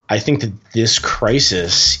I think that this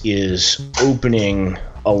crisis is opening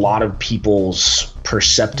a lot of people's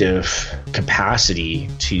perceptive capacity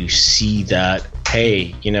to see that,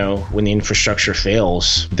 hey, when the infrastructure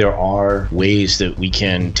fails, there are ways that we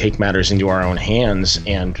can take matters into our own hands,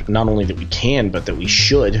 and not only that we can, but that we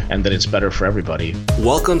should, and that it's better for everybody.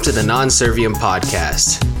 Welcome to the Non-Serviam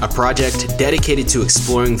Podcast, a project dedicated to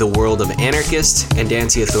exploring the world of anarchist and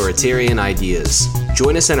anti-authoritarian ideas.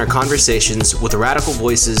 Join us in our conversations with radical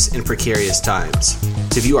voices in precarious times.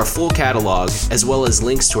 To view our full catalog, as well as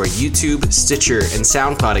links to our YouTube, Stitcher, and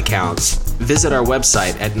SoundCloud accounts, visit our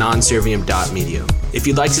website at nonserviam.media. If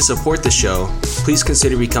you'd like to support the show, please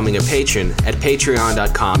consider becoming a patron at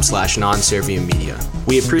patreon.com/nonserviammedia.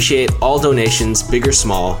 We appreciate all donations, big or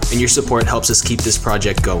small, and your support helps us keep this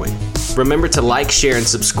project going. Remember to like, share, and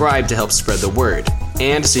subscribe to help spread the word,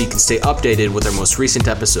 and so you can stay updated with our most recent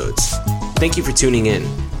episodes. Thank you for tuning in.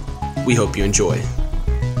 We hope you enjoy.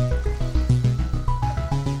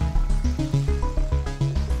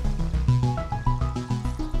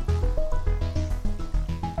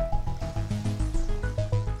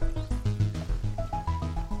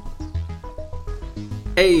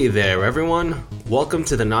 Hey there, everyone. Welcome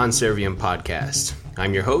to the Non-Serviam Podcast.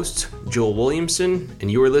 I'm your host, Joel Williamson,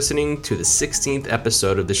 and you are listening to the 16th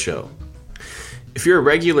episode of the show. If you're a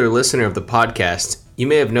regular listener of the podcast, you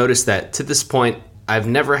may have noticed that to this point, I've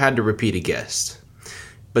never had to repeat a guest.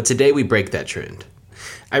 But today we break that trend.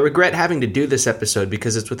 I regret having to do this episode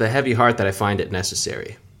because it's with a heavy heart that I find it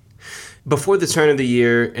necessary. Before the turn of the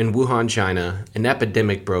year in Wuhan, China, an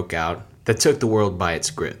epidemic broke out that took the world by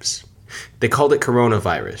its grips. They called it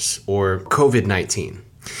coronavirus, or COVID-19.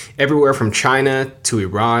 Everywhere from China to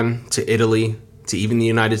Iran to Italy to even the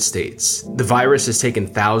United States, the virus has taken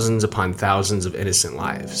thousands upon thousands of innocent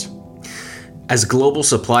lives. As global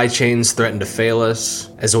supply chains threaten to fail us,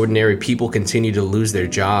 as ordinary people continue to lose their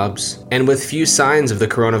jobs, and with few signs of the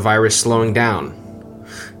coronavirus slowing down,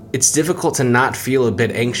 it's difficult to not feel a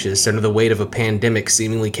bit anxious under the weight of a pandemic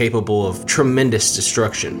seemingly capable of tremendous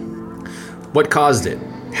destruction. What caused it?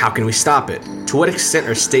 How can we stop it? To what extent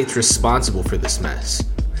are states responsible for this mess?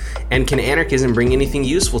 And can anarchism bring anything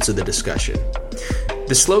useful to the discussion?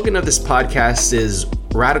 The slogan of this podcast is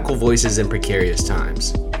Radical Voices in Precarious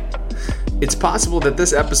Times. It's possible that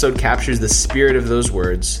this episode captures the spirit of those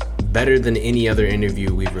words better than any other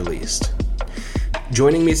interview we've released.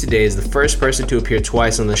 Joining me today is the first person to appear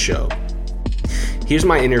twice on the show. Here's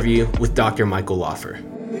my interview with Dr. Michael Laufer.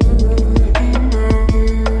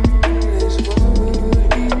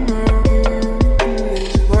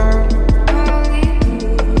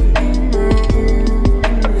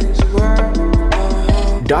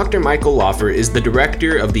 Dr. Michael Laufer is the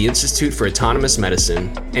director of the Institute for Autonomous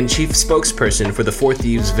Medicine and chief spokesperson for the Four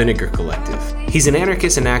Thieves Vinegar Collective. He's an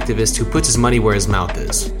anarchist and activist who puts his money where his mouth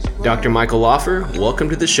is. Dr. Michael Laufer, welcome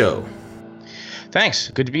to the show. Thanks.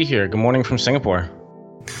 Good to be here. Good morning from Singapore.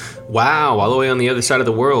 Wow, all the way on the other side of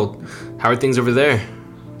the world. How are things over there?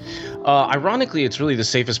 Ironically, it's really the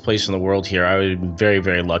safest place in the world here. I'm very,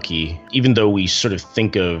 very lucky, even though we sort of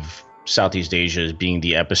think of Southeast Asia as being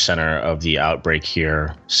the epicenter of the outbreak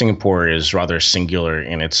here. Singapore is rather singular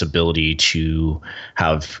in its ability to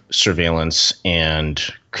have surveillance and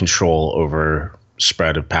control over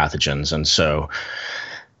spread of pathogens. And so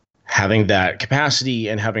having that capacity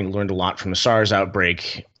and having learned a lot from the SARS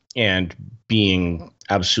outbreak and being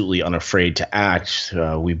absolutely unafraid to act,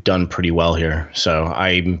 we've done pretty well here. So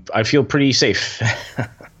I feel pretty safe.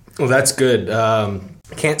 Well, that's good.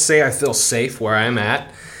 Can't say I feel safe where I'm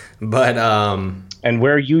at. But and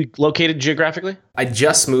where are you located geographically? I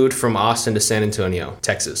just moved from Austin to San Antonio,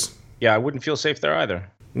 Texas. Yeah, I wouldn't feel safe there either.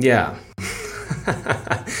 Yeah.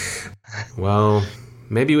 Well,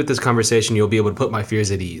 maybe with this conversation you'll be able to put my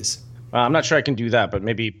fears at ease. I'm not sure I can do that, but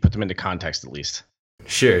maybe put them into context at least.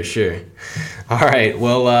 Sure. All right.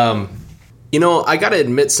 Well, I got to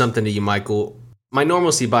admit something to you, Michael. My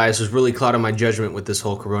normalcy bias was really clouding my judgment with this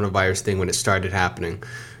whole coronavirus thing when it started happening.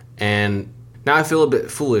 And now I feel a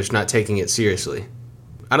bit foolish not taking it seriously.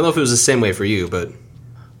 I don't know if it was the same way for you, but...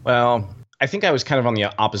 Well, I think I was kind of on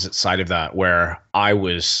the opposite side of that, where I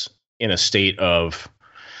was in a state of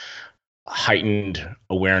heightened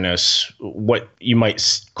awareness, what you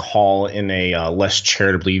might call in a less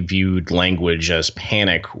charitably viewed language as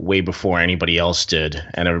panic, way before anybody else did.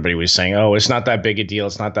 And everybody was saying, oh, it's not that big a deal,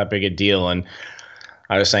 it's not that big a deal. And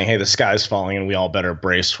I was saying, hey, the sky's falling and we all better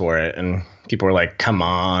brace for it. And people were like, come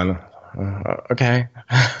on. Okay.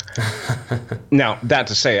 Now, that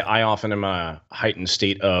to say, I often am a heightened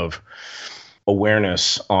state of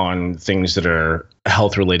awareness on things that are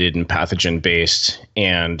health related and pathogen based.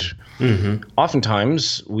 And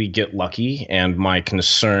oftentimes we get lucky, and my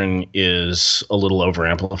concern is a little over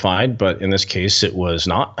amplified, but in this case it was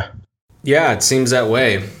not. Yeah, it seems that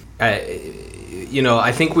way.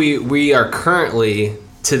 I think we are currently,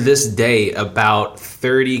 to this day, about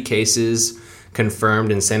 30 cases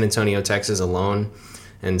confirmed in San Antonio, Texas alone,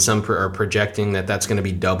 and some are projecting that that's going to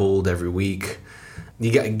be doubled every week.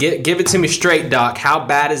 You got give it to me straight, Doc. How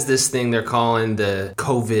bad is this thing they're calling the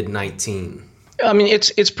COVID-19? I mean,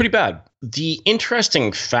 it's pretty bad. The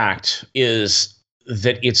interesting fact is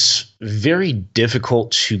that it's very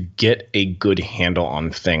difficult to get a good handle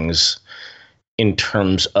on things in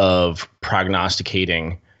terms of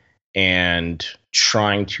prognosticating and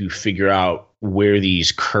trying to figure out where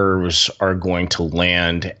these curves are going to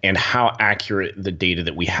land and how accurate the data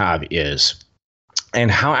that we have is. And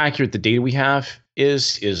how accurate the data we have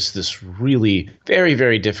is this really very,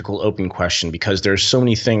 very difficult open question, because there's so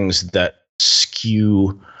many things that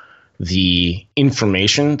skew the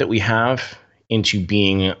information that we have into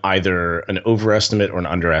being either an overestimate or an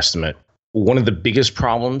underestimate. One of the biggest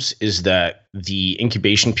problems is that the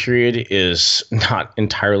incubation period is not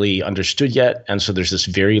entirely understood yet. And so there's this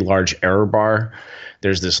very large error bar.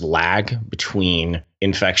 There's this lag between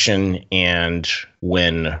infection and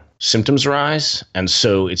when symptoms arise. And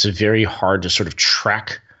so it's very hard to sort of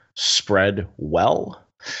track spread well,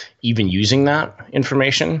 even using that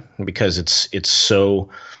information, because it's so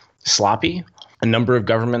sloppy. A number of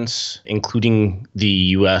governments, including the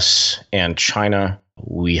US and China,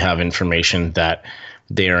 we have information that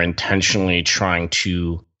they are intentionally trying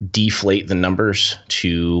to deflate the numbers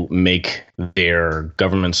to make their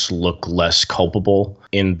governments look less culpable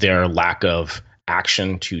in their lack of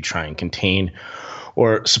action to try and contain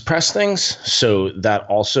or suppress things. So that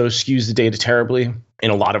also skews the data terribly. In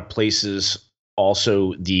a lot of places,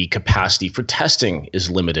 also the capacity for testing is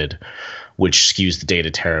limited, which skews the data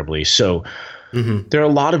terribly. So there are a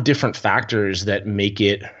lot of different factors that make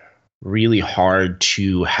it really hard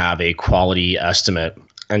to have a quality estimate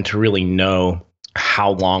and to really know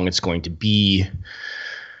how long it's going to be,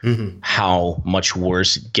 how much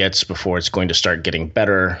worse it gets before it's going to start getting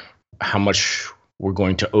better, how much we're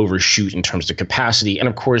going to overshoot in terms of capacity. And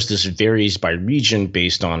of course, this varies by region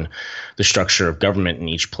based on the structure of government in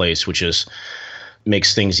each place, which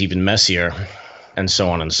makes things even messier, and so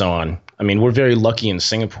on and so on. I mean, we're very lucky in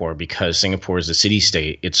Singapore because Singapore is a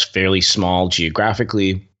city-state. It's fairly small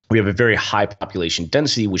geographically. We have a very high population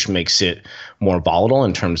density, which makes it more volatile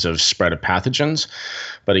in terms of spread of pathogens.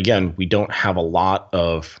 But again, we don't have a lot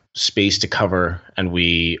of space to cover, and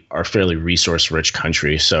we are a fairly resource-rich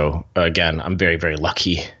country. So again, I'm very, very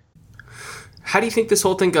lucky. How do you think this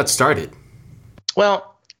whole thing got started?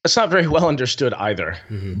 Well, it's not very well understood either.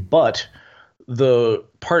 But the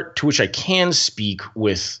part to which I can speak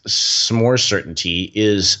with some more certainty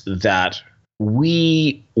is that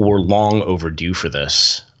we were long overdue for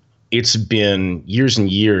this. It's been years and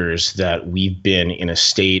years that we've been in a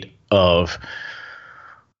state of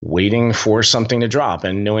waiting for something to drop,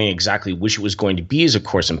 and knowing exactly which it was going to be is, of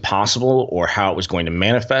course, impossible, or how it was going to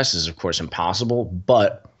manifest is, of course, impossible.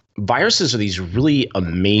 But viruses are these really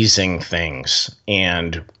amazing things,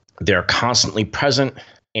 and they're constantly present,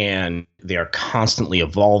 and they are constantly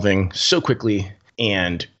evolving so quickly.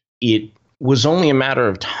 And it was only a matter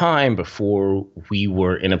of time before we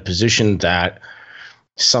were in a position that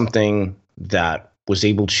something that was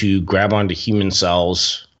able to grab onto human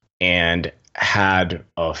cells and had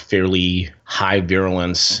a fairly high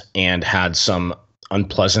virulence and had some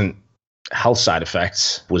unpleasant health side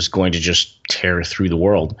effects was going to just tear through the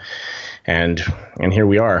world. And here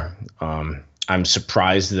we are. I'm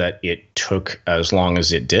surprised that it took as long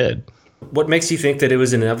as it did. What makes you think that it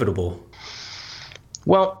was inevitable?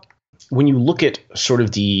 Well, when you look at sort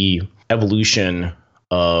of the evolution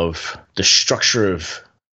of the structure of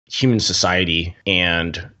human society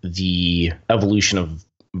and the evolution of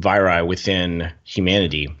viri within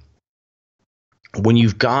humanity, when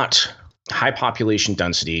you've got high population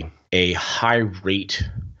density, a high rate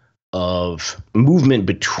of movement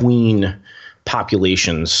between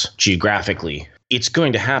populations geographically, it's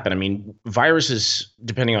going to happen. I mean, viruses,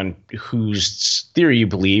 depending on whose theory you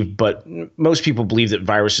believe, but most people believe that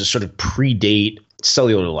viruses sort of predate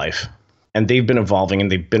cellular life. And they've been evolving, and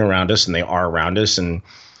they've been around us, and they are around us, and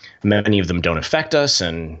many of them don't affect us,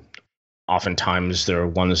 and oftentimes there are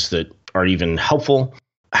ones that are even helpful.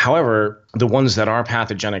 However, the ones that are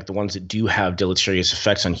pathogenic, the ones that do have deleterious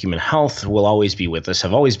effects on human health, will always be with us,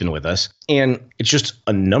 have always been with us. And it's just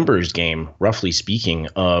a numbers game, roughly speaking,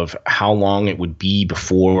 of how long it would be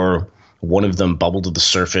before one of them bubbled to the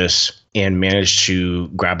surface and managed to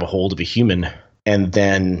grab a hold of a human and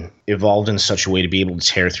then evolved in such a way to be able to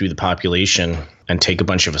tear through the population and take a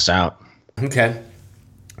bunch of us out. Okay.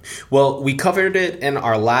 Well, we covered it in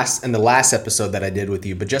the last episode that I did with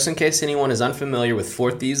you, but just in case anyone is unfamiliar with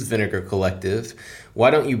Four Thieves Vinegar Collective, why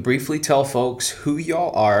don't you briefly tell folks who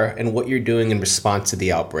y'all are and what you're doing in response to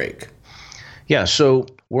the outbreak? Yeah, so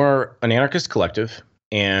we're an anarchist collective,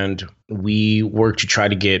 and we work to try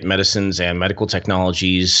to get medicines and medical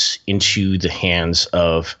technologies into the hands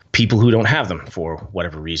of people who don't have them for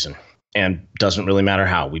whatever reason. And doesn't really matter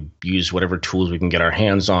how. We use whatever tools we can get our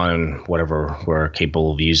hands on and whatever we're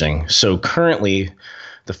capable of using. So currently,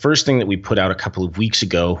 the first thing that we put out a couple of weeks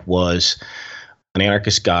ago was an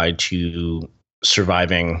anarchist guide to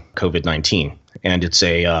surviving COVID-19. And it's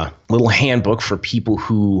a little handbook for people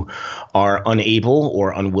who are unable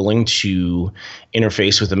or unwilling to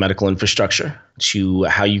interface with the medical infrastructure, to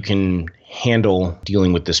how you can handle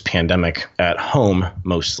dealing with this pandemic at home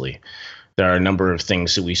mostly. There are a number of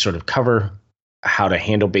things that we sort of cover: how to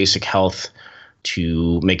handle basic health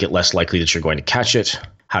to make it less likely that you're going to catch it,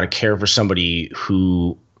 how to care for somebody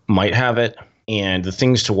who might have it, and the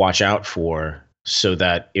things to watch out for so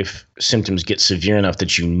that if symptoms get severe enough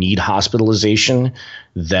that you need hospitalization,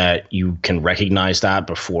 that you can recognize that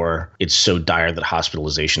before it's so dire that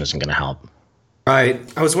hospitalization isn't going to help. Right.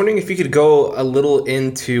 I was wondering if you could go a little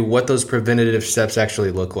into what those preventative steps actually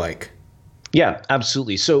look like. Yeah,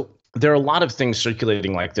 absolutely. So there are a lot of things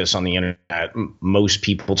circulating like this on the internet. Most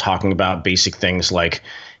people talking about basic things like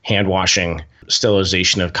hand washing,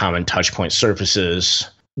 sterilization of common touch point surfaces,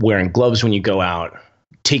 wearing gloves when you go out,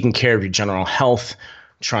 taking care of your general health,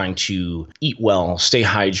 trying to eat well, stay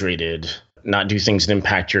hydrated, not do things that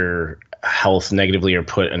impact your health negatively or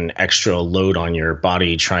put an extra load on your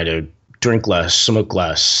body, try to drink less, smoke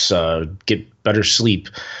less, get better sleep,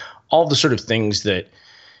 all the sort of things that,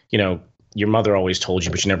 your mother always told you,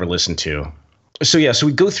 but you never listened to. So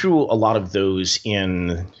we go through a lot of those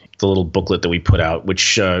in the little booklet that we put out,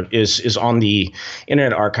 which is on the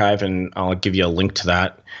Internet Archive, and I'll give you a link to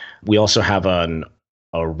that. We also have a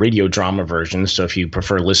radio drama version, so if you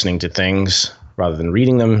prefer listening to things rather than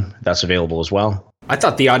reading them, that's available as well. I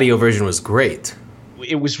thought the audio version was great.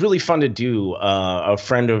 It was really fun to do. A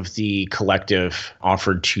friend of the collective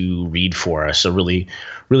offered to read for us, a really,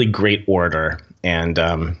 really great orator. And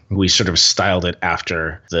we sort of styled it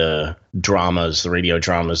after the radio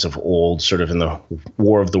dramas of old, sort of in the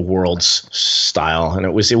War of the Worlds style. And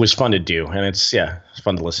it was fun to do. And it's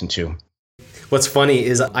fun to listen to. What's funny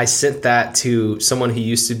is I sent that to someone who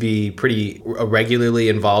used to be pretty regularly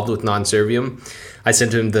involved with Non-Serviam. I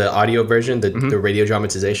sent him the audio version, the radio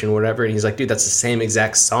dramatization or whatever. And he's like, dude, that's the same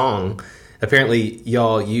exact song. Apparently,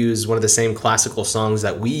 y'all use one of the same classical songs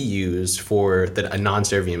that we used for a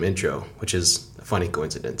Non-Serviam intro, which is a funny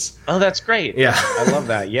coincidence. Oh, that's great. Yeah. I love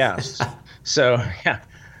that. Yes. So,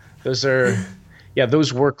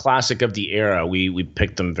 those were classic of the era. We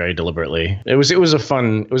picked them very deliberately. It was a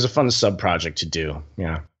fun sub project to do.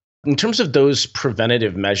 Yeah. In terms of those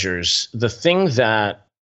preventative measures, the thing that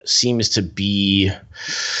seems to be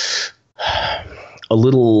a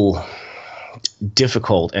little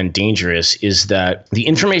difficult and dangerous is that the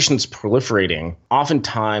information that's proliferating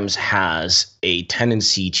oftentimes has a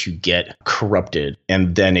tendency to get corrupted,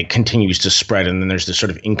 and then it continues to spread, and then there's this sort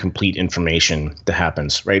of incomplete information that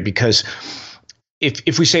happens, right? Because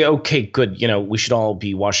if we say, okay, good, we should all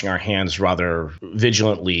be washing our hands rather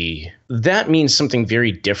vigilantly, that means something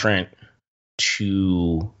very different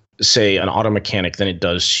to, say, an auto mechanic than it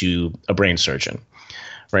does to a brain surgeon,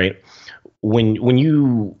 right? When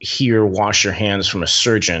you hear wash your hands from a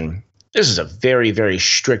surgeon, this is a very, very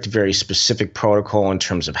strict, very specific protocol in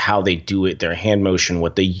terms of how they do it, their hand motion,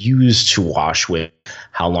 what they use to wash with,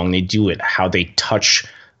 how long they do it, how they touch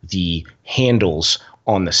the handles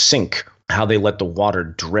on the sink, how they let the water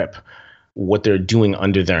drip, what they're doing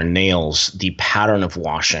under their nails, the pattern of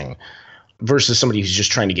washing, versus somebody who's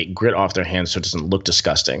just trying to get grit off their hands so it doesn't look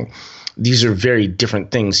disgusting. These are very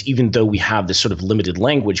different things. Even though we have this sort of limited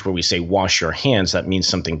language where we say wash your hands, that means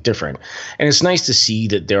something different. And it's nice to see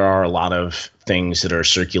that there are a lot of things that are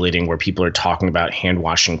circulating where people are talking about hand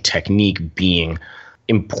washing technique being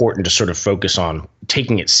important to sort of focus on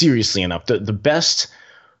taking it seriously enough. The best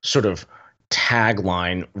sort of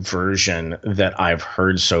tagline version that I've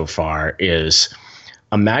heard so far is,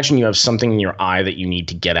 imagine you have something in your eye that you need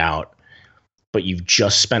to get out, but you've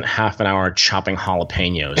just spent half an hour chopping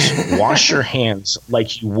jalapenos. Wash your hands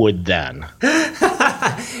like you would then.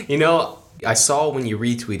 I saw when you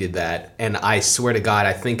retweeted that, and I swear to God,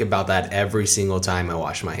 I think about that every single time I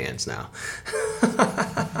wash my hands now.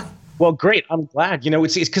 Well, great. I'm glad.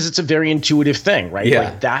 It's because it's a very intuitive thing, right?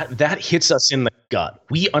 Yeah. Like that hits us in the gut.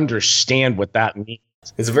 We understand what that means.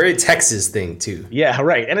 It's a very Texas thing too. Yeah,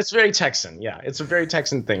 right. And it's very Texan. Yeah, it's a very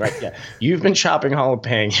Texan thing, right? Yeah. You've been chopping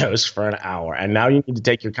jalapenos for an hour and now you need to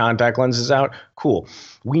take your contact lenses out. Cool.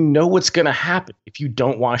 We know what's going to happen if you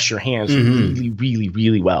don't wash your hands really, really,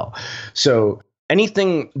 really well. So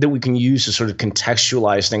anything that we can use to sort of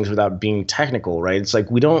contextualize things without being technical, right? It's like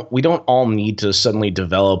we don't all need to suddenly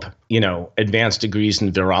develop, advanced degrees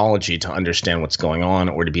in virology to understand what's going on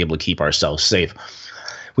or to be able to keep ourselves safe.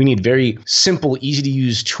 We need very simple, easy to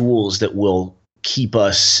use tools that will keep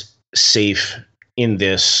us safe in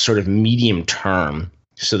this sort of medium term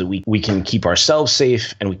so that we can keep ourselves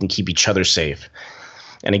safe and we can keep each other safe.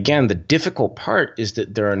 And again, the difficult part is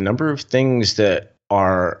that there are a number of things that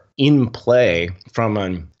are in play from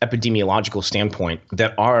an epidemiological standpoint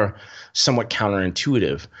that are somewhat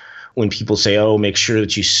counterintuitive. When people say, oh, make sure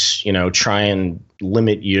that you try and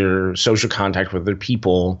limit your social contact with other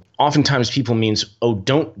people, oftentimes people means, oh,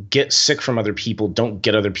 don't get sick from other people. Don't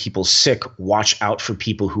get other people sick. Watch out for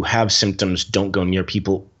people who have symptoms. Don't go near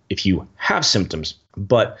people if you have symptoms.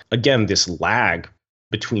 But again, this lag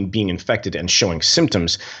between being infected and showing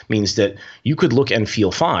symptoms means that you could look and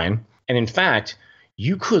feel fine. And in fact,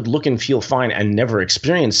 you could look and feel fine and never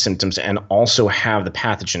experience symptoms and also have the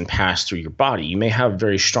pathogen pass through your body. You may have a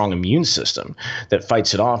very strong immune system that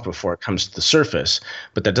fights it off before it comes to the surface,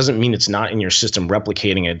 but that doesn't mean it's not in your system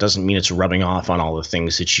replicating. It doesn't mean it's rubbing off on all the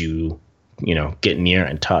things that you get near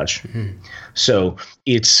and touch. Mm-hmm. So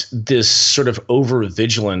it's this sort of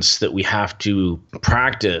over-vigilance that we have to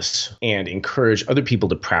practice and encourage other people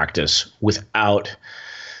to practice without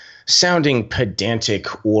sounding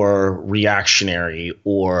pedantic or reactionary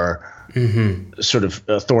or sort of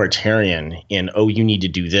authoritarian in, oh, you need to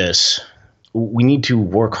do this. We need to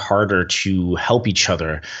work harder to help each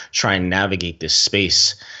other try and navigate this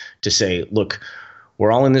space to say, look,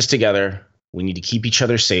 we're all in this together. We need to keep each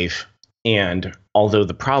other safe. And although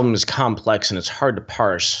the problem is complex and it's hard to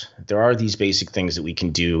parse, there are these basic things that we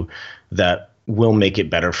can do that will make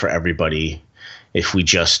it better for everybody if we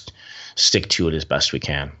just stick to it as best we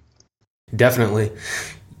can. Definitely.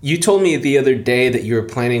 You told me the other day that you were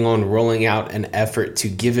planning on rolling out an effort to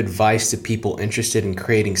give advice to people interested in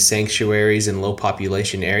creating sanctuaries in low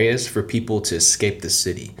population areas for people to escape the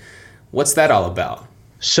city. What's that all about?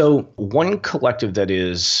 So one collective that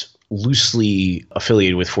is loosely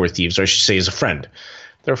affiliated with Four Thieves, or I should say is a friend,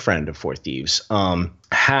 they're a friend of Four Thieves,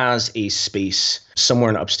 has a space somewhere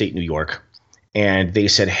in upstate New York. And they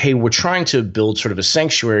said, hey, we're trying to build sort of a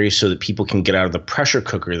sanctuary so that people can get out of the pressure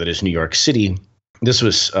cooker that is New York City. This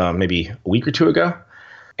was maybe a week or two ago.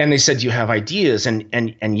 And they said, do you have ideas?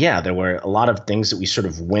 And yeah, there were a lot of things that we sort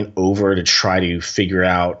of went over to try to figure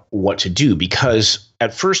out what to do. Because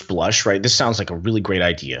at first blush, right, this sounds like a really great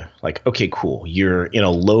idea. Like, okay, cool. You're in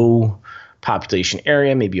a low population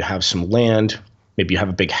area. Maybe you have some land. Maybe you have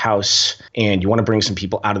a big house and you want to bring some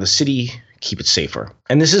people out of the city, keep it safer.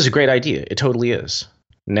 And this is a great idea. It totally is.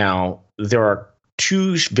 Now, there are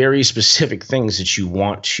two very specific things that you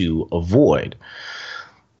want to avoid.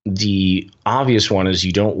 The obvious one is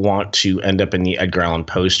you don't want to end up in the Edgar Allan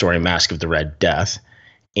Poe story, Mask of the Red Death,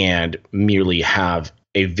 and merely have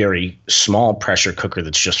a very small pressure cooker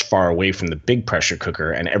that's just far away from the big pressure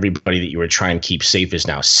cooker, and everybody that you were trying to keep safe is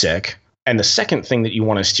now sick. And the second thing that you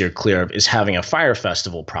want to steer clear of is having a fire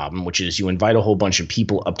festival problem, which is you invite a whole bunch of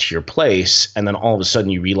people up to your place, and then all of a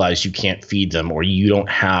sudden you realize you can't feed them, or you don't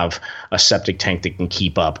have a septic tank that can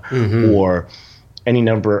keep up, or any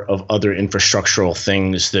number of other infrastructural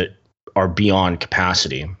things that are beyond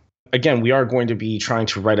capacity. Again, we are going to be trying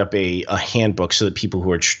to write up a handbook so that people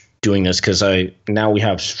who are doing this, because now we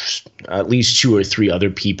have at least 2 or 3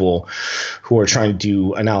 other people who are trying to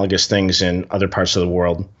do analogous things in other parts of the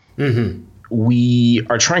world. We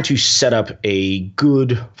are trying to set up a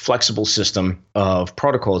good, flexible system of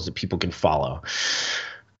protocols that people can follow.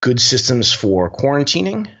 Good systems for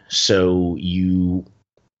quarantining. So you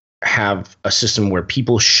have a system where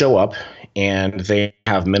people show up and they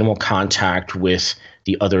have minimal contact with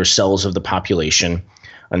the other cells of the population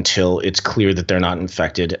until it's clear that they're not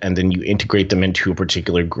infected. And then you integrate them into a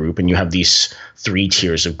particular group. And you have these 3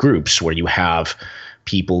 tiers of groups where you have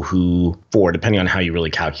people who, depending on how you really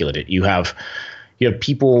calculate it, you have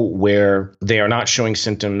people where they are not showing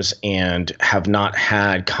symptoms and have not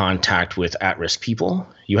had contact with at-risk people.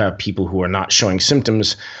 You have people who are not showing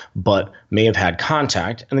symptoms but may have had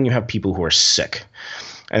contact. And then you have people who are sick.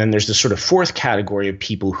 And then there's this sort of 4th category of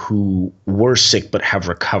people who were sick but have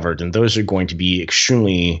recovered. And those are going to be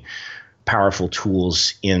extremely powerful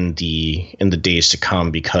tools in the days to come,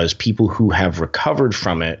 because people who have recovered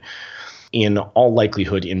from it, in all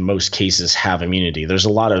likelihood, in most cases, have immunity. There's a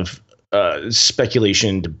lot of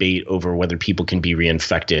speculation, debate over whether people can be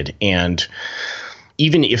reinfected. And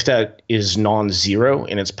even if that is non-zero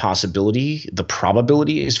in its possibility, the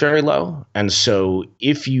probability is very low. And so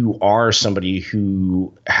if you are somebody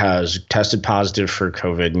who has tested positive for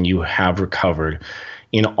COVID and you have recovered,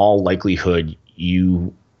 in all likelihood,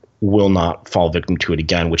 you will not fall victim to it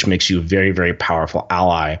again, which makes you a very, very powerful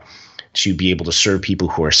ally to be able to serve people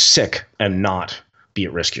who are sick and not be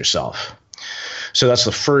at risk yourself. So that's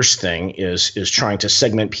the first thing is trying to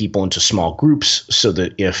segment people into small groups so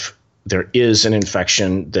that if there is an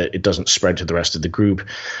infection, that it doesn't spread to the rest of the group,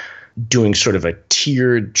 doing sort of a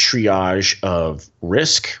tiered triage of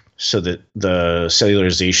risk so that the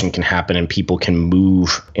cellularization can happen and people can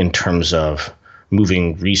move in terms of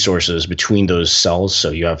moving resources between those cells. So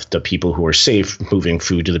you have the people who are safe moving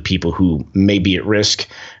food to the people who may be at risk,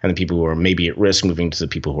 and the people who are maybe at risk moving to the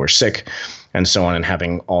people who are sick, and so on, and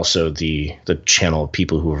having also the channel of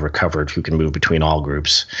people who have recovered who can move between all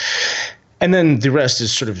groups. And then the rest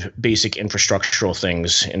is sort of basic infrastructural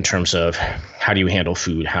things in terms of how do you handle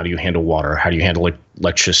food, how do you handle water, how do you handle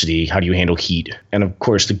electricity, how do you handle heat. And of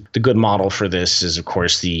course, the good model for this is, of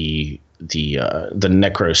course, the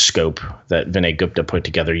necroscope that Vinay Gupta put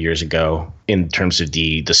together years ago in terms of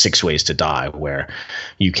the 6 ways to die, where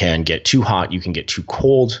you can get too hot, you can get too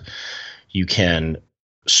cold, you can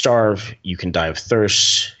starve, you can die of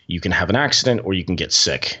thirst, you can have an accident, or you can get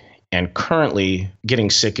sick. And currently, getting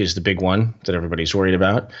sick is the big one that everybody's worried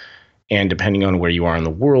about. And depending on where you are in the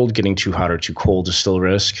world, getting too hot or too cold is still a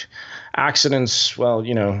risk. Accidents, well,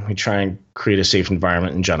 we try and create a safe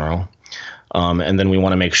environment in general. And then we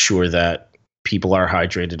want to make sure that people are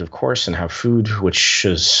hydrated, of course, and have food, which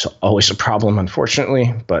is always a problem,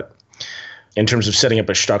 unfortunately. But in terms of setting up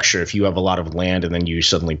a structure, if you have a lot of land and then you're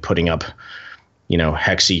suddenly putting up,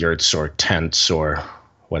 hexayurts or tents or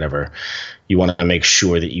whatever, you want to make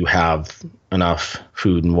sure that you have enough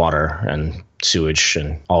food and water and sewage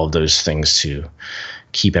and all of those things to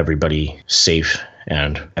keep everybody safe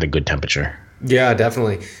and at a good temperature. Yeah,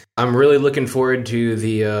 definitely. I'm really looking forward to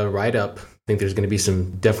the write-up. I think there's going to be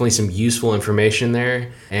definitely some useful information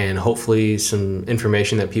there, and hopefully some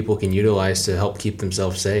information that people can utilize to help keep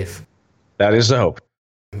themselves safe. That is the hope.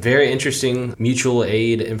 Very interesting mutual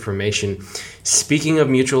aid information. Speaking of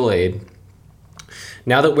mutual aid,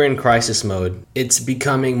 now that we're in crisis mode, it's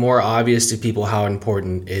becoming more obvious to people how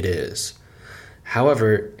important it is.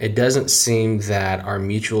 However, it doesn't seem that our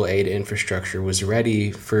mutual aid infrastructure was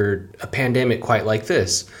ready for a pandemic quite like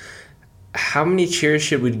this. How many cheers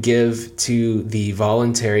should we give to the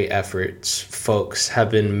voluntary efforts folks have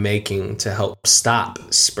been making to help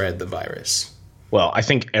spread the virus? Well, I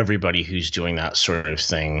think everybody who's doing that sort of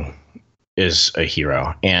thing is a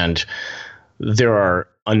hero. And there are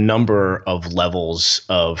a number of levels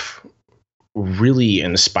of really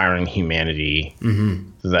inspiring humanity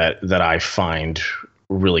that I find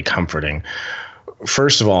really comforting.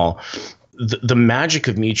 First of all, the magic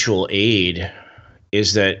of mutual aid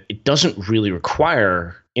is that it doesn't really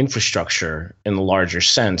require infrastructure in the larger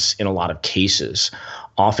sense in a lot of cases.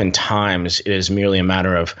 Oftentimes, it is merely a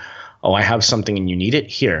matter of, oh, I have something and you need it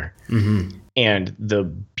here. And the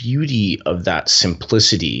beauty of that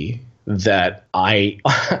simplicity that I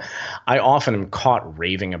often am caught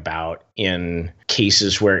raving about in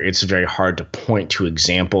cases where it's very hard to point to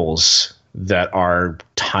examples that are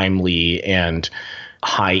timely and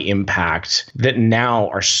high impact that now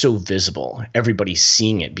are so visible. Everybody's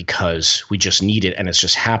seeing it because we just need it and it's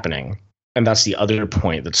just happening. And that's the other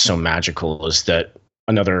point that's so magical, is that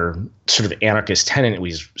another sort of anarchist tenet,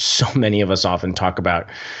 so many of us often talk about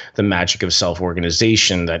the magic of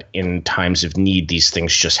self-organization, that in times of need, these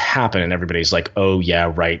things just happen and everybody's like, oh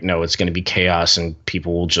yeah, right. No, it's going to be chaos and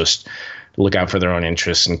people will just look out for their own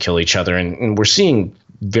interests and kill each other. And we're seeing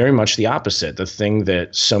very much the opposite. The thing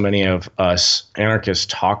that so many of us anarchists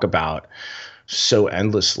talk about so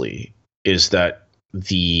endlessly is that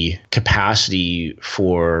the capacity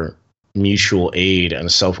for mutual aid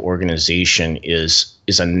and self-organization is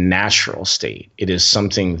a natural state. It is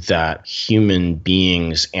something that human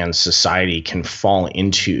beings and society can fall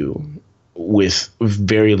into with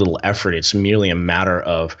very little effort. It's merely a matter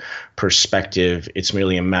of perspective. It's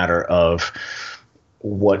merely a matter of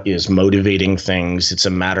what is motivating things. It's a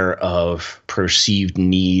matter of perceived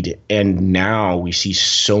need. And now we see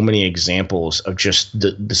so many examples of just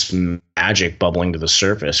this magic bubbling to the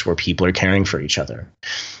surface, where people are caring for each other.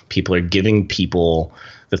 People are giving people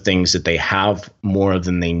the things that they have more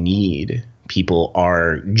than they need. People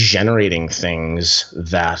are generating things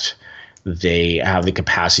that they have the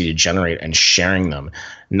capacity to generate and sharing them,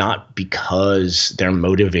 not because they're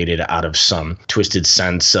motivated out of some twisted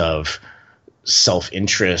sense of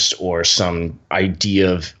self-interest or some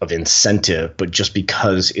idea of incentive, but just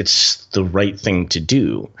because it's the right thing to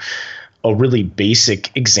do. A really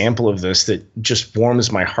basic example of this that just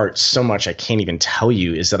warms my heart so much I can't even tell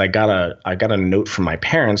you is that I got a note from my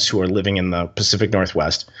parents, who are living in the Pacific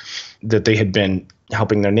Northwest, that they had been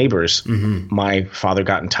helping their neighbors. Mm-hmm. My father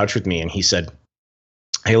got in touch with me and he said,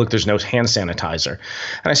 "Hey, look, there's no hand sanitizer."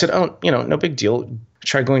 And I said, "Oh, no big deal.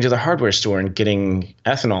 Try going to the hardware store and getting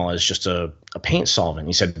ethanol as just a paint solvent."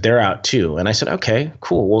 He said, "They're out too." And I said, "Okay,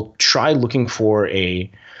 cool. Well, try looking for a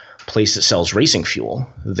place that sells racing fuel.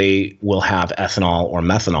 They will have ethanol or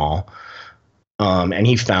methanol." And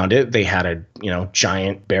he found it. They had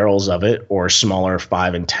giant barrels of it, or smaller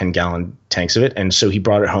 5 and 10 gallon tanks of it. And so he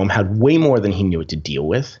brought it home, had way more than he knew what to deal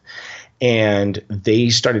with. And they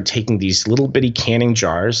started taking these little bitty canning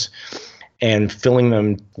jars and filling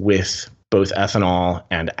them with both ethanol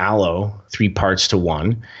and aloe, 3 parts to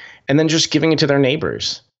 1, and then just giving it to their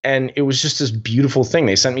neighbors. And it was just this beautiful thing.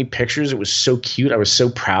 They sent me pictures. It was so cute. I was so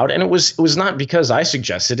proud. And it was not because I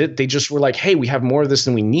suggested it. They just were like, "Hey, we have more of this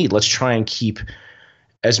than we need. Let's try and keep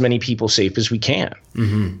as many people safe as we can."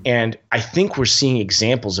 Mm-hmm. And I think we're seeing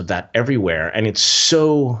examples of that everywhere. And it's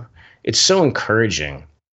so encouraging.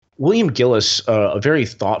 William Gillis, a very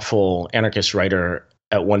thoughtful anarchist writer,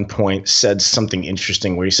 at one point said something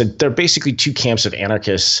interesting where he said there are basically 2 camps of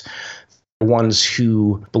anarchists. Ones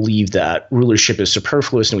who believe that rulership is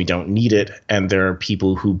superfluous and we don't need it. And there are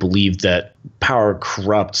people who believe that power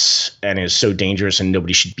corrupts and is so dangerous and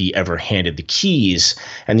nobody should be ever handed the keys.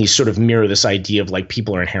 And these sort of mirror this idea of like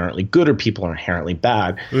people are inherently good or people are inherently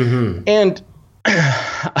bad. Mm-hmm. And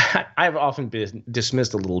I've often been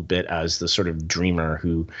dismissed a little bit as the sort of dreamer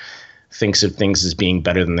who thinks of things as being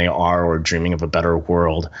better than they are or dreaming of a better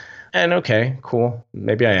world. And okay, cool.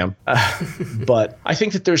 Maybe I am. But I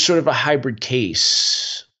think that there's sort of a hybrid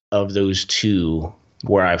case of those two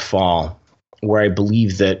where I fall, where I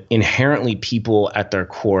believe that inherently people at their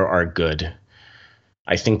core are good.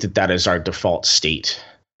 I think that that is our default state.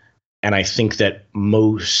 And I think that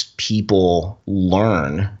most people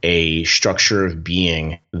learn a structure of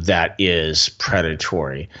being that is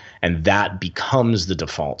predatory, and that becomes the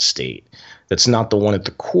default state. That's not the one at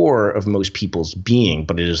the core of most people's being,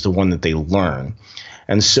 but it is the one that they learn.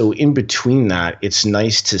 And so in between that, it's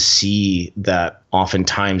nice to see that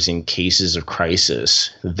oftentimes in cases of crisis,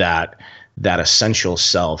 that essential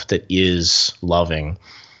self that is loving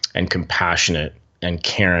and compassionate and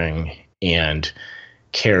caring and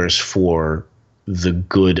cares for the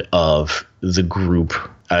good of the group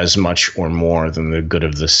as much or more than the good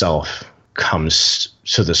of the self comes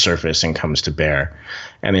to the surface and comes to bear.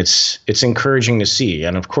 And it's encouraging to see.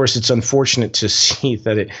 And of course, it's unfortunate to see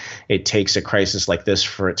that it takes a crisis like this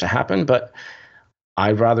for it to happen, but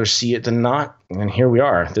I'd rather see it than not. And here we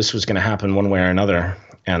are. This was going to happen one way or another.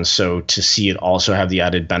 And so to see it also have the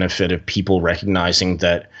added benefit of people recognizing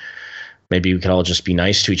that maybe we could all just be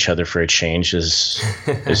nice to each other for a change is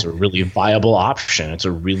a really viable option. It's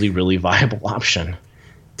a really, really viable option.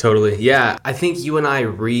 Totally. Yeah. I think you and I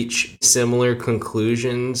reach similar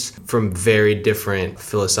conclusions from very different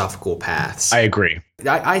philosophical paths. I agree.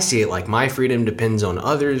 I see it like my freedom depends on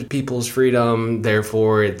other people's freedom.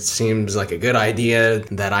 Therefore, it seems like a good idea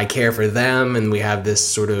that I care for them. And we have this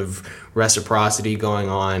sort of reciprocity going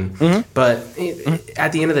on. Mm-hmm. But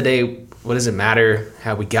at the end of the day, what does it matter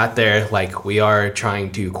how we got there? Like, we are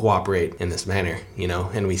trying to cooperate in this manner,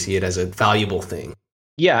 and we see it as a valuable thing.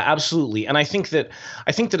 Yeah, absolutely. And I think that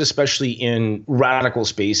especially in radical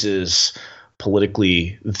spaces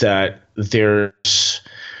politically, that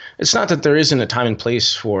it's not that there isn't a time and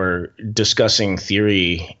place for discussing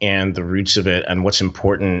theory and the roots of it and what's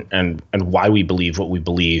important and why we believe what we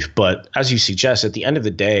believe. But as you suggest, at the end of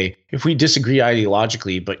the day, if we disagree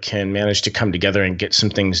ideologically but can manage to come together and get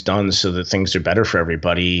some things done so that things are better for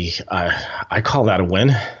everybody, I call that a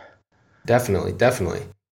win. Definitely, definitely.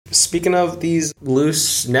 Speaking of these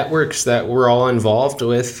loose networks that we're all involved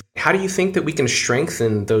with, how do you think that we can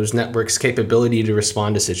strengthen those networks' capability to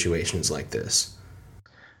respond to situations like this?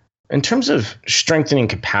 In terms of strengthening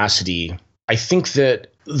capacity, I think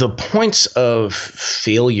that the points of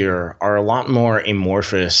failure are a lot more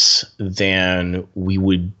amorphous than we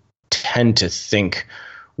would tend to think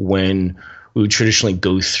when we would traditionally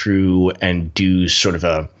go through and do sort of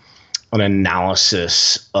an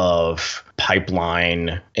analysis of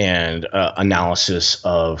pipeline and analysis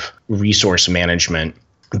of resource management.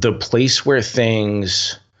 The place where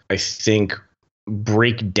things, I think,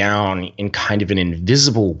 break down in kind of an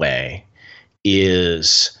invisible way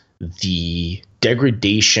is the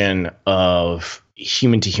degradation of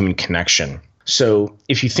human-to-human connection. So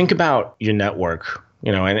if you think about your network,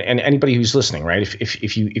 and anybody who's listening, right?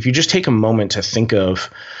 If you just take a moment to think of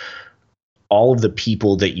all of the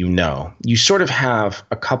people that you sort of have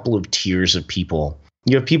a couple of tiers of people.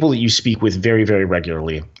 You have people that you speak with very, very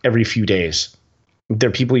regularly, every few days. There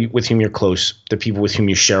are people with whom you're close. There are people with whom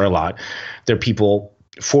you share a lot. There are people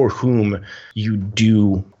for whom you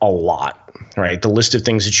do a lot, right? The list of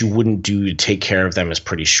things that you wouldn't do to take care of them is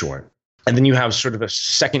pretty short. And then you have sort of a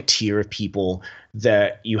second tier of people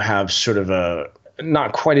that you have sort of a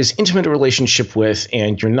not quite as intimate a relationship with,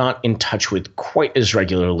 and you're not in touch with quite as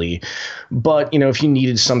regularly. But, if you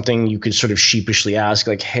needed something, you could sort of sheepishly ask,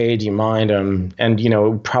 like, hey, do you mind? And, it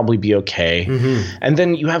would probably be okay. Mm-hmm. And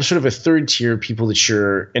then you have sort of a third tier of people that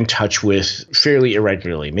you're in touch with fairly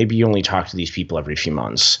irregularly. Maybe you only talk to these people every few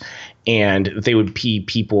months. And they would be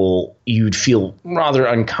people you'd feel rather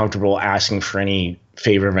uncomfortable asking for any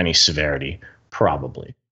favor of any severity,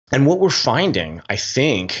 probably. And what we're finding, I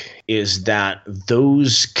think, is that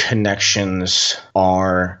those connections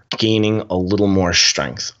are gaining a little more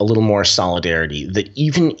strength, a little more solidarity, that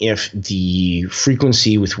even if the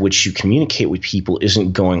frequency with which you communicate with people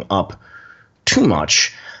isn't going up too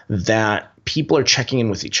much, that people are checking in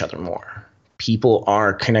with each other more. People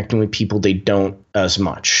are connecting with people they don't as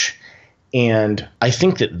much. And I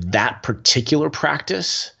think that particular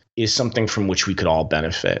practice is something from which we could all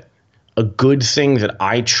benefit. A good thing that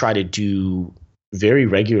I try to do very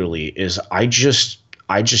regularly is I just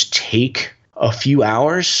take a few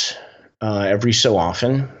hours every so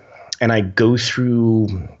often, and I go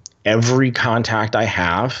through every contact I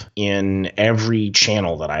have in every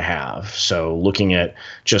channel that I have. So looking at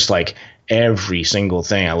just like every single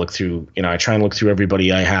thing, I look through, I try and look through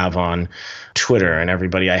everybody I have on Twitter, and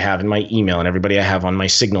everybody I have in my email, and everybody I have on my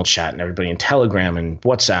Signal chat, and everybody in Telegram and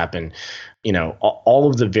WhatsApp, and all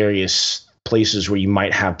of the various places where you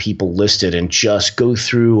might have people listed, and just go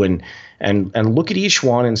through and look at each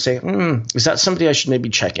one and say, is that somebody I should maybe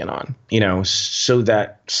check in on? So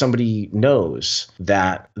that somebody knows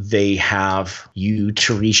that they have you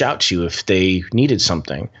to reach out to if they needed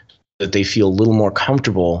something, that they feel a little more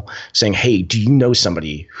comfortable saying, hey, do you know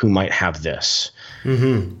somebody who might have this?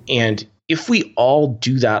 Mm-hmm. And if we all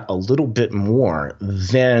do that a little bit more,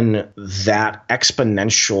 then that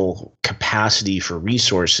exponential capacity for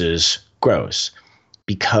resources grows.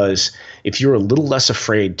 Because if you're a little less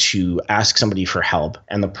afraid to ask somebody for help,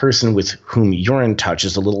 and the person with whom you're in touch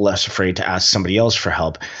is a little less afraid to ask somebody else for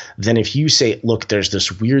help, then if you say, look, there's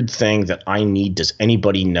this weird thing that I need, does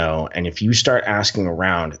anybody know? And if you start asking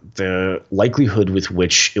around, the likelihood with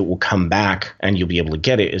which it will come back and you'll be able to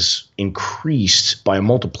get it is increased by a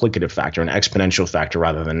multiplicative factor, an exponential factor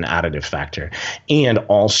rather than an additive factor. And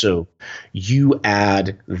also, you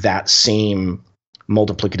add that same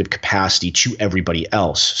multiplicative capacity to everybody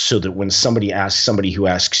else, so that when somebody asks somebody who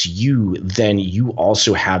asks you, then you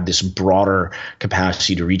also have this broader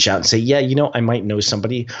capacity to reach out and say, yeah, I might know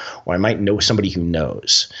somebody, or I might know somebody who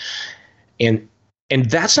knows. And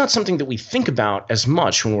that's not something that we think about as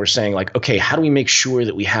much when we're saying, like, okay, how do we make sure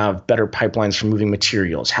that we have better pipelines for moving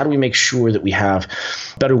materials? How do we make sure that we have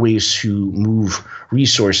better ways to move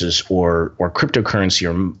resources or cryptocurrency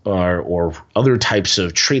or other types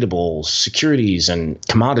of tradable securities and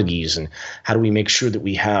commodities? And how do we make sure that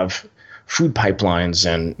we have food pipelines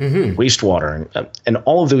and wastewater and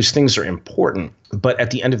all of those things are important. But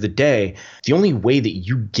at the end of the day, the only way that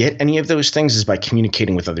you get any of those things is by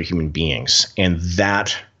communicating with other human beings. And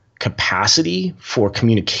that capacity for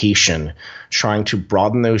communication, trying to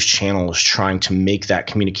broaden those channels, trying to make that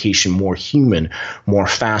communication more human, more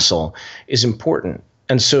facile, is important.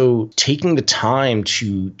 And so taking the time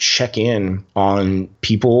to check in on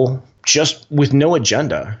people just with no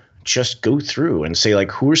agenda, just go through and say,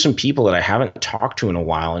 like, who are some people that I haven't talked to in a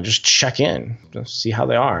while, and just check in, just see how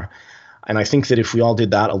they are. And I think that if we all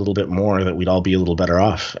did that a little bit more, that we'd all be a little better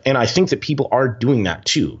off. And I think that people are doing that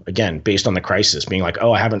too, again, based on the crisis, being like,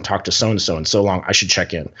 oh, I haven't talked to so-and-so in so long, I should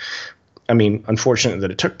check in. I mean, unfortunate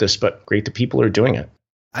that it took this, but great that people are doing it.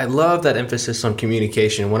 I love that emphasis on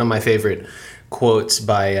communication. One of my favorite quotes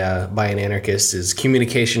by an anarchist is,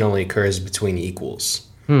 communication only occurs between equals.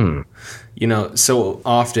 So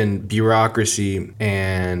often bureaucracy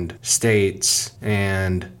and states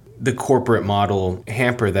and the corporate model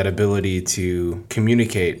hamper that ability to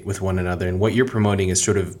communicate with one another. And what you're promoting is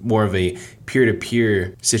sort of more of a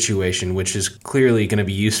peer-to-peer situation, which is clearly going to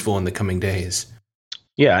be useful in the coming days.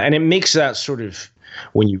 Yeah, and it makes that sort of,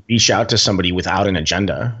 when you reach out to somebody without an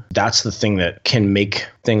agenda, that's the thing that can make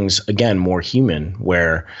things, again, more human,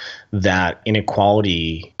 where that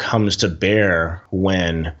inequality comes to bear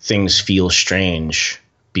when things feel strange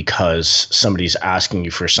because somebody's asking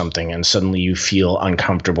you for something, and suddenly you feel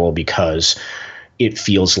uncomfortable because it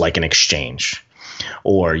feels like an exchange.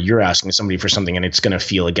 Or you're asking somebody for something and it's going to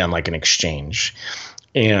feel again like an exchange.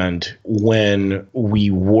 And when we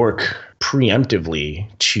work preemptively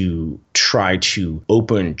to try to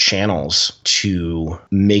open channels to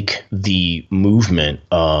make the movement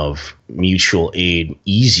of mutual aid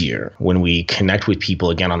easier, when we connect with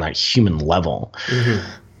people again on that human level,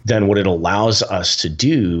 then what it allows us to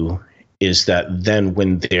do is that then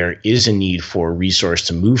when there is a need for a resource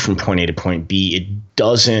to move from point A to point B, it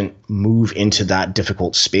doesn't move into that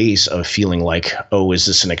difficult space of feeling like, oh, is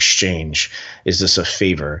this an exchange? Is this a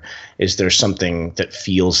favor? Is there something that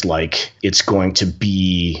feels like it's going to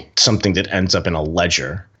be something that ends up in a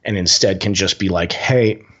ledger, and instead can just be like,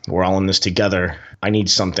 hey, we're all in this together. I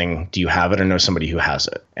need something. Do you have it or know somebody who has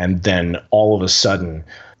it? And then all of a sudden,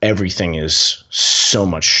 everything is so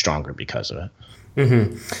much stronger because of it.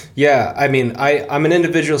 Yeah, I mean, I'm an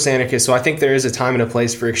individualist anarchist, so I think there is a time and a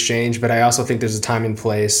place for exchange, but I also think there's a time and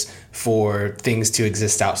place for things to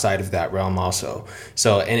exist outside of that realm also.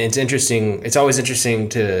 So, and it's interesting, it's always interesting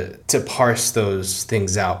to parse those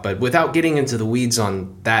things out, but without getting into the weeds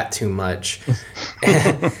on that too much,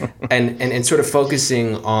 and sort of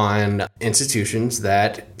focusing on institutions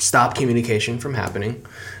that stop communication from happening.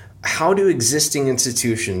 How do existing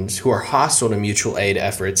institutions who are hostile to mutual aid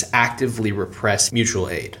efforts actively repress mutual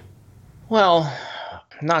aid? Well,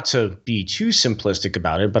 not to be too simplistic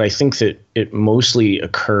about it, but I think that it mostly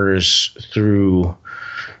occurs through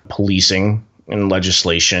policing and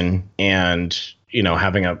legislation and, you know,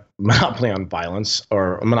 having a monopoly on violence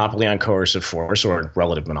or a monopoly on coercive force or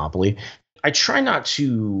relative monopoly. I try not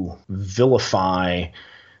to vilify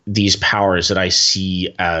these powers that I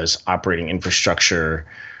see as operating infrastructure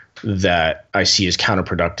that I see as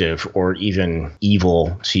counterproductive or even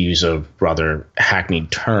evil, to use a rather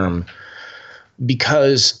hackneyed term,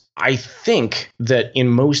 because I think that in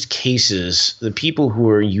most cases, the people who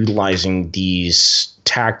are utilizing these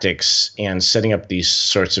tactics and setting up these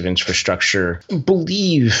sorts of infrastructure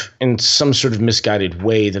believe in some sort of misguided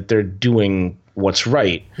way that they're doing what's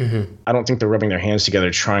right. I don't think they're rubbing their hands together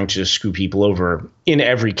trying to screw people over in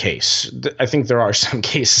every case. I think there are some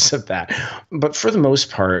cases of that. But for the most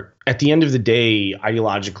part, at the end of the day,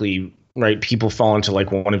 ideologically, right, people fall into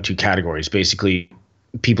like one of two categories. Basically,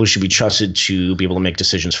 people should be trusted to be able to make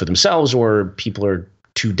decisions for themselves, or people are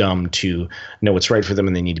too dumb to know what's right for them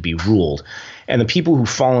and they need to be ruled. And the people who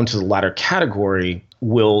fall into the latter category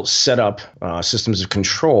will set up systems of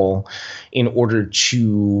control in order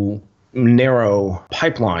to narrow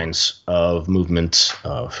pipelines of movement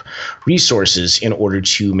of resources in order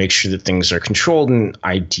to make sure that things are controlled, an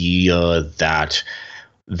idea that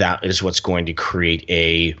that is what's going to create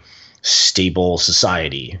a stable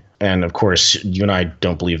society. And of course, you and I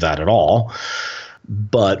don't believe that at all.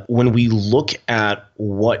 But when we look at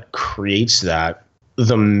what creates that,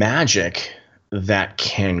 the magic that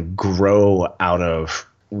can grow out of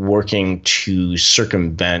working to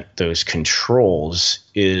circumvent those controls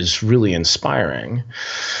is really inspiring.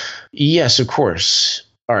 Yes, of course.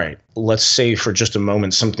 All right, let's say for just a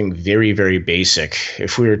moment something very, very basic.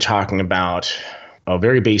 If we were talking about a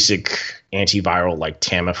very basic antiviral like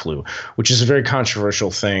Tamiflu, which is a very controversial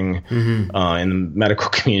thing in the medical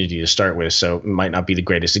community to start with, so it might not be the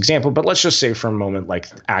greatest example, but let's just say for a moment, like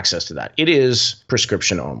access to that. It is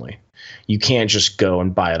prescription only. You can't just go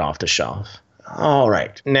and buy it off the shelf. All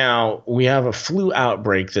right. Now, we have a flu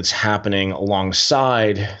outbreak that's happening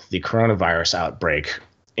alongside the coronavirus outbreak.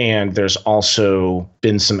 And there's also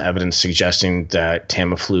been some evidence suggesting that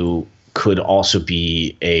Tamiflu could also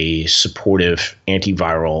be a supportive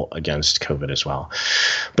antiviral against COVID as well.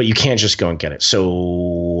 But you can't just go and get it.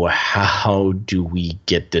 So how do we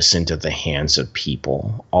get this into the hands of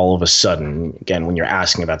people? All of a sudden, again, when you're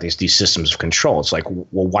asking about these systems of control, it's like,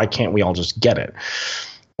 well, why can't we all just get it?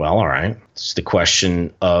 Well, all right. It's the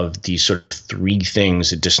question of these sort of three things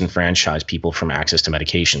that disenfranchise people from access to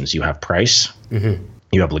medications. You have price,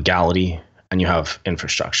 you have legality, and you have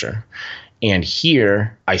infrastructure. And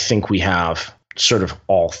here, I think we have sort of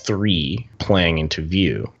all three playing into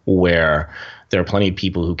view, where there are plenty of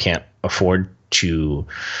people who can't afford to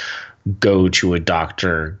go to a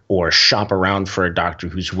doctor or shop around for a doctor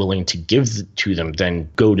who's willing to give to them, then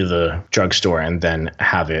go to the drugstore and then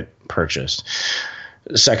have it purchased.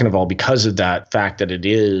 Second of all, because of that fact that it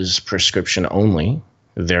is prescription only,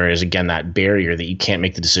 there is, again, that barrier that you can't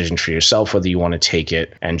make the decision for yourself whether you want to take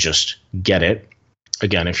it and just get it,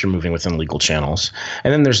 again, if you're moving within legal channels.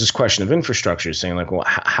 And then there's this question of infrastructure saying like, well,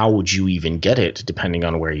 how would you even get it depending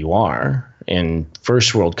on where you are? in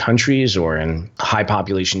first world countries or in high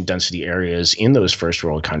population density areas in those first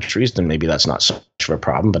world countries, then maybe that's not so much of a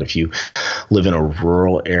problem. But if you live in a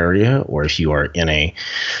rural area, or if you are in a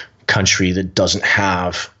country that doesn't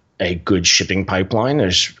have a good shipping pipeline,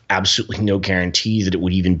 there's absolutely no guarantee that it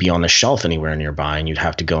would even be on the shelf anywhere nearby, and you'd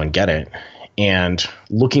have to go and get it. And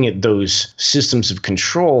looking at those systems of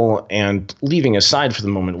control and leaving aside for the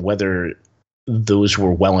moment whether those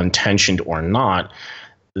were well-intentioned or not,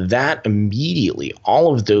 that immediately,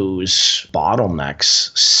 all of those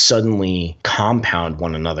bottlenecks suddenly compound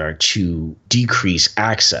one another to decrease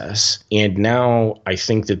access. And now I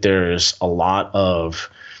think that there's a lot of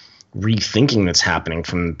rethinking that's happening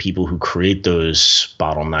from people who create those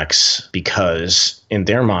bottlenecks, because in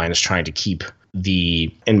their minds, trying to keep the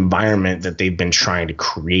environment that they've been trying to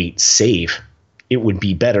create safe, it would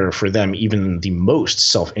be better for them, even in the most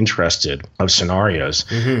self-interested of scenarios,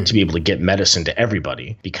 to be able to get medicine to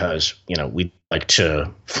everybody, because, we like to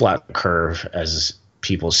flatten the curve, as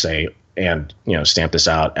people say, and, stamp this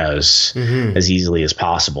out as easily as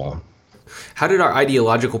possible. How did our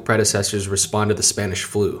ideological predecessors respond to the Spanish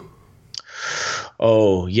flu?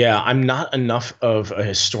 Oh, yeah. I'm not enough of a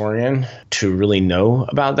historian to really know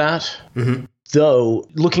about that. Though,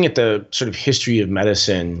 looking at the sort of history of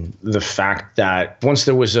medicine, the fact that once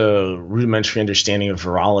there was a rudimentary understanding of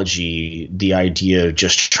virology, the idea of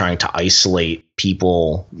just trying to isolate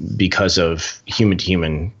people because of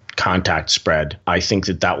human-to-human contact spread, I think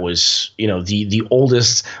that was, the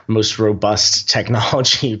oldest, most robust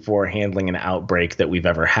technology for handling an outbreak that we've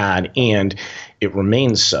ever had. And it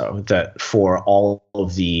remains so, that for all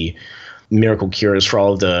of the miracle cures, for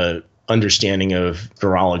all of the understanding of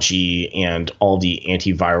virology and all the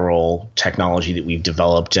antiviral technology that we've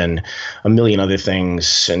developed and a million other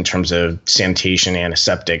things in terms of sanitation,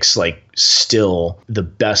 antiseptics, like, still the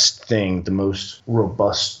best thing, the most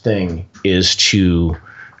robust thing is to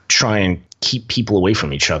try and keep people away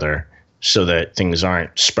from each other so that things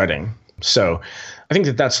aren't spreading. So I think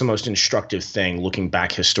that's the most instructive thing looking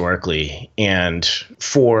back historically. And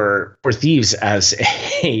for thieves, as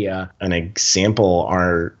an example,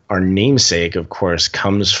 our namesake, of course,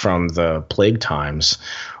 comes from the plague times,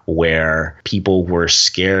 where people were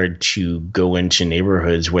scared to go into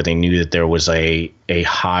neighborhoods where they knew that there was a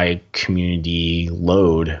high community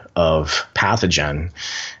load of pathogen.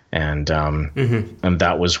 And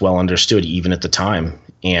that was well understood even at the time.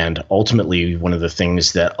 And ultimately, one of the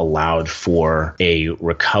things that allowed for a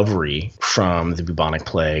recovery from the bubonic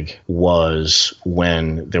plague was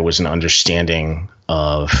when there was an understanding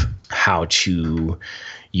of how to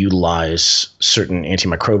utilize certain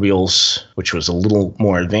antimicrobials, which was a little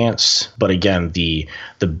more advanced. But again, the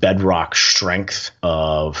bedrock strength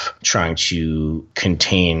of trying to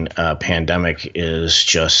contain a pandemic is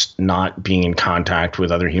just not being in contact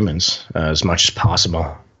with other humans as much as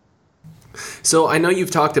possible. So I know you've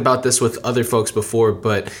talked about this with other folks before,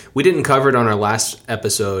 but we didn't cover it on our last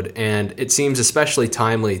episode, and it seems especially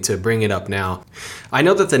timely to bring it up now. I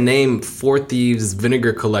know that the name Four Thieves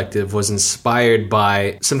Vinegar Collective was inspired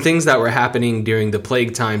by some things that were happening during the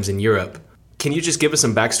plague times in Europe. Can you just give us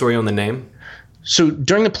some backstory on the name? So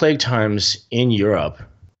during the plague times in Europe,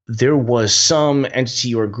 there was some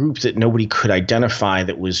entity or group that nobody could identify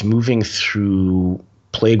that was moving through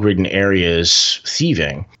plague-ridden areas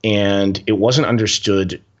thieving, and it wasn't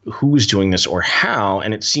understood who was doing this or how,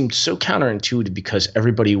 and it seemed so counterintuitive because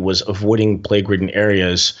everybody was avoiding plague-ridden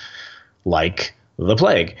areas like the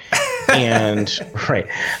plague. And right.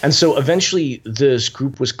 And so eventually this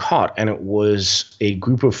group was caught, and it was a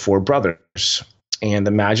group of four brothers. And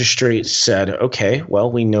the magistrate said, okay,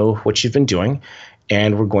 well, we know what you've been doing,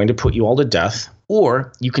 and we're going to put you all to death.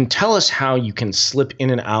 Or you can tell us how you can slip in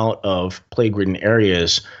and out of plague-ridden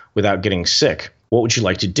areas without getting sick. What would you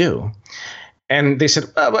like to do? And they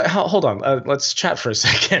said, but hold on, let's chat for a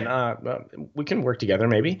second. We can work together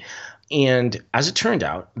maybe. And as it turned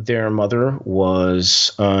out, their mother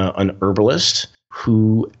was an herbalist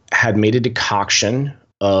who had made a decoction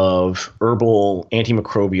of herbal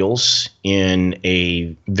antimicrobials in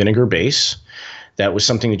a vinegar base. That was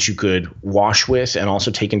something that you could wash with and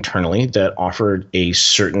also take internally that offered a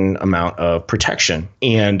certain amount of protection.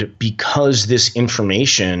 And because this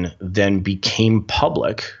information then became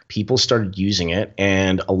public, people started using it,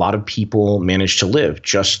 and a lot of people managed to live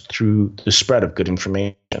just through the spread of good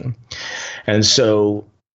information. And so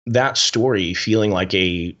that story, feeling like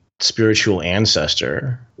a spiritual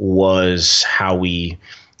ancestor, was how we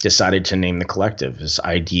decided to name the collective. This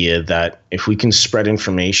idea that if we can spread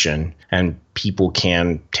information and people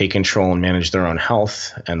can take control and manage their own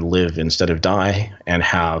health and live instead of die and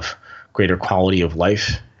have greater quality of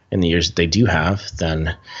life in the years that they do have,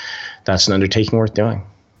 then that's an undertaking worth doing.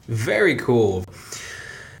 Very cool.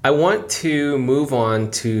 I want to move on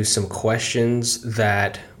to some questions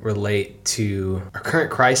that relate to our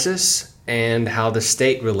current crisis and how the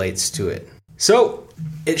state relates to it. So,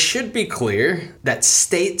 it should be clear that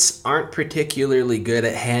states aren't particularly good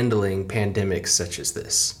at handling pandemics such as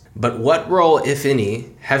this. But what role, if any,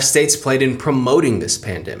 have states played in promoting this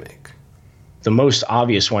pandemic? The most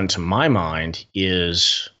obvious one to my mind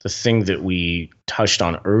is the thing that we touched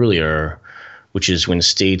on earlier, which is when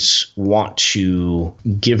states want to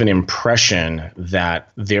give an impression that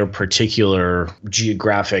their particular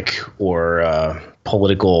geographic or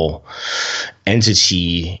political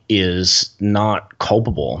entity is not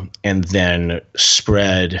culpable, and then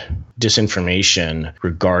spread disinformation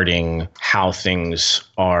regarding how things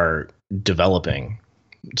are developing.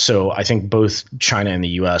 So I think both China and the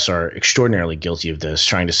US are extraordinarily guilty of this,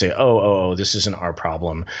 trying to say, oh, this isn't our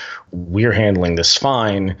problem. We're handling this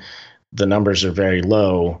fine. The numbers are very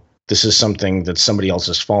low. This is something that's somebody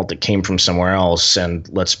else's fault that came from somewhere else, and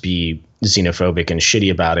let's be xenophobic and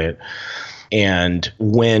shitty about it. And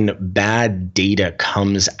when bad data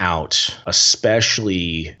comes out,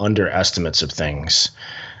 especially underestimates of things,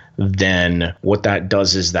 then what that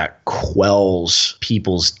does is that quells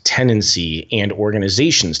people's tendency and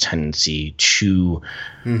organizations' tendency to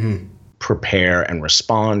prepare and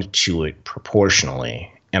respond to it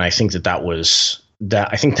proportionally. And I think that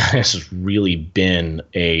has really been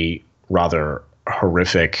a rather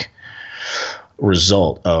horrific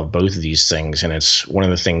result of both of these things. And it's one of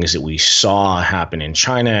the things that we saw happen in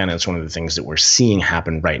China, and it's one of the things that we're seeing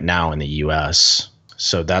happen right now in the US.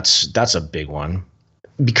 So that's a big one.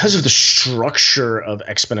 Because of the structure of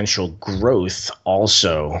exponential growth,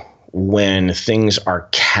 also, when things are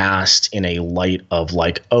cast in a light of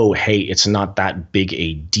like, oh, hey, it's not that big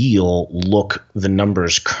a deal. Look, the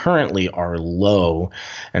numbers currently are low,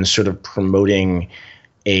 and sort of promoting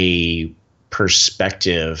a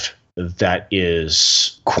perspective that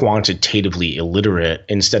is quantitatively illiterate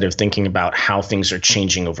instead of thinking about how things are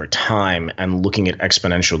changing over time and looking at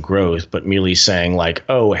exponential growth, but merely saying like,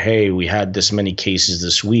 oh, hey, we had this many cases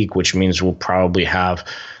this week, which means we'll probably have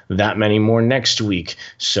that many more next week.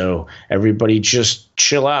 So everybody just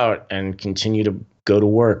chill out and continue to go to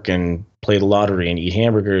work and play the lottery and eat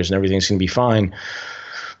hamburgers and everything's going to be fine.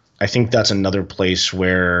 I think that's another place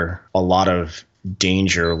where a lot of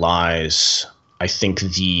danger lies. I think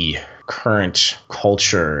the current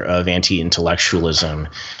culture of anti-intellectualism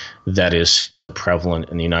that is prevalent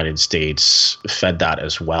in the United States fed that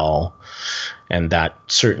as well. And that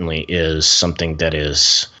certainly is something that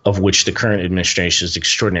is of which the current administration is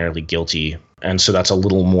extraordinarily guilty. And so that's a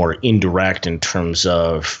little more indirect in terms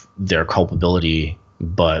of their culpability,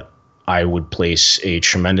 but I would place a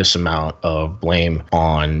tremendous amount of blame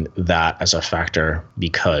on that as a factor,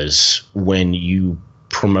 because when you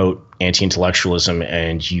promote anti-intellectualism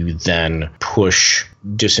and you then push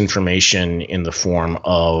disinformation in the form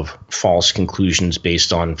of false conclusions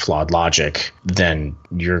based on flawed logic, then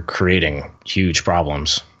you're creating huge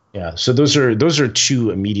problems. Yeah, so those are two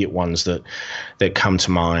immediate ones that come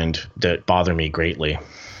to mind that bother me greatly.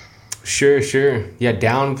 Sure. Yeah,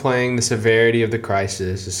 downplaying the severity of the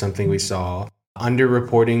crisis is something we saw.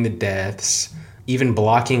 Underreporting the deaths, even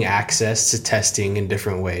blocking access to testing in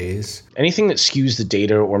different ways. Anything that skews the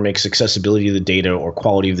data or makes accessibility of the data or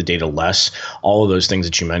quality of the data less, all of those things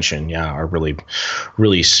that you mentioned, are really,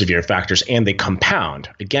 really severe factors, and they compound.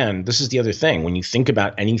 Again, this is the other thing. When you think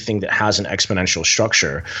about anything that has an exponential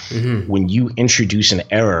structure, when you introduce an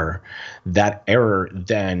error, that error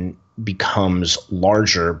then becomes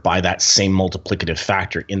larger by that same multiplicative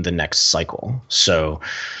factor in the next cycle. So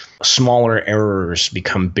smaller errors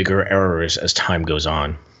become bigger errors as time goes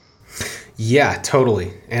on. Yeah,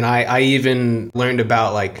 totally. And I even learned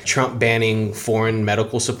about like Trump banning foreign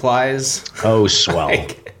medical supplies. Oh, swell.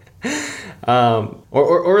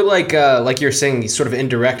 Or like you're saying, these sort of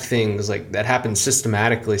indirect things like that happen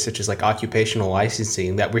systematically, such as like occupational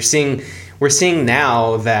licensing, that we're seeing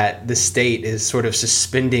now that the state is sort of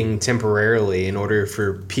suspending temporarily in order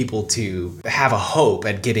for people to have a hope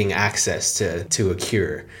at getting access to a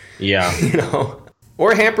cure. Yeah.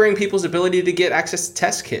 Or hampering people's ability to get access to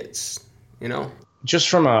test kits, Just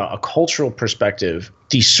from a cultural perspective,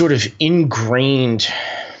 the sort of ingrained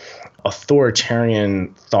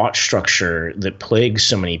authoritarian thought structure that plagues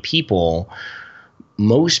so many people,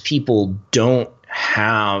 most people don't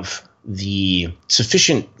have the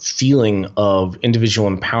sufficient feeling of individual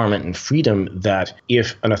empowerment and freedom that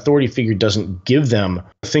if an authority figure doesn't give them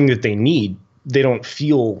the thing that they need, they don't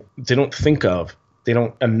think of, they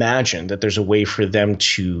don't imagine that there's a way for them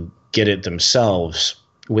to get it themselves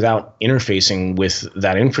without interfacing with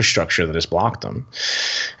that infrastructure that has blocked them.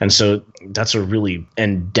 And so that's a really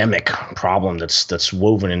endemic problem that's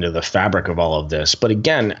woven into the fabric of all of this. But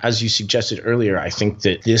again, as you suggested earlier, I think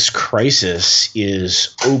that this crisis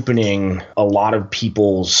is opening a lot of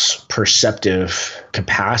people's perceptive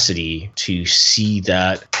capacity to see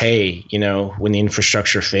that, hey, when the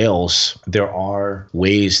infrastructure fails, there are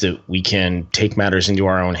ways that we can take matters into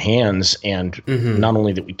our own hands, and not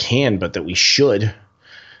only that we can, but that we should,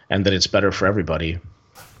 and that it's better for everybody.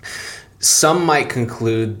 Some might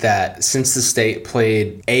conclude that since the state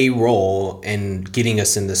played a role in getting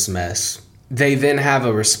us in this mess, they then have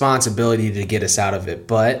a responsibility to get us out of it.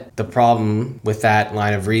 But the problem with that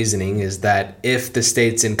line of reasoning is that if the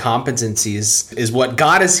state's incompetencies is what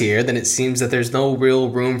got us here, then it seems that there's no real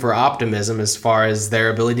room for optimism as far as their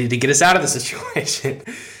ability to get us out of the situation.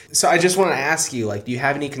 So I just want to ask you, do you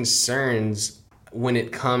have any concerns when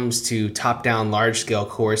it comes to top-down, large-scale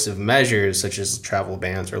coercive measures such as travel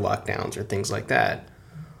bans or lockdowns or things like that?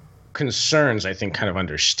 Concerns, I think, kind of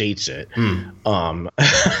understates it.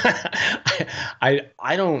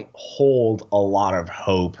 I don't hold a lot of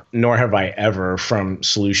hope, nor have I ever, from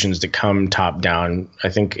solutions that come top down. I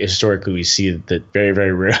think historically we see that very,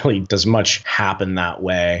 very rarely does much happen that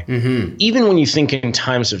way. Even when you think in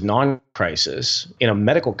times of non-crisis, in a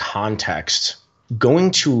medical context,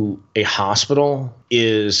 going to a hospital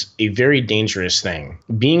is a very dangerous thing.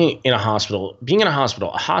 Being in a hospital,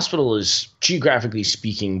 a hospital is, geographically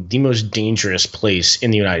speaking, the most dangerous place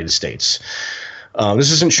in the United States.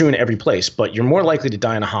 This isn't true in every place, but you're more likely to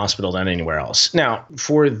die in a hospital than anywhere else. Now,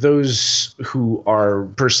 for those who are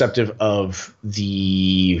perceptive of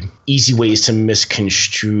the easy ways to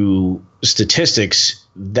misconstrue statistics,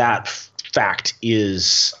 that fact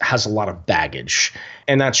has a lot of baggage.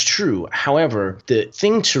 And that's true. However, the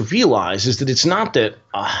thing to realize is that it's not that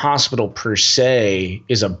a hospital per se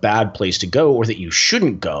is a bad place to go or that you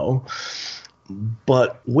shouldn't go.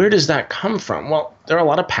 But where does that come from? Well, there are a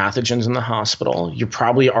lot of pathogens in the hospital. You're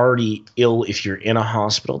probably already ill if you're in a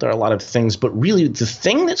hospital. There are a lot of things. But really, the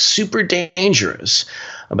thing that's super dangerous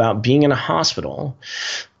about being in a hospital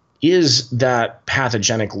is that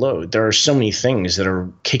pathogenic load. There are so many things that are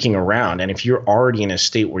kicking around. And if you're already in a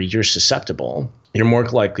state where you're susceptible, you're more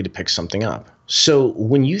likely to pick something up. So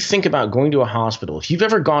when you think about going to a hospital, if you've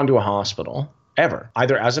ever gone to a hospital, ever,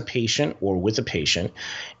 either as a patient or with a patient,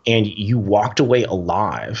 and you walked away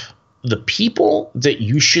alive, the people that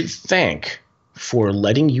you should thank for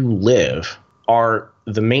letting you live are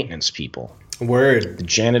the maintenance people. Word. The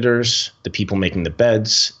janitors, the people making the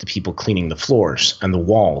beds, the people cleaning the floors and the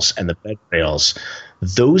walls and the bed rails.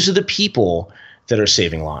 Those are the people that are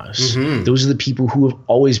saving lives. Those are the people who have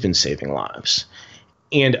always been saving lives.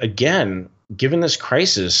 And again, given this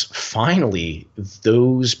crisis, finally,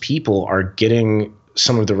 those people are getting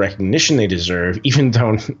some of the recognition they deserve, even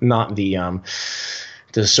though not the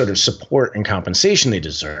sort of support and compensation they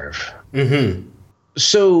deserve.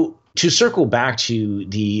 So to circle back to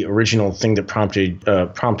the original thing that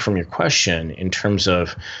prompt from your question in terms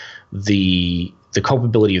of the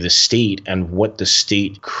culpability of the state and what the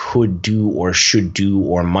state could do or should do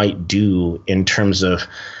or might do in terms of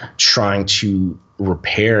trying to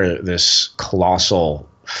repair this colossal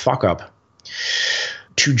fuck up.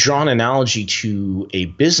 To draw an analogy to a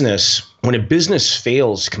business, when a business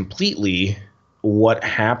fails completely, what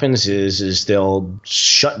happens is they'll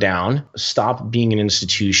shut down, stop being an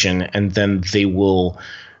institution, and then they will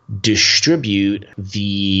distribute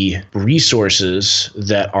the resources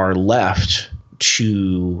that are left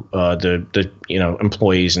to the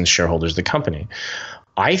employees and shareholders of the company.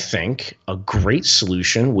 I think a great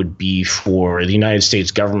solution would be for the United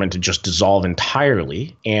States government to just dissolve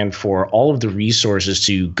entirely and for all of the resources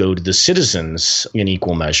to go to the citizens in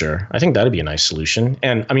equal measure. I think that'd be a nice solution.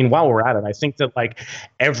 And I mean, while we're at it, I think that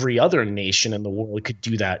every other nation in the world could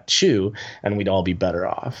do that too, and we'd all be better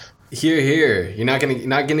off. Here. You're not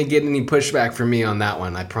gonna get any pushback from me on that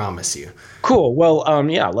one. I promise you. Cool. Well,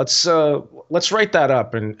 yeah. Let's write that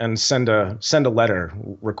up and send a letter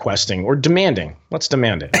requesting or demanding. Let's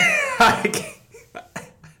demand it.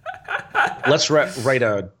 Let's write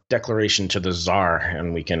a declaration to the Tsar,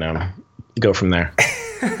 and we can go from there.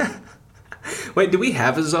 Wait, do we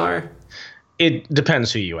have a Tsar? It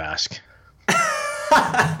depends who you ask.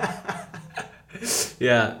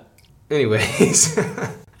 Yeah. Anyways.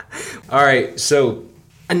 All right. So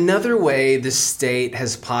another way the state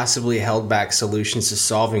has possibly held back solutions to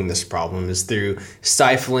solving this problem is through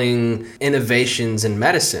stifling innovations in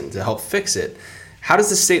medicine to help fix it. How does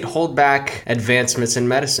the state hold back advancements in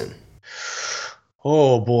medicine?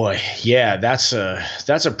 Oh boy, yeah, that's a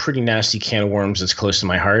pretty nasty can of worms that's close to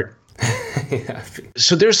my heart. Yeah.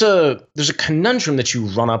 So there's a conundrum that you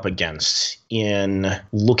run up against in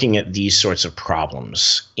looking at these sorts of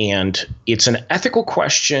problems. And it's an ethical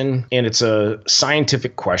question and it's a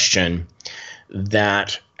scientific question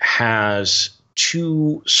that has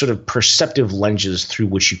two sort of perceptive lenses through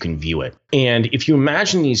which you can view it. And if you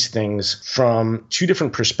imagine these things from two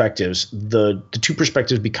different perspectives, the two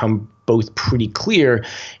perspectives become both pretty clear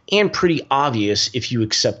and pretty obvious if you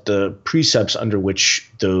accept the precepts under which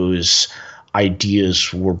those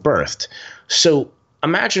ideas were birthed. So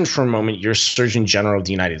imagine for a moment you're Surgeon General of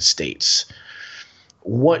the United States.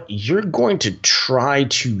 What you're going to try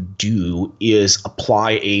to do is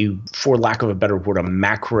apply for lack of a better word, a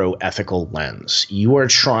macro ethical lens. You are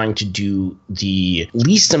trying to do the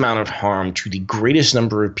least amount of harm to the greatest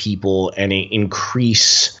number of people and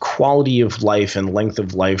increase quality of life and length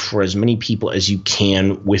of life for as many people as you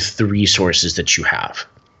can with the resources that you have.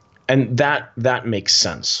 And that makes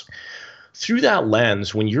sense. Through that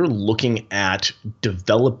lens, when you're looking at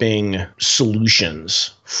developing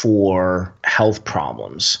solutions for health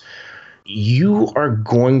problems, you are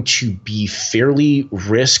going to be fairly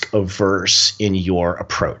risk averse in your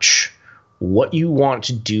approach. What you want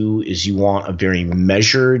to do is you want a very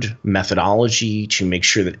measured methodology to make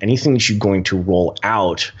sure that anything that you're going to roll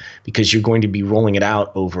out, because you're going to be rolling it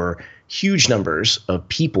out over huge numbers of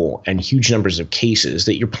people and huge numbers of cases,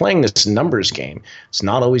 that you're playing this numbers game. It's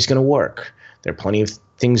not always going to work. There are plenty of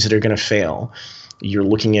things that are going to fail. You're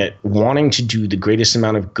looking at wanting to do the greatest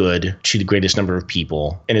amount of good to the greatest number of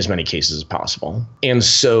people in as many cases as possible. And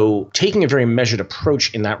so taking a very measured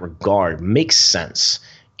approach in that regard makes sense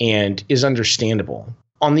and is understandable.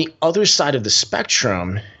 On the other side of the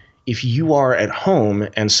spectrum, if you are at home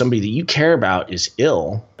and somebody that you care about is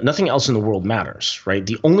ill, nothing else in the world matters, right?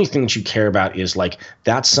 The only thing that you care about is like,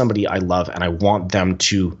 that's somebody I love and I want them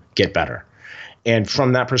to get better. And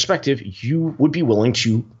from that perspective, you would be willing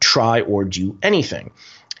to try or do anything.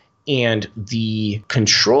 And the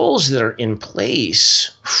controls that are in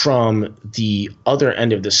place from the other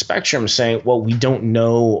end of the spectrum saying, well, we don't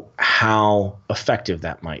know how effective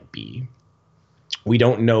that might be. We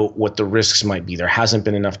don't know what the risks might be. There hasn't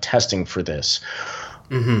been enough testing for this.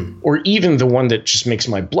 Mm-hmm. Or even the one that just makes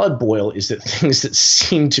my blood boil is that things that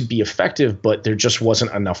seem to be effective, but there just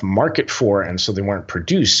wasn't enough market for, and so they weren't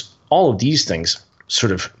produced. All of these things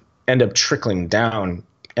sort of end up trickling down.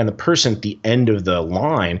 And the person at the end of the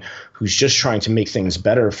line who's just trying to make things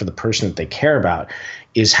better for the person that they care about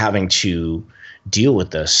is having to deal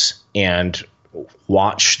with this and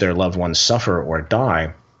watch their loved ones suffer or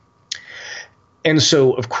die. And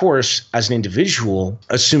so, of course, as an individual,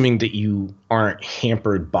 assuming that you aren't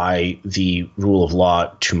hampered by the rule of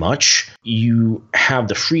law too much, you have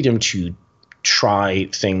the freedom to try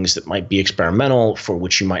things that might be experimental, for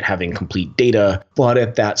which you might have incomplete data. But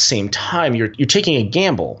at that same time, you're taking a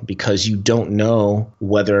gamble because you don't know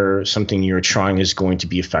whether something you're trying is going to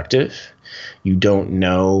be effective. You don't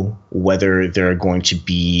know whether there are going to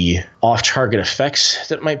be off-target effects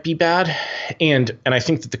that might be bad. And I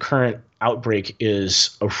think that the current outbreak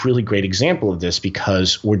is a really great example of this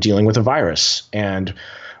because we're dealing with a virus, and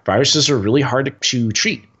viruses are really hard to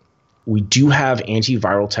treat. We do have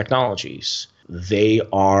antiviral technologies. They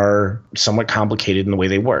are somewhat complicated in the way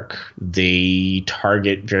they work. They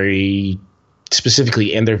target very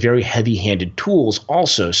specifically, and they're very heavy-handed tools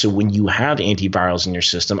also. So when you have antivirals in your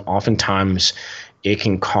system, oftentimes it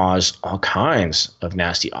can cause all kinds of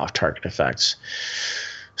nasty off-target effects.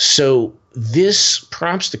 So this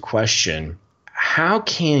prompts the question, how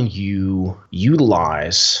can you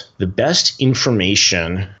utilize the best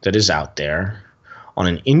information that is out there on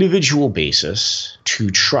an individual basis to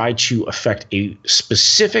try to affect a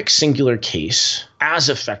specific singular case as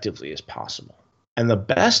effectively as possible? And the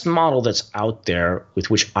best model that's out there with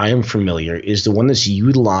which I am familiar is the one that's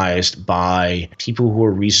utilized by people who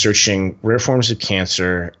are researching rare forms of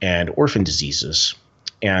cancer and orphan diseases.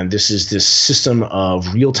 And this is this system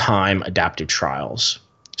of real-time adaptive trials.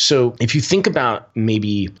 So if you think about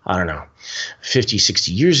maybe, 50,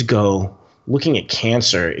 60 years ago, looking at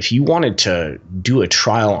cancer, if you wanted to do a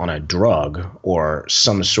trial on a drug or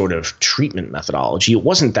some sort of treatment methodology, it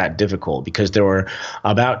wasn't that difficult because there were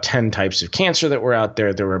about 10 types of cancer that were out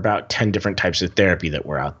there. There were about 10 different types of therapy that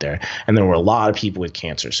were out there. And there were a lot of people with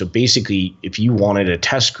cancer. So basically, if you wanted a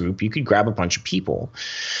test group, you could grab a bunch of people.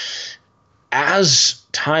 As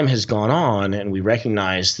time has gone on and we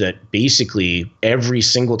recognize that basically every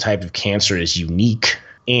single type of cancer is unique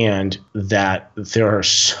and that there are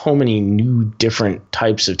so many new different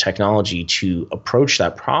types of technology to approach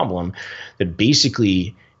that problem, that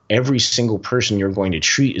basically every single person you're going to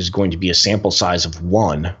treat is going to be a sample size of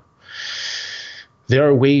one, There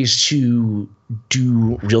are ways to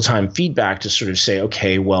do real-time feedback to sort of say,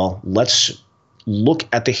 okay, well, let's look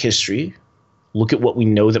at the history, look at what we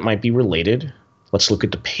know that might be related. Let's look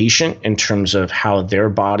at the patient in terms of how their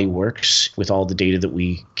body works with all the data that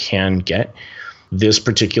we can get. This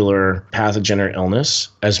particular pathogen or illness,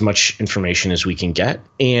 as much information as we can get.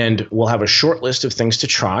 And we'll have a short list of things to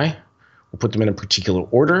try. We'll put them in a particular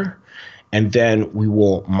order. And then we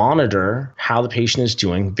will monitor how the patient is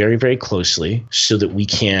doing very, very closely so that we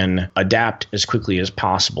can adapt as quickly as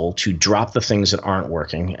possible to drop the things that aren't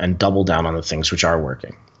working and double down on the things which are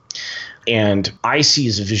working. And I see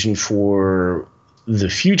as a vision for the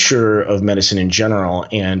future of medicine in general,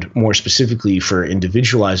 and more specifically for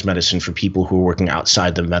individualized medicine for people who are working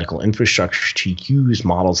outside the medical infrastructure, to use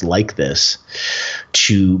models like this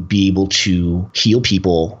to be able to heal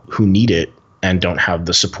people who need it and don't have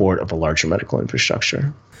the support of a larger medical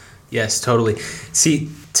infrastructure. Yes, totally. See,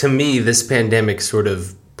 to me, this pandemic sort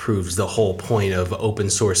of proves the whole point of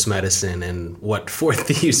open source medicine and what Fourth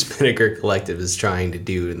Thieves Vinegar Collective is trying to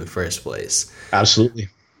do in the first place. Absolutely.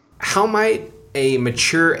 How might a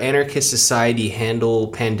mature anarchist society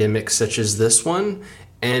handle pandemics such as this one?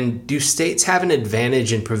 And do states have an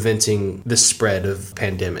advantage in preventing the spread of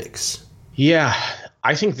pandemics? Yeah,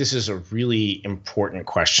 I think this is a really important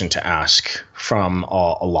question to ask from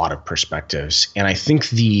a lot of perspectives. And I think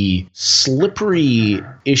the slippery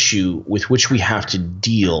issue with which we have to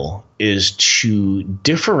deal is to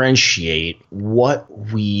differentiate what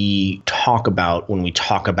we talk about when we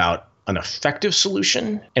talk about an effective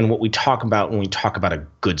solution and what we talk about when we talk about a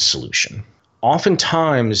good solution.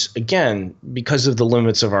 Oftentimes, again, because of the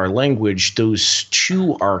limits of our language, those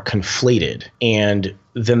two are conflated. And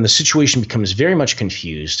then the situation becomes very much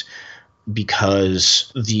confused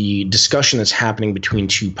because the discussion that's happening between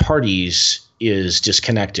two parties is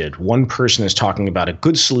disconnected. One person is talking about a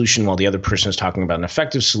good solution while the other person is talking about an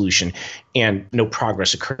effective solution, and no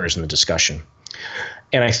progress occurs in the discussion.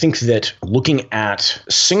 And I think that looking at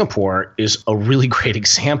Singapore is a really great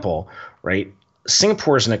example, right?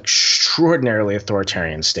 Singapore is an extraordinarily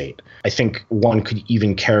authoritarian state. I think one could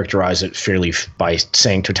even characterize it fairly by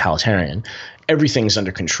saying totalitarian. Everything's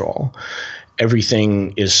under control.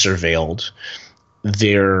 Everything is surveilled.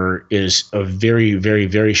 There is a very, very,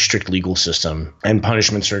 very strict legal system, and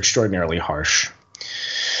punishments are extraordinarily harsh.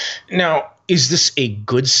 Now, is this a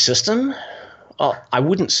good system? Well, I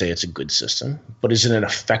wouldn't say it's a good system, but is it an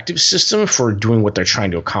effective system for doing what they're trying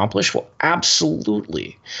to accomplish? Well,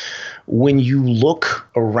 absolutely. When you look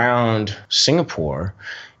around Singapore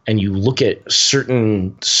and you look at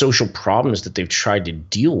certain social problems that they've tried to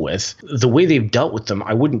deal with, the way they've dealt with them,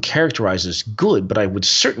 I wouldn't characterize as good, but I would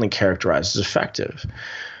certainly characterize as effective.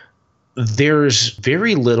 There's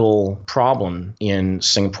very little problem in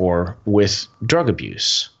Singapore with drug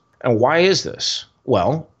abuse. And why is this?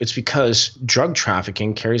 Well, it's because drug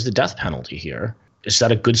trafficking carries the death penalty here. Is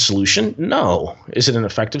that a good solution? No. Is it an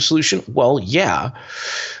effective solution? Well, yeah.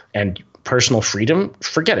 And personal freedom?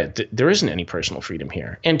 Forget it. There isn't any personal freedom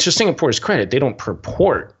here. And to Singapore's credit, they don't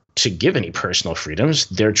purport to give any personal freedoms.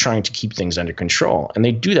 They're trying to keep things under control. And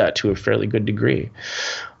they do that to a fairly good degree.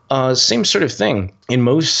 Same sort of thing. In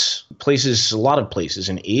most places, a lot of places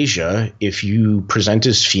in Asia, if you present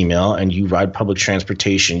as female and you ride public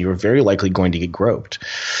transportation, you're very likely going to get groped.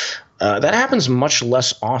 That happens much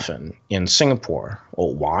less often in Singapore.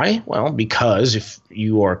 Well, why? Well, because if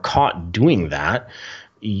you are caught doing that,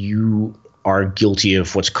 you are guilty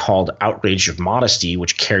of what's called outrage of modesty,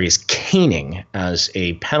 which carries caning as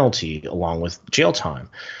a penalty along with jail time.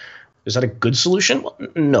 Is that a good solution? Well,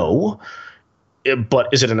 no. But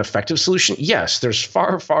is it an effective solution? Yes. There's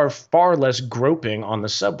far, far, far less groping on the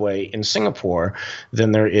subway in Singapore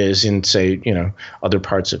than there is in, say, other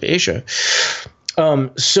parts of Asia.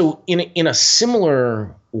 So in a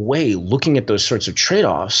similar way, looking at those sorts of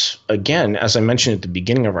trade-offs, again, as I mentioned at the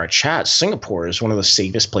beginning of our chat, Singapore is one of the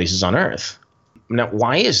safest places on earth. Now,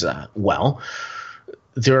 why is that? Well,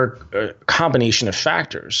 there are a combination of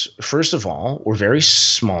factors. First of all, we're very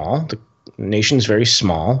small. The nation's very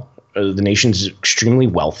small. The nation's extremely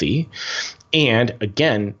wealthy. And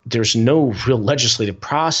again, there's no real legislative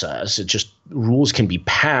process. It just rules can be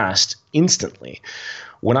passed instantly.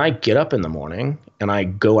 When I get up in the morning and I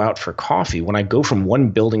go out for coffee, when I go from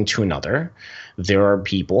one building to another, there are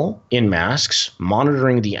people in masks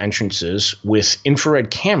monitoring the entrances with infrared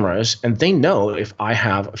cameras, and they know if I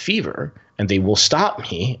have a fever, and they will stop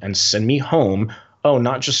me and send me home. Oh,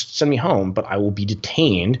 not just send me home, but I will be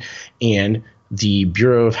detained and the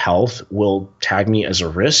Bureau of Health will tag me as a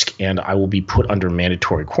risk and I will be put under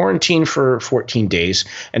mandatory quarantine for 14 days.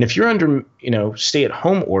 And if you're under,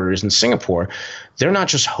 stay-at-home orders in Singapore, they're not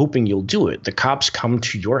just hoping you'll do it. The cops come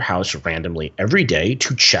to your house randomly every day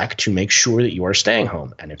to check to make sure that you are staying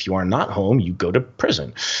home. And if you are not home, you go to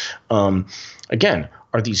prison. Again,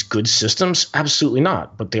 are these good systems? Absolutely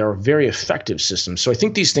not. But they are very effective systems. So I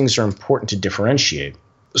think these things are important to differentiate.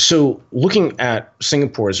 So looking at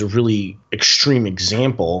Singapore as a really extreme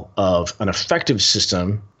example of an effective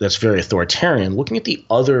system that's very authoritarian, looking at the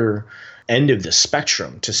other end of the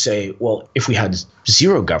spectrum to say, well, if we had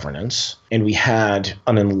zero governance and we had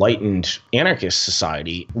an enlightened anarchist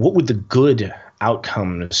society, what would the good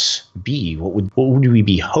outcomes be? What would we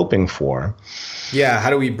be hoping for? Yeah, how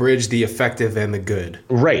do we bridge the effective and the good?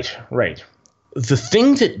 Right. The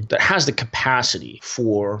thing that has the capacity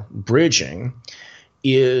for bridging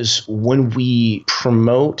is when we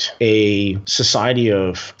promote a society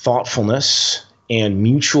of thoughtfulness and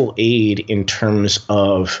mutual aid in terms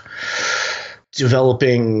of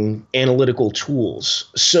developing analytical tools.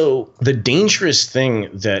 So the dangerous thing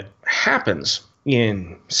that happens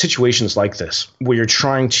in situations like this, where you're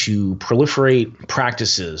trying to proliferate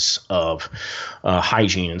practices of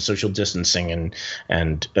hygiene and social distancing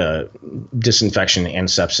and disinfection and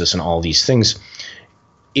sepsis and all these things,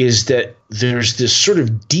 is that there's this sort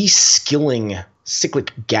of de-skilling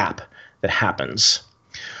cyclic gap that happens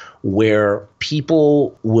where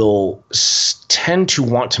people will tend to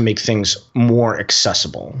want to make things more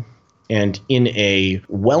accessible. And in a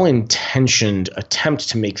well-intentioned attempt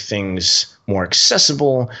to make things more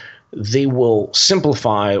accessible, they will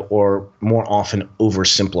simplify or more often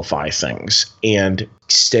oversimplify things and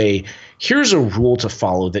say, here's a rule to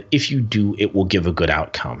follow that if you do, it will give a good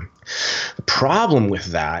outcome. The problem with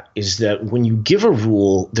that is that when you give a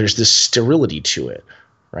rule, there's this sterility to it,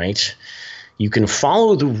 right? You can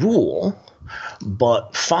follow the rule,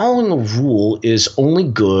 but following a rule is only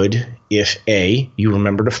good if A, you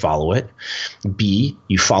remember to follow it, B,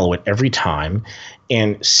 you follow it every time,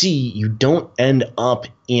 and C, you don't end up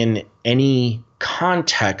in any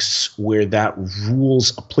contexts where that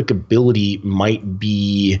rule's applicability might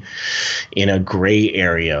be in a gray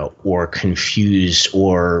area or confused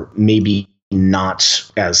or maybe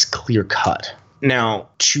not as clear cut. Now,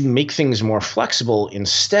 to make things more flexible,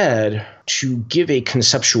 instead, to give a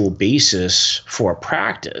conceptual basis for a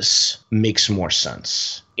practice makes more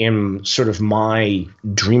sense. In sort of my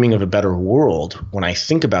dreaming of a better world, when I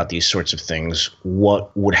think about these sorts of things, what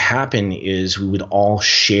would happen is we would all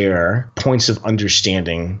share points of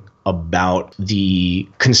understanding about the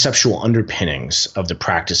conceptual underpinnings of the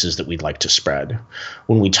practices that we'd like to spread.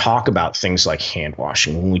 When we talk about things like hand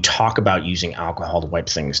washing, when we talk about using alcohol to wipe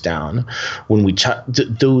things down, when we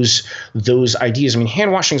those ideas, I mean,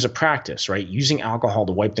 hand washing is a practice, right? Using alcohol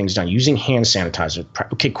to wipe things down, using hand sanitizer,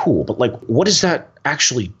 okay, cool. But like, what is that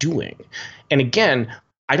actually doing? And again,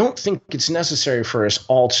 I don't think it's necessary for us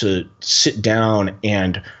all to sit down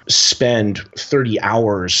and spend 30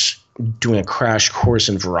 hours doing a crash course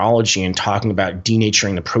in virology and talking about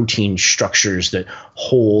denaturing the protein structures that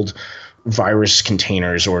hold virus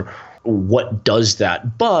containers or what does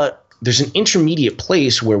that. But there's an intermediate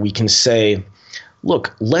place where we can say,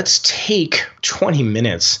 look, let's take 20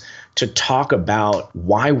 minutes to talk about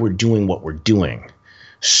why we're doing what we're doing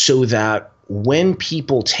so that when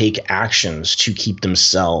people take actions to keep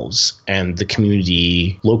themselves and the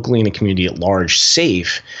community locally and the community at large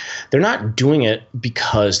safe, they're not doing it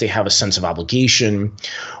because they have a sense of obligation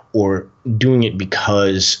or doing it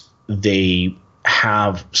because they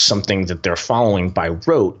have something that they're following by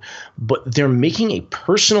rote, but they're making a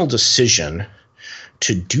personal decision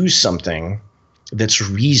to do something that's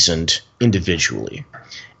reasoned individually.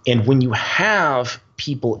 And when you have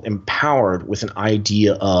people empowered with an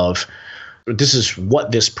idea of this is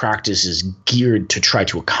what this practice is geared to try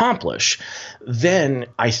to accomplish, then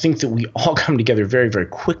I think that we all come together very, very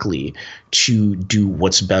quickly to do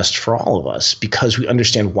what's best for all of us because we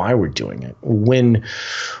understand why we're doing it. When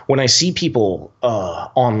I see people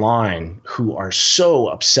online who are so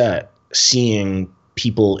upset seeing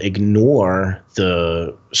people ignore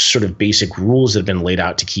the sort of basic rules that have been laid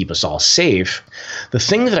out to keep us all safe, the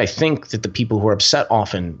thing that I think that the people who are upset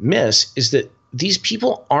often miss is that these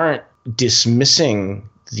people aren't dismissing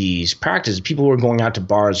these practices. People who are going out to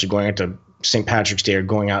bars or going out to St. Patrick's Day or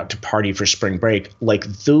going out to party for spring break, like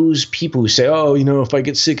those people who say, oh, if I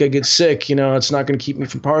get sick, I get sick, it's not going to keep me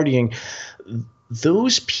from partying.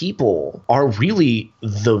 Those people are really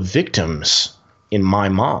the victims in my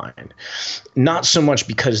mind. Not so much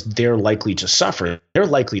because they're likely to suffer. They're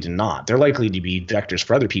likely to not. They're likely to be vectors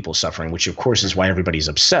for other people suffering, which of course is why everybody's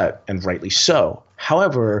upset, and rightly so.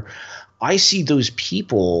 However, I see those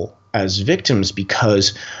people as victims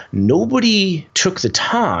because nobody took the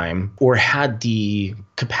time or had the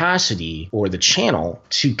capacity or the channel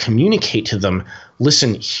to communicate to them,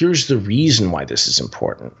 listen, here's the reason why this is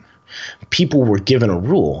important. People were given a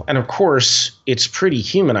rule. And of course, it's pretty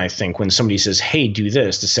human, I think, when somebody says, hey, do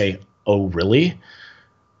this, to say, oh, really?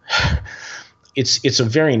 It's a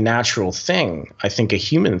very natural thing, I think, a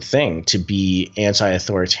human thing to be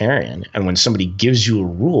anti-authoritarian. And when somebody gives you a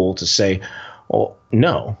rule to say, well,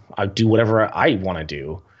 no, I do whatever I want to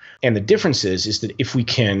do. And the difference is that if we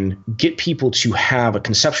can get people to have a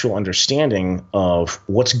conceptual understanding of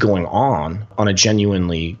what's going on a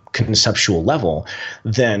genuinely conceptual level,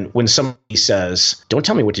 then when somebody says, don't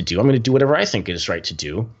tell me what to do, I'm going to do whatever I think is right to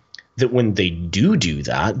do, that when they do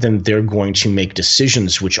that, then they're going to make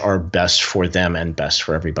decisions which are best for them and best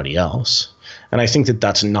for everybody else. And I think that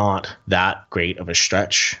that's not that great of a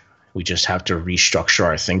stretch. We just have to restructure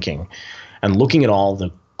our thinking. And looking at all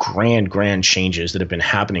the grand changes that have been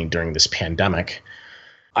happening during this pandemic,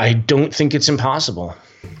 I don't think it's impossible.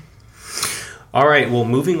 All right, well,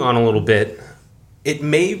 moving on a little bit, it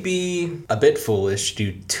may be a bit foolish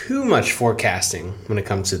to do too much forecasting when it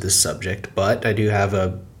comes to this subject, but I do have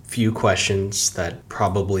a few questions that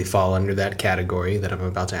probably fall under that category that I'm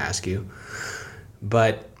about to ask you.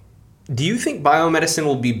 But do you think biomedicine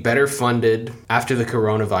will be better funded after the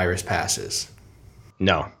coronavirus passes?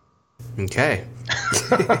 No. Okay.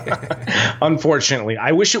 Unfortunately,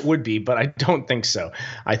 I wish it would be, but I don't think so.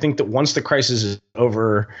 I think that once the crisis is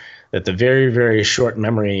over, that the very, very short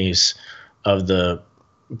memories of the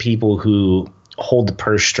people who hold the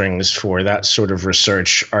purse strings for that sort of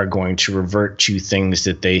research are going to revert to things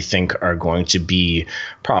that they think are going to be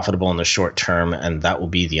profitable in the short term, and that will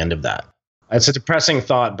be the end of that. It's a depressing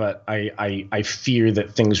thought, but I fear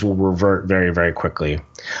that things will revert very, very quickly.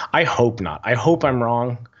 I hope not. I hope I'm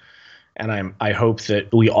wrong. And I hope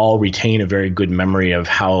that we all retain a very good memory of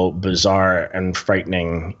how bizarre and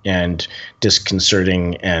frightening and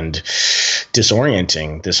disconcerting and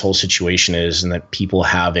disorienting this whole situation is, and that people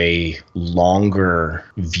have a longer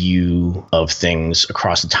view of things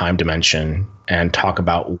across the time dimension and talk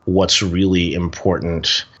about what's really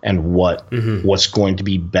important and what's going to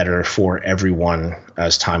be better for everyone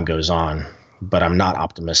as time goes on. But I'm not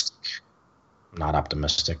optimistic.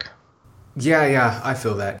 Yeah, I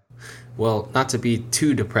feel that. Well, not to be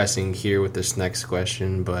too depressing here with this next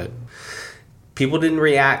question, but people didn't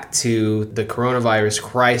react to the coronavirus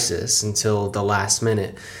crisis until the last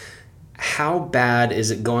minute. How bad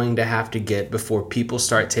is it going to have to get before people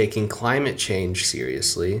start taking climate change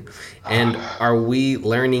seriously? And are we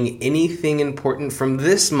learning anything important from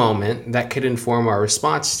this moment that could inform our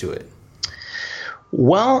response to it?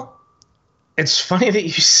 Well, it's funny that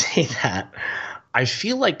you say that. I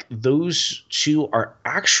feel like those two are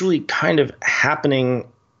actually kind of happening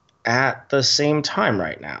at the same time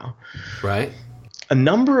right now. Right. A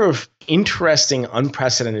number of interesting,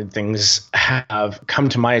 unprecedented things have come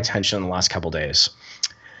to my attention in the last couple of days.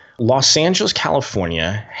 Los Angeles,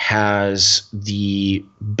 California has the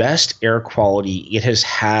best air quality it has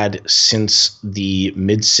had since the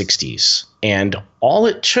mid-60s. And all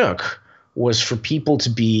it took was for people to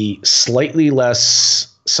be slightly less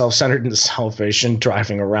self-centered and selfish and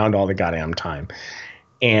driving around all the goddamn time.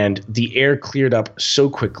 And the air cleared up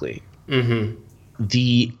so quickly. Mm-hmm.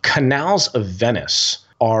 The canals of Venice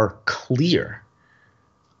are clear.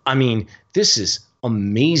 I mean, this is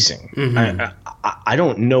amazing. Mm-hmm. I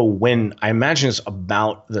don't know when. I imagine it's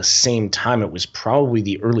about the same time. It was probably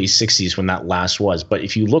the early 60s when that last was. But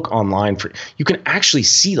if you look online, you can actually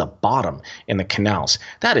see the bottom in the canals.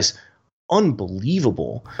 That is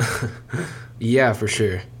unbelievable. Yeah, for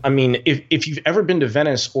sure. I mean, if you've ever been to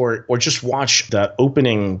Venice or just watch the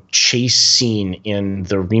opening chase scene in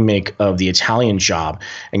the remake of The Italian Job,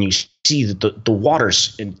 and you see that the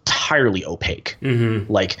water's entirely opaque. Mm-hmm.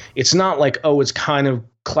 Like, it's not like, oh, it's kind of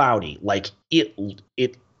cloudy. Like,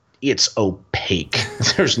 it's opaque.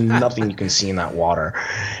 There's nothing you can see in that water.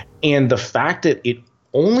 And the fact that it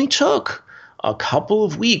only took a couple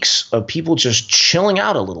of weeks of people just chilling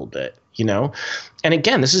out a little bit, you know? And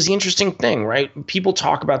again, this is the interesting thing, right? People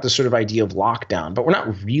talk about this sort of idea of lockdown, but we're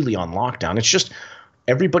not really on lockdown. It's just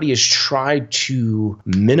everybody has tried to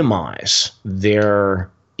minimize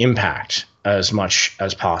their impact as much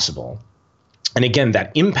as possible. And again,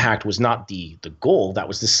 that impact was not the goal. That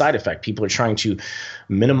was the side effect. People are trying to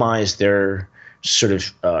minimize their sort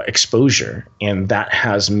of exposure, and that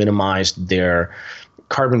has minimized their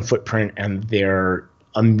carbon footprint and their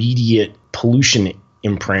immediate pollution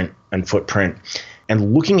imprint and footprint.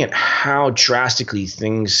 And looking at how drastically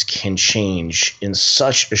things can change in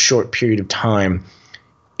such a short period of time,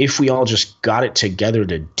 if we all just got it together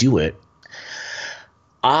to do it,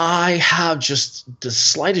 I have just the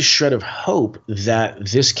slightest shred of hope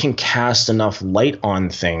that this can cast enough light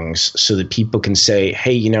on things so that people can say,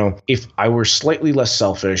 hey, you know, if I were slightly less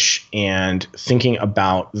selfish and thinking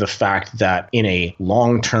about the fact that in a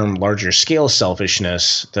long-term, larger scale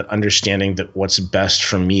selfishness, that understanding that what's best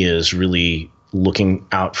for me is really looking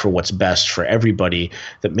out for what's best for everybody,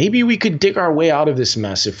 that maybe we could dig our way out of this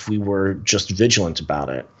mess if we were just vigilant about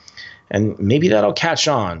it. And maybe that'll catch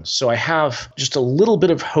on. So I have just a little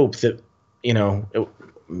bit of hope that, you know,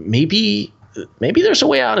 maybe there's a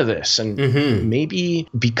way out of this. And maybe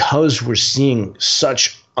because we're seeing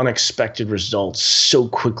such unexpected results so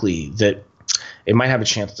quickly that it might have a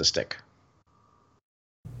chance to stick.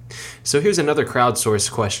 So here's another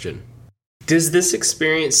crowdsourced question. Does this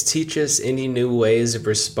experience teach us any new ways of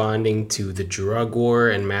responding to the drug war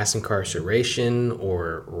and mass incarceration,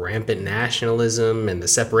 or rampant nationalism and the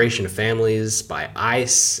separation of families by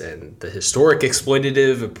ICE and the historic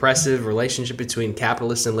exploitative, oppressive relationship between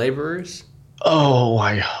capitalists and laborers? Oh,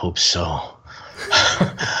 I hope so.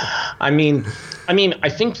 I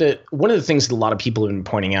think that one of the things that a lot of people have been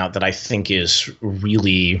pointing out that I think is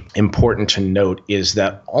really important to note is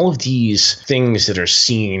that all of these things that are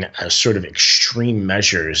seen as sort of extreme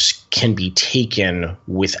measures can be taken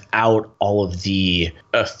without all of the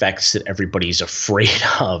effects that everybody's afraid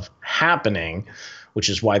of happening, which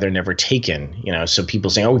is why they're never taken. You know, so people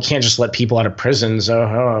saying, oh, we can't just let people out of prisons.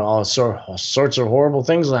 All sorts of horrible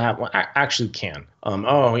things will happen. Well, actually can.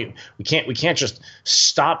 We can't just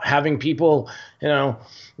stop having people, you know,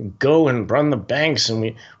 go and run the banks,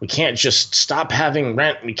 and we can't just stop having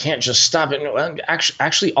rent. We can't just stop it. No,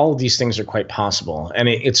 actually, all of these things are quite possible. And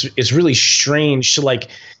it's really strange to like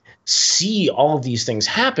see all of these things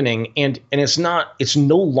happening. And it's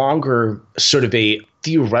no longer sort of a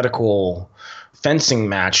theoretical fencing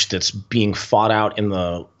match that's being fought out in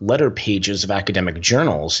the letter pages of academic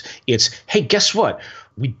journals. It's, hey, guess what?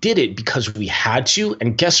 We did it because we had to.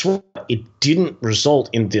 And guess what? It didn't result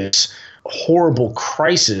in this horrible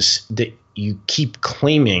crisis that you keep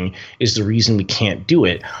claiming is the reason we can't do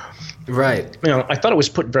it. Right. You know, I thought it was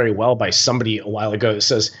put very well by somebody a while ago that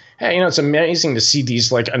says, hey, you know, it's amazing to see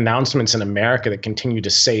these like announcements in America that continue to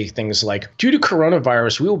say things like, due to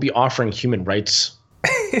coronavirus, we will be offering human rights.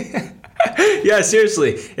 Yeah,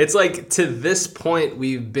 seriously. It's like, to this point,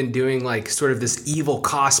 we've been doing like sort of this evil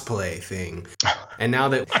cosplay thing. And now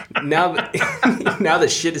that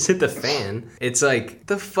shit has hit the fan, it's like,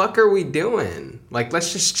 the fuck are we doing? Like,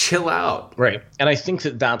 let's just chill out. Right. And I think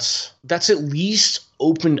that's at least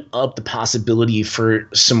opened up the possibility for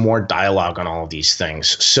some more dialogue on all of these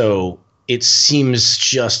things. So it seems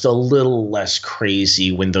just a little less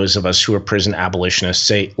crazy when those of us who are prison abolitionists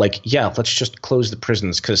say, like, yeah, let's just close the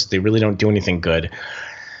prisons because they really don't do anything good,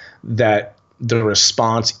 that the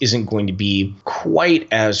response isn't going to be quite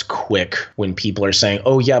as quick when people are saying,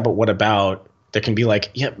 oh, yeah, but what about? That can be like,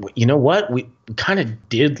 yeah, you know what? We kind of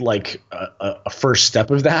did like a first step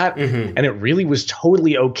of that. Mm-hmm. And it really was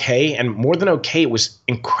totally okay. And more than okay, it was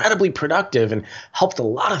incredibly productive and helped a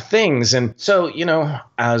lot of things. And so, you know,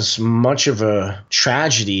 as much of a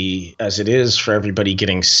tragedy as it is for everybody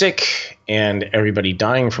getting sick and everybody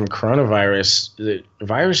dying from coronavirus, the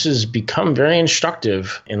virus has become very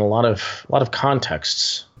instructive in a lot of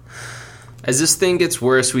contexts. As this thing gets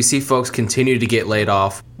worse, we see folks continue to get laid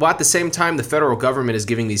off, while at the same time the federal government is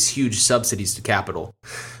giving these huge subsidies to capital.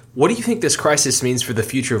 What do you think this crisis means for the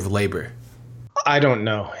future of labor? I don't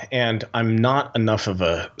know, and I'm not enough of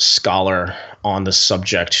a scholar on the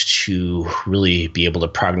subject to really be able to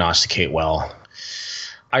prognosticate well.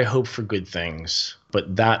 I hope for good things,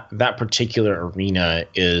 but that particular arena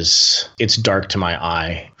it's dark to my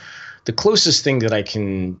eye. The closest thing that I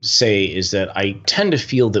can say is that I tend to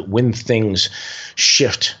feel that when things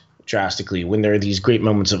shift drastically, when there are these great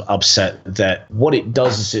moments of upset, that what it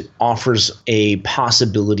does is it offers a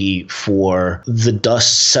possibility for the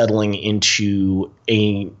dust settling into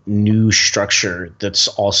a new structure that's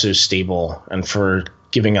also stable, and for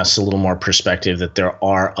giving us a little more perspective that there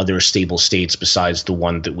are other stable states besides the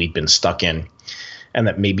one that we've been stuck in, and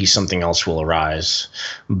that maybe something else will arise.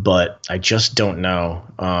 But I just don't know.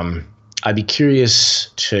 I'd be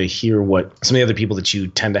curious to hear what some of the other people that you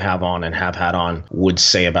tend to have on and have had on would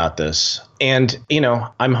say about this. And, you know,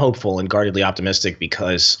 I'm hopeful and guardedly optimistic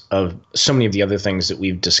because of so many of the other things that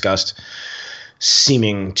we've discussed,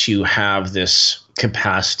 seeming to have this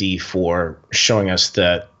capacity for showing us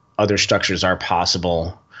that other structures are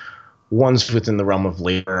possible. Ones within the realm of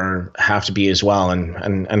labor have to be as well.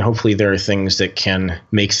 And hopefully there are things that can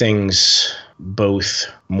make things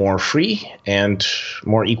both more free and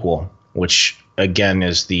more equal, which again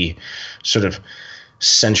is the sort of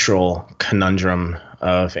central conundrum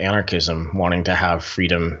of anarchism, wanting to have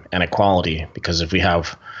freedom and equality. Because if we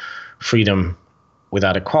have freedom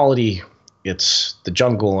without equality, it's the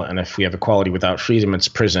jungle. And if we have equality without freedom, it's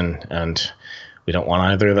prison. And we don't want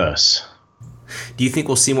either of those. Do you think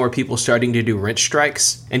we'll see more people starting to do rent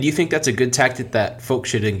strikes? And do you think that's a good tactic that folks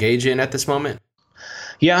should engage in at this moment?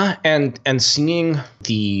 Yeah, and seeing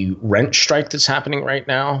the rent strike that's happening right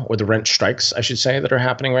now, or the rent strikes, I should say, that are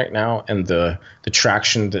happening right now, and the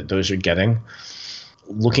traction that those are getting,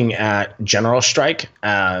 looking at general strike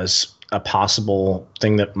as a possible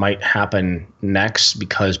thing that might happen next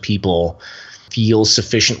because people feel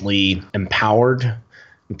sufficiently empowered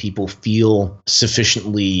and people feel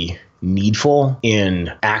sufficiently needful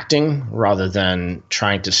in acting rather than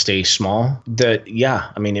trying to stay small, that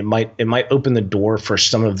it might open the door for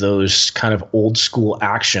some of those kind of old school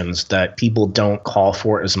actions that people don't call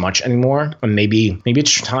for as much anymore. And maybe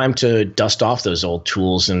it's time to dust off those old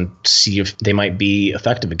tools and see if they might be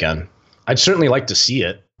effective again. I'd certainly like to see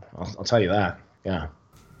it. I'll tell you that. Yeah.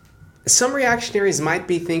 Some reactionaries might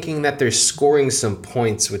be thinking that they're scoring some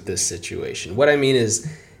points with this situation. What I mean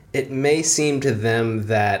is, it may seem to them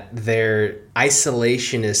that their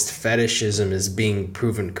isolationist fetishism is being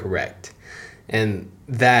proven correct, and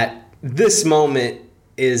that this moment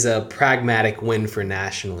is a pragmatic win for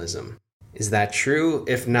nationalism. Is that true?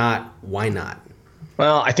 If not, why not?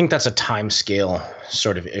 Well, I think that's a time scale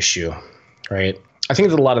sort of issue, right? I think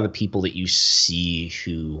that a lot of the people that you see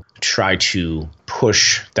who try to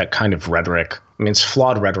push that kind of rhetoric, I mean, it's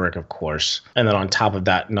flawed rhetoric, of course. And then on top of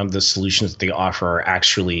that, none of the solutions that they offer are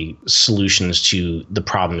actually solutions to the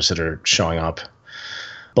problems that are showing up.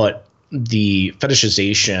 But the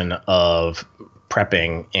fetishization of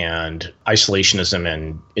prepping and isolationism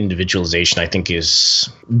and individualization, I think, is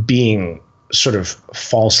being sort of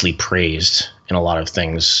falsely praised in a lot of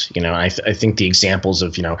things. I think the examples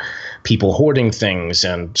of, people hoarding things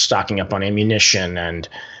and stocking up on ammunition and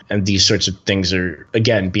these sorts of things are,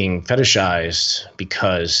 again, being fetishized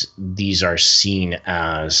because these are seen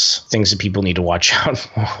as things that people need to watch out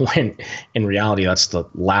for, when in reality, that's the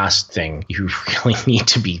last thing you really need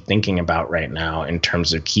to be thinking about right now in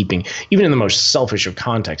terms of keeping, even in the most selfish of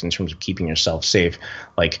contexts, in terms of keeping yourself safe.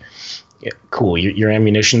 Like, cool, your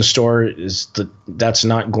ammunition store that's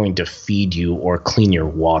not going to feed you or clean your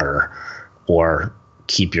water or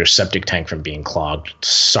keep your septic tank from being clogged.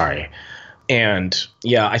 Sorry. And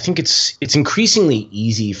yeah, I think it's increasingly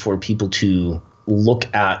easy for people to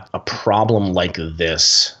look at a problem like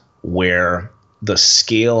this where the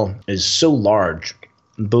scale is so large,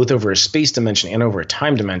 both over a space dimension and over a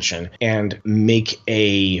time dimension, and make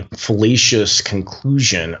a fallacious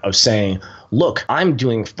conclusion of saying, look, I'm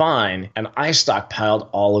doing fine, and I stockpiled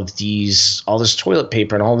all this toilet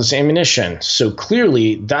paper and all this ammunition. So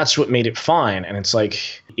clearly that's what made it fine. And it's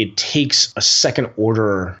like, it takes a second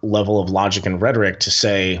order level of logic and rhetoric to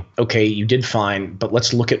say, okay, you did fine, but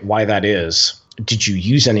let's look at why that is. Did you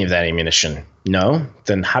use any of that ammunition? No?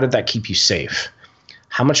 Then how did that keep you safe?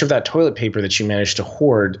 How much of that toilet paper that you managed to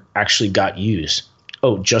hoard actually got used?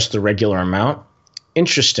 Oh, just the regular amount?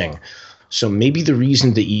 Interesting. So maybe the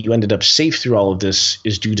reason that you ended up safe through all of this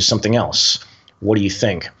is due to something else. What do you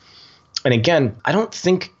think? And again, I don't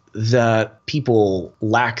think that people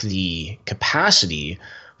lack the capacity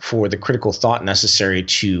for the critical thought necessary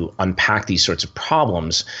to unpack these sorts of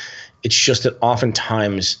problems. It's just that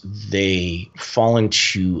oftentimes they fall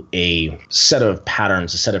into a set of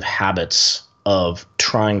patterns, a set of habits of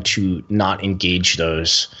trying to not engage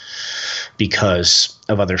those because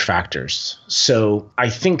of other factors. So I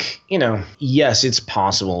think, yes, it's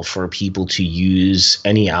possible for people to use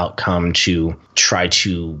any outcome to try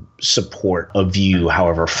to support a view,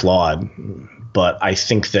 however flawed. But I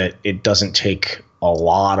think that it doesn't take a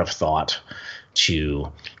lot of thought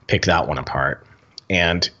to pick that one apart.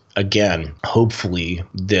 And again, hopefully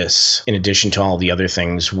this, in addition to all the other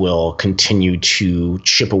things, will continue to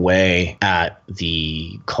chip away at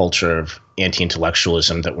the culture of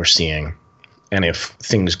anti-intellectualism that we're seeing. And if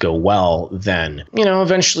things go well, then,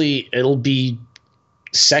 eventually it'll be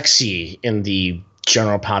sexy in the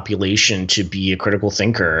general population to be a critical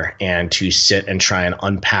thinker and to sit and try and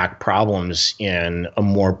unpack problems in a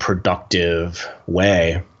more productive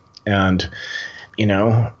way. And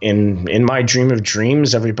in my dream of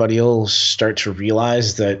dreams, everybody will start to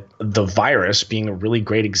realize that the virus being a really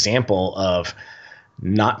great example of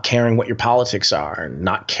not caring what your politics are,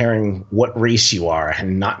 not caring what race you are,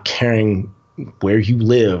 and not caring where you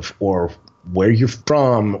live or where you're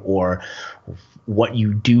from or what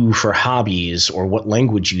you do for hobbies or what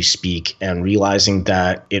language you speak, and realizing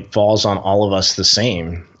that it falls on all of us the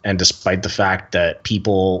same. And despite the fact that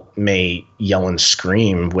people may yell and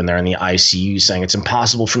scream when they're in the ICU saying it's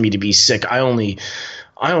impossible for me to be sick, I only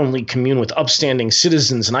commune with upstanding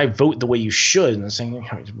citizens and I vote the way you should, and saying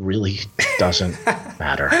it really doesn't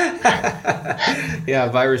matter. Yeah,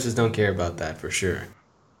 viruses don't care about that for sure.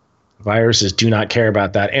 Viruses do not care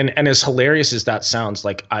about that. And as hilarious as that sounds,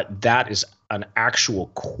 like that is an actual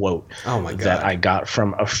quote that I got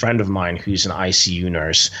from a friend of mine who's an ICU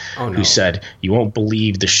nurse who said, "You won't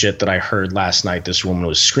believe the shit that I heard last night. This woman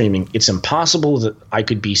was screaming, 'It's impossible that I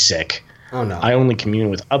could be sick. Oh no. I only commune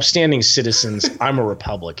with upstanding citizens. I'm a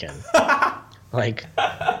Republican." Like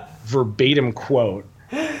verbatim quote.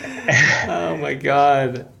 Oh my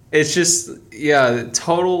God. It's just,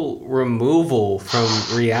 total removal from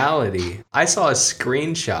reality. I saw a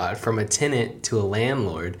screenshot from a tenant to a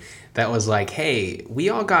landlord that was like, "Hey, we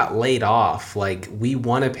all got laid off. Like, we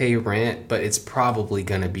want to pay rent, but it's probably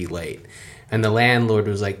going to be late." And the landlord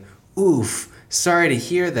was like, "Oof, sorry to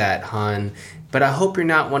hear that, hon. But I hope you're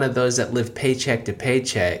not one of those that live paycheck to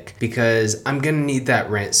paycheck, because I'm going to need that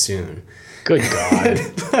rent soon." Good God.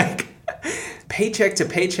 Like, paycheck to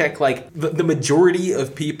paycheck, like the majority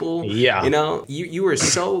of people, you are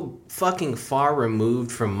so fucking far removed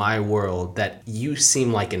from my world that you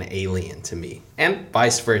seem like an alien to me, and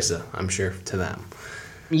vice versa, I'm sure, to them.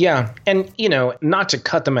 Yeah. And, not to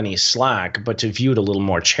cut them any slack, but to view it a little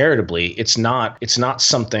more charitably, it's not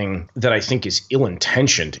something that I think is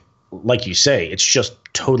ill-intentioned. Like you say, it's just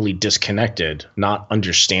totally disconnected, not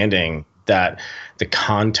understanding that the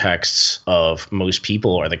contexts of most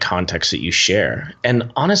people are the context that you share. And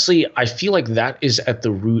honestly, I feel like that is at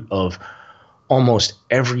the root of almost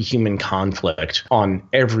every human conflict on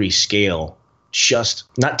every scale. Just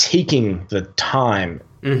not taking the time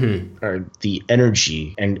or the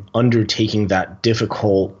energy and undertaking that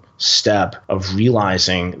difficult step of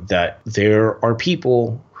realizing that there are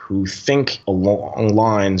people who think along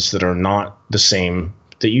lines that are not the same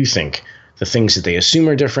that you think. The things that they assume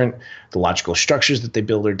are different, the logical structures that they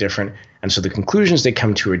build are different, and so the conclusions they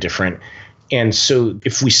come to are different. And so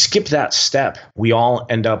if we skip that step, we all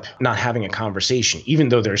end up not having a conversation. Even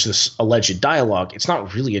though there's this alleged dialogue, it's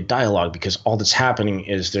not really a dialogue, because all that's happening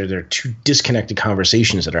is there are two disconnected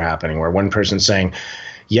conversations that are happening, where one person's saying,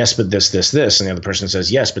 "Yes, but this, and the other person says,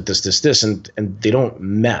 "Yes, but this," and they don't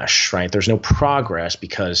mesh, right? There's no progress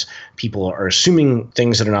because people are assuming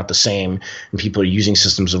things that are not the same, and people are using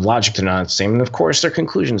systems of logic that are not the same, and of course their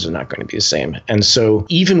conclusions are not going to be the same. And so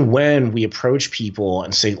even when we approach people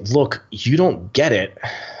and say, "Look, you don't get it,"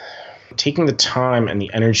 taking the time and the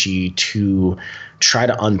energy to try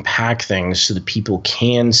to unpack things so that people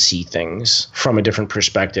can see things from a different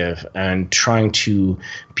perspective, and trying to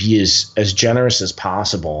be as generous as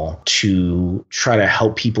possible to try to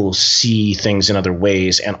help people see things in other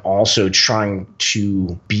ways, and also trying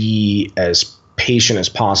to be as patient as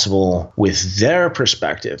possible with their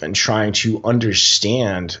perspective, and trying to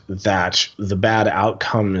understand that the bad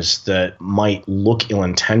outcomes that might look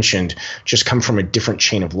ill-intentioned just come from a different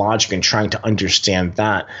chain of logic, and trying to understand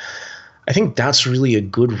that. I think that's really a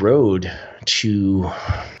good road to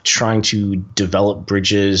trying to develop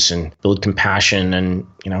bridges and build compassion and,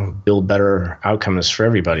 build better outcomes for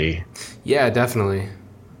everybody. Yeah, definitely.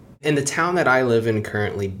 In the town that I live in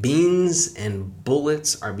currently, beans and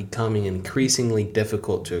bullets are becoming increasingly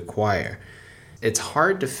difficult to acquire. It's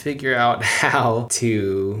hard to figure out how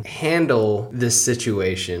to handle this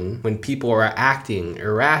situation when people are acting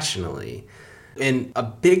irrationally. And a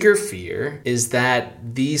bigger fear is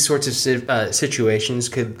that these sorts of situations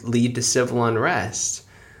could lead to civil unrest.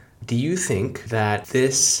 Do you think that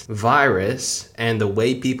this virus and the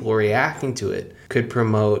way people are reacting to it could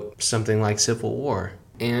promote something like civil war?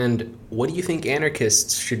 And what do you think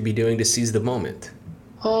anarchists should be doing to seize the moment?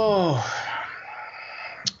 Oh,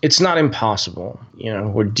 it's not impossible.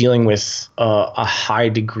 We're dealing with a high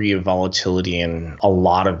degree of volatility and a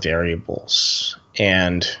lot of variables.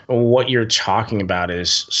 And what you're talking about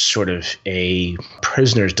is sort of a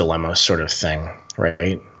prisoner's dilemma sort of thing,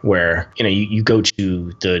 right? Where, you go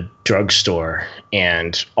to the drugstore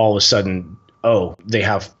and all of a sudden, they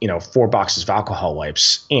have, 4 boxes of alcohol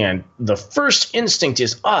wipes. And the first instinct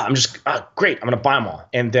is, great, I'm going to buy them all.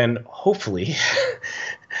 And then hopefully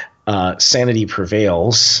sanity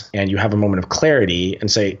prevails and you have a moment of clarity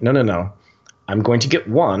and say, no. I'm going to get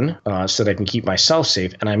one so that I can keep myself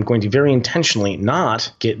safe, and I'm going to very intentionally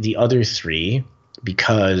not get the other three,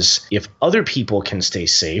 because if other people can stay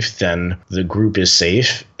safe, then the group is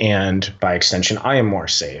safe, and by extension, I am more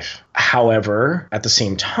safe. However, at the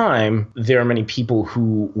same time, there are many people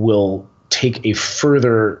who will take a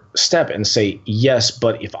further step and say, yes,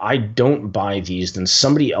 but if I don't buy these, then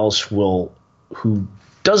somebody else will, who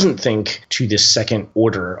doesn't think to this second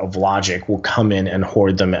order of logic, will come in and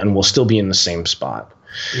hoard them and will still be in the same spot.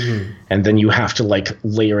 Mm-hmm. And then you have to like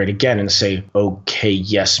layer it again and say, okay,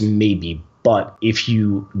 yes, maybe. But if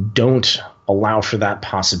you don't allow for that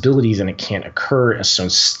possibility, then it can't occur. So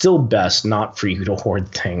it's still best not for you to hoard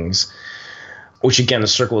things. Which again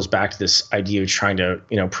circles back to this idea of trying to,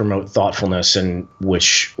 promote thoughtfulness, and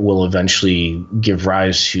which will eventually give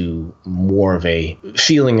rise to more of a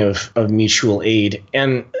feeling of mutual aid.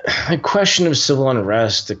 And the question of civil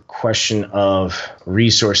unrest, the question of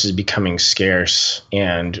resources becoming scarce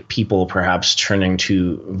and people perhaps turning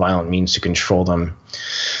to violent means to control them,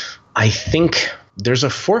 I think there's a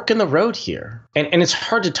fork in the road here. And it's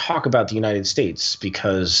hard to talk about the United States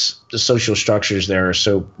because the social structures there are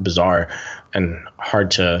so bizarre and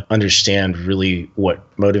hard to understand really what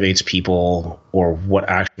motivates people or what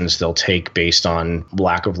actions they'll take based on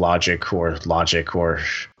lack of logic or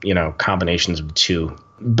combinations of the two.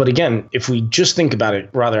 But again, if we just think about it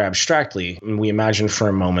rather abstractly, and we imagine for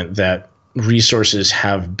a moment that resources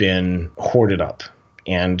have been hoarded up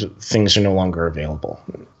and things are no longer available,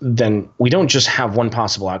 then we don't just have one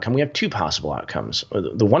possible outcome. We have two possible outcomes.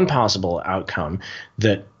 The one possible outcome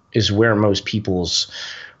that is where most people's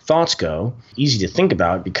thoughts go, easy to think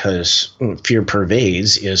about because fear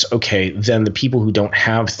pervades, is, okay, then the people who don't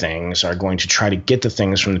have things are going to try to get the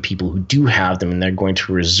things from the people who do have them, and they're going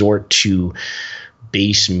to resort to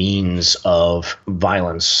base means of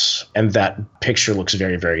violence. And that picture looks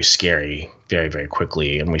very, very scary very, very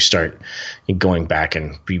quickly. And we start going back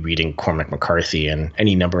and rereading Cormac McCarthy and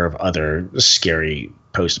any number of other scary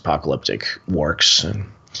post-apocalyptic works.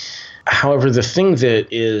 However, the thing that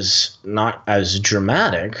is not as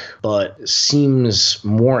dramatic, but seems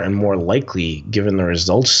more and more likely given the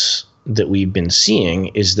results that we've been seeing,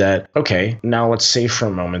 is that, okay, now let's say for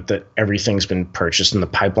a moment that everything's been purchased and the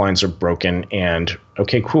pipelines are broken, and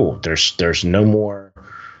okay, cool, there are no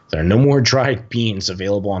more dried beans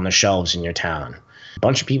available on the shelves in your town. A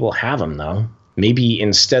bunch of people have them though. Maybe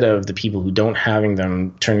instead of the people who don't having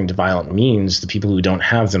them turning to violent means, the people who don't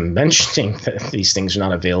have them mentioning that these things are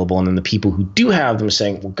not available, and then the people who do have them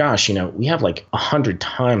saying, well, gosh, we have like 100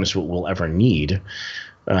 times what we'll ever need.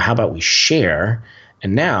 How about we share?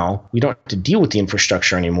 And now we don't have to deal with the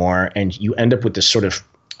infrastructure anymore, and you end up with this sort of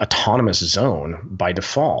autonomous zone by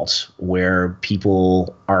default where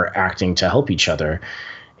people are acting to help each other.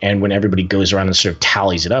 And when everybody goes around and sort of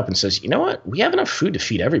tallies it up and says, you know what, we have enough food to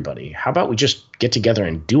feed everybody. How about we just get together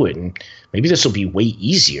and do it? And maybe this will be way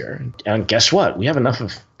easier. And guess what? We have enough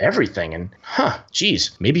of everything. And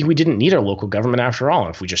geez, maybe we didn't need our local government after all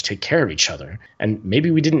if we just take care of each other. And maybe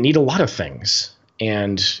we didn't need a lot of things.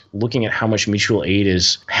 And looking at how much mutual aid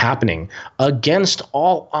is happening against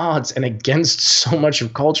all odds and against so much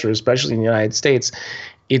of culture, especially in the United States,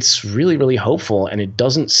 it's really, really hopeful, and it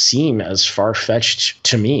doesn't seem as far-fetched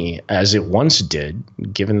to me as it once did,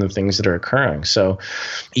 given the things that are occurring. So,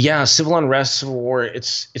 yeah, civil unrest, civil war,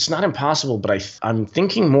 it's not impossible, but I'm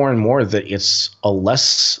thinking more and more that it's a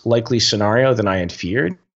less likely scenario than I had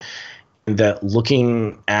feared. That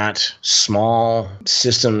looking at small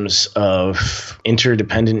systems of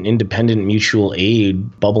interdependent, independent mutual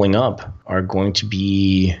aid bubbling up are going to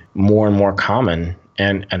be more and more common.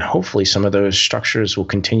 And hopefully some of those structures will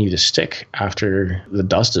continue to stick after the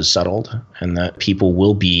dust is settled, and that people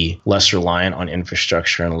will be less reliant on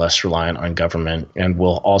infrastructure and less reliant on government, and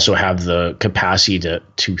will also have the capacity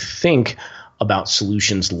to think about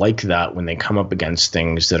solutions like that when they come up against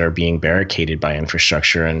things that are being barricaded by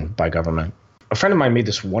infrastructure and by government. A friend of mine made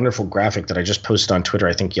this wonderful graphic that I just posted on Twitter,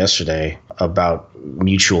 I think yesterday, about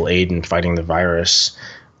mutual aid and fighting the virus.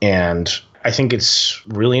 And I think it's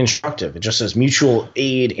really instructive. It just says mutual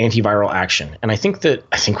aid, antiviral action. And I think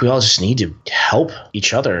we all just need to help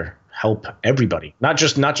each other, help everybody, not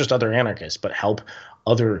just other anarchists, but help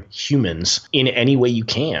other humans in any way you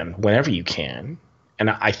can, whenever you can. And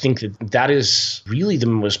I think that is really the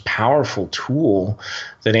most powerful tool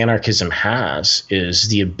that anarchism has, is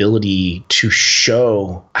the ability to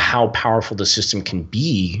show how powerful the system can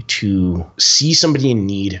be, to see somebody in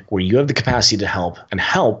need where you have the capacity to help.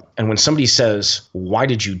 And when somebody says, why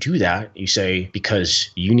did you do that? You say, because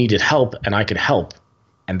you needed help and I could help.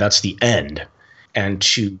 And that's the end. And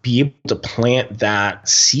to be able to plant that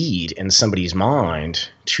seed in somebody's mind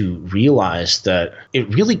to realize that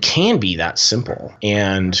it really can be that simple,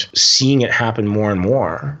 and seeing it happen more and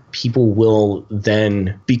more, people will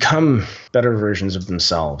then become better versions of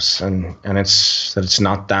themselves. And it's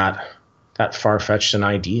not that far-fetched an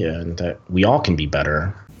idea, and that we all can be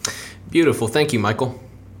better. Beautiful. Thank you, Michael.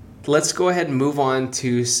 Let's go ahead and move on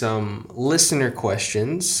to some listener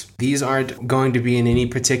questions. These aren't going to be in any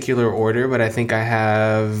particular order, but I think I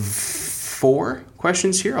have 4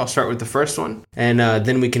 questions here. I'll start with the first one, and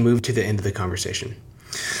then we can move to the end of the conversation.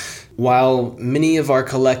 While many of our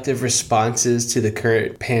collective responses to the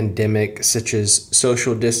current pandemic, such as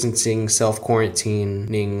social distancing,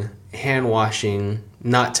 self-quarantining, hand washing,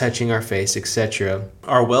 not touching our face, etc.,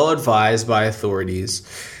 are well advised by authorities,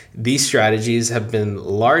 these strategies have been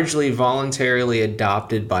largely voluntarily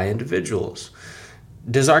adopted by individuals.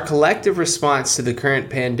 Does our collective response to the current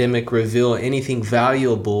pandemic reveal anything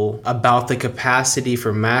valuable about the capacity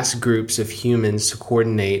for mass groups of humans to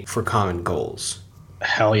coordinate for common goals?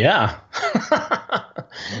 Hell yeah.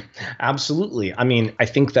 Absolutely. I mean, I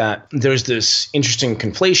think that there's this interesting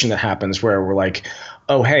conflation that happens where we're like,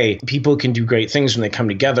 oh, hey, people can do great things when they come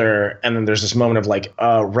together. And then there's this moment of like,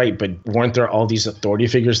 right, but weren't there all these authority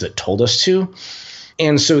figures that told us to?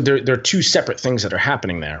 And so there are 2 separate things that are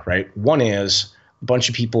happening there, right? One is a bunch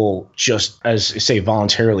of people just, as say,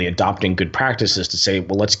 voluntarily adopting good practices to say,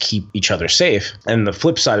 well, let's keep each other safe. And the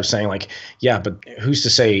flip side of saying like, yeah, but who's to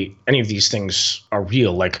say any of these things are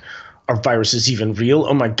real? Like, are viruses even real?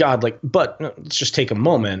 Oh my God. But let's just take a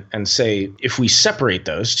moment and say, if we separate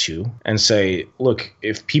those 2 and say, look,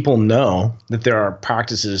 if people know that there are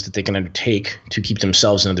practices that they can undertake to keep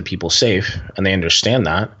themselves and other people safe, and they understand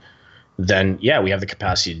that, then yeah, we have the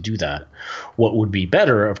capacity to do that. What would be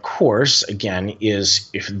better, of course, again, is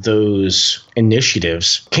if those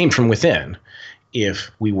initiatives came from within.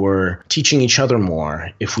 If we were teaching each other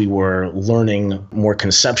more, if we were learning more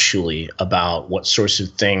conceptually about what sorts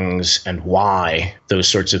of things and why those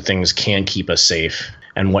sorts of things can keep us safe,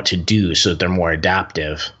 and what to do so that they're more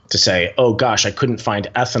adaptive, to say, oh gosh, I couldn't find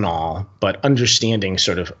ethanol, but understanding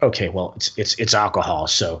sort of, okay, well, it's alcohol.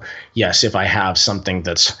 So yes, if I have something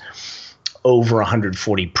that's over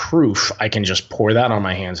 140 proof, I can just pour that on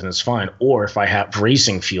my hands and it's fine. Or if I have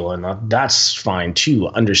racing fuel, and that's fine too.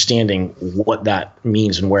 Understanding what that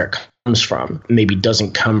means and where it comes from maybe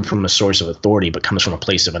doesn't come from a source of authority, but comes from a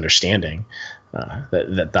place of understanding,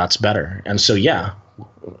 that's better. And so, yeah,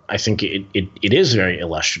 I think it is very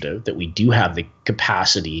illustrative that we do have the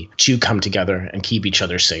capacity to come together and keep each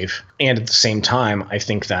other safe. And at the same time, I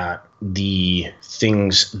think that the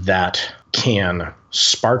things that can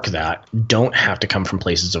spark that don't have to come from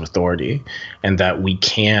places of authority, and that we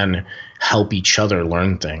can help each other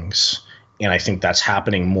learn things. And I think that's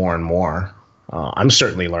happening more and more. I'm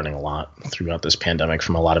certainly learning a lot throughout this pandemic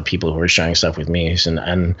from a lot of people who are sharing stuff with me, and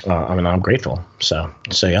I mean, I'm grateful. So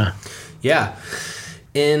yeah. Yeah.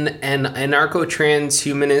 In an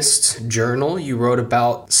anarcho-transhumanist journal, you wrote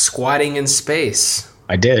about squatting in space.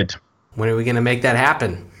 I did. When are we going to make that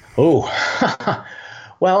happen? Oh,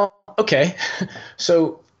 well, okay.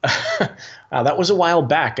 So that was a while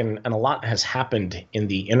back, and a lot has happened in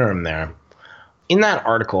the interim there. In that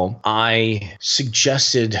article, I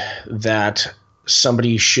suggested that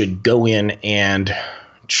somebody should go in and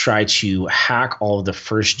try to hack all of the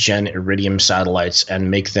first-gen Iridium satellites and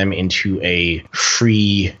make them into a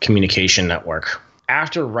free communication network.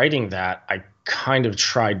 After writing that, I kind of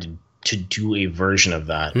tried to do a version of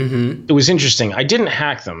that. Mm-hmm. It was interesting. I didn't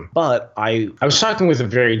hack them, but I was talking with a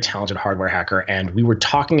very talented hardware hacker, and we were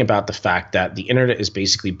talking about the fact that the internet is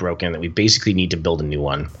basically broken, that we basically need to build a new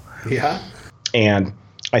one. Yeah. And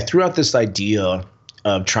I threw out this idea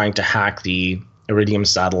of trying to hack the Iridium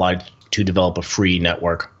satellite to develop a free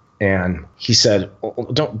network. And he said,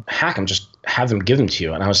 well, don't hack them, just have them give them to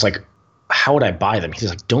you. And I was like, how would I buy them? He's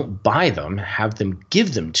like, don't buy them, have them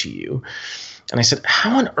give them to you. And I said,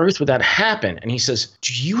 how on earth would that happen? And he says,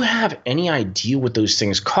 do you have any idea what those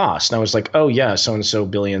things cost? And I was like, oh yeah, so-and-so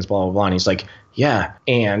billions, blah, blah, blah. And he's like, yeah,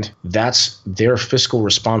 and that's their fiscal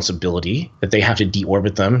responsibility that they have to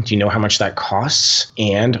deorbit them. Do you know how much that costs?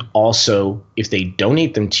 And also, if they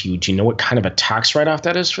donate them to you, do you know what kind of a tax write-off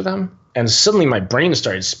that is for them? And suddenly my brain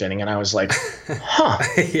started spinning, and I was like, huh,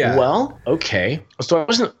 yeah. Well, okay. So I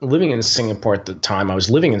wasn't living in Singapore at the time. I was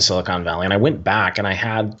living in Silicon Valley, and I went back, and I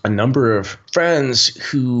had a number of friends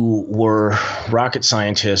who were rocket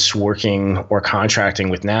scientists working or contracting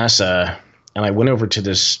with NASA. And I went over to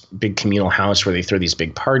this big communal house where they throw these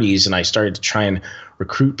big parties, and I started to try and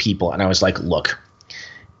recruit people. And I was like, look,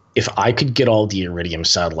 if I could get all the Iridium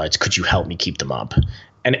satellites, could you help me keep them up?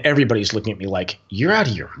 And everybody's looking at me like, you're out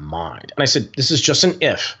of your mind. And I said, this is just an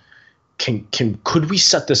if. Could we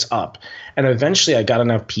set this up? And eventually I got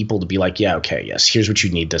enough people to be like, yeah, okay, yes, here's what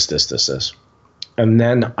you need, this. And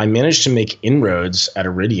then I managed to make inroads at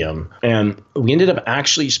Iridium. And we ended up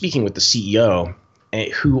actually speaking with the CEO,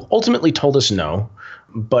 who ultimately told us no.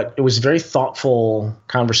 But it was a very thoughtful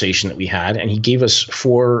conversation that we had. And he gave us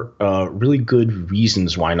 4 really good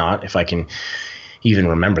reasons why not, if I can even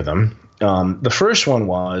remember them. The first one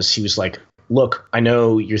was, he was like, look, I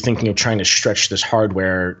know you're thinking of trying to stretch this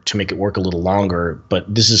hardware to make it work a little longer,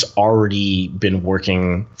 but this has already been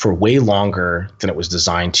working for way longer than it was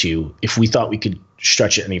designed to. If we thought we could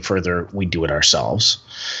stretch it any further, we'd do it ourselves.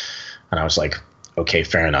 And I was like, okay,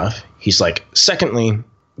 fair enough. He's like, secondly,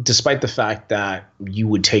 despite the fact that you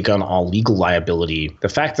would take on all legal liability, the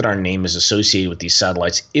fact that our name is associated with these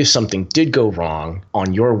satellites, if something did go wrong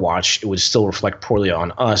on your watch, it would still reflect poorly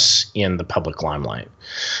on us in the public limelight.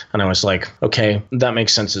 And I was like, okay, that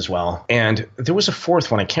makes sense as well. And there was a fourth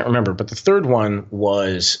one, I can't remember, but the third one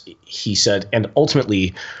was, he said, and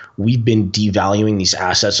ultimately, we've been devaluing these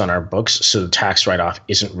assets on our books, so the tax write-off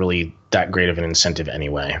isn't really that great of an incentive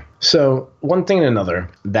anyway. So one thing and another,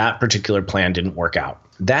 that particular plan didn't work out.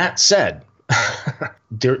 That said,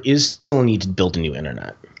 there is still a need to build a new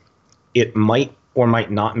internet. It might or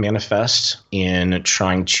might not manifest in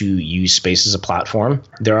trying to use space as a platform.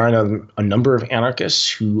 There are a number of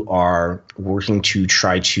anarchists who are working to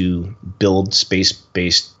try to build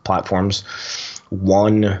space-based platforms.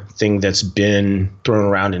 One thing that's been thrown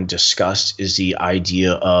around and discussed is the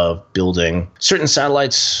idea of building certain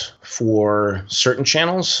satellites for certain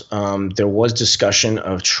channels. There was discussion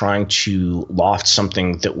of trying to loft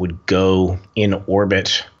something that would go in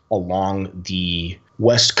orbit along the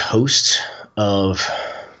west coast of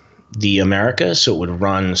the Americas. So it would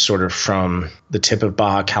run sort of from the tip of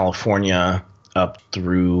Baja California up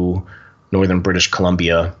through northern British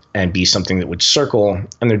Columbia and be something that would circle,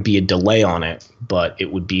 and there'd be a delay on it, but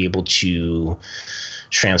it would be able to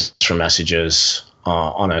transfer messages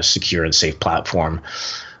on a secure and safe platform.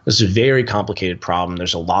 This is a very complicated problem.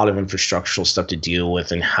 There's a lot of infrastructural stuff to deal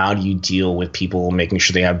with, and how do you deal with people making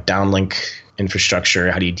sure they have downlink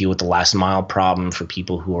infrastructure? How do you deal with the last mile problem for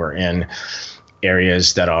people who are in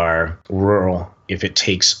areas that are rural if it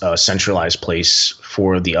takes a centralized place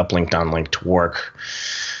for the uplink downlink to work?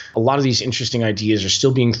 A lot of these interesting ideas are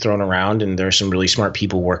still being thrown around, and there are some really smart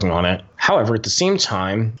people working on it. However, at the same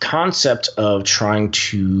time, concept of trying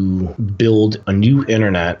to build a new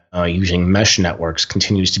internet using mesh networks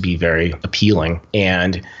continues to be very appealing.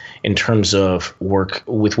 And in terms of work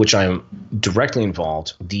with which I'm directly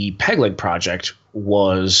involved, the Pegleg project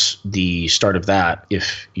was the start of that,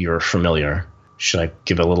 if you're familiar. Should I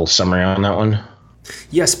give a little summary on that one?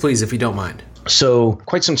 Yes, please, if you don't mind. So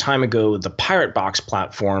quite some time ago, the Pirate Box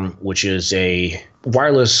platform, which is a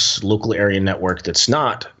wireless local area network that's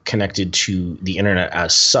not connected to the internet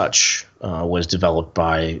as such, was developed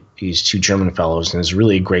by these 2 German fellows, and is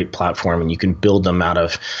really a great platform. And you can build them out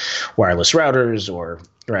of wireless routers or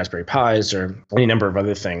Raspberry Pis or any number of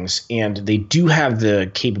other things. And they do have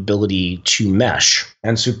the capability to mesh.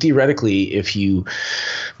 And so theoretically, if you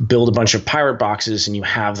build a bunch of Pirate Boxes and you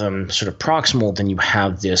have them sort of proximal, then you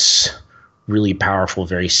have this really powerful,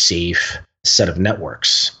 very safe set of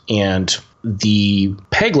networks. And the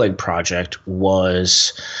Pegleg project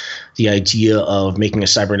was the idea of making a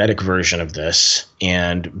cybernetic version of this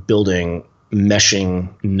and building meshing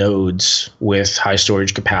nodes with high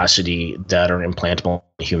storage capacity that are implantable in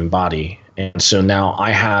the human body. And so now I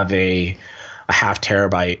have a 0.5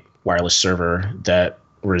 terabyte wireless server that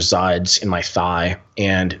resides in my thigh,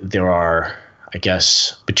 and there are, I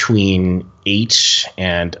guess, between 8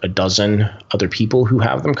 and a dozen other people who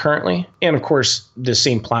have them currently. And of course, the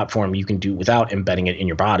same platform you can do without embedding it in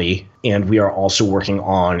your body. And we are also working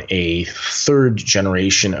on a 3rd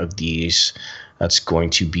generation of these that's going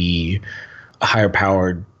to be higher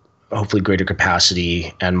powered, hopefully greater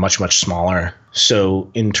capacity, and much, much smaller. So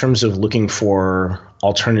in terms of looking for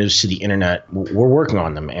alternatives to the internet, we're working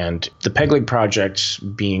on them. And the Pegleg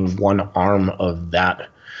project being one arm of that,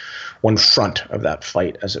 one front of that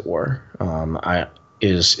fight, as it were,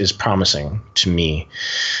 is promising to me.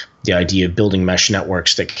 The idea of building mesh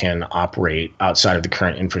networks that can operate outside of the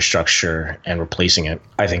current infrastructure and replacing it,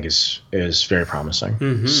 I think is very promising.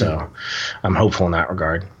 Mm-hmm. So I'm hopeful in that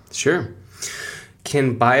regard. Sure.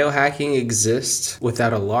 Can biohacking exist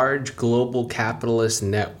without a large global capitalist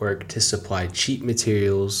network to supply cheap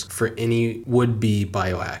materials for any would-be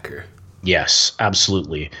biohacker? Yes,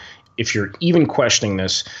 absolutely. If you're even questioning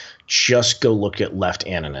this, just go look at Left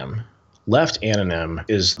Anonym. Left Anonym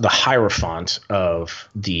is the hierophant of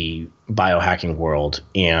the biohacking world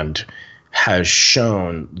and has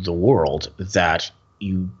shown the world that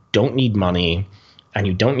you don't need money and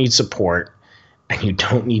you don't need support and you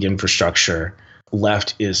don't need infrastructure.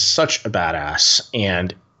 Left is such a badass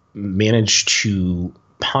and managed to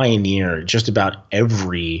pioneer just about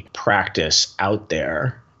every practice out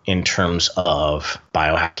there in terms of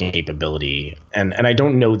biohacking capability. And I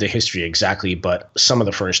don't know the history exactly, but some of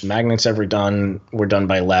the first magnets ever done were done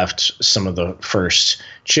by Left, some of the first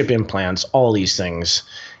chip implants, all these things.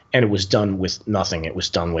 And it was done with nothing. It was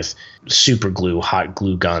done with super glue, hot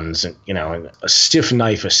glue guns, and and a stiff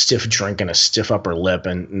knife, a stiff drink, and a stiff upper lip,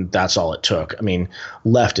 and that's all it took. I mean,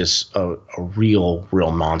 Left is a real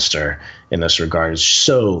monster in this regard. It's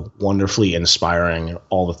so wonderfully inspiring,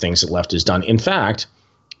 all the things that Left has done. In fact,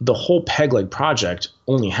 the whole Peg Leg project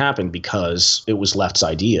only happened because it was Left's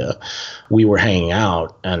idea. We were hanging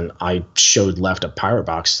out, and I showed Left a pirate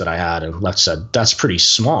box that I had, and Left said, "That's pretty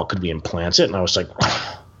small. Could we implant it?" And I was like,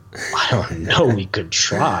 I don't know, we could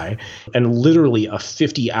try. And literally a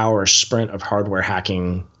 50-hour sprint of hardware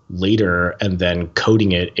hacking later and then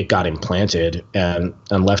coding it, it got implanted, and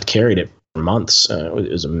Left carried it for months. It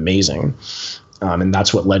was amazing. And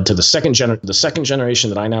that's what led to the second generation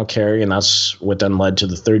that I now carry, and that's what then led to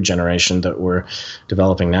the third generation that we're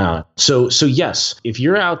developing now. So yes, if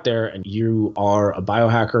you're out there and you are a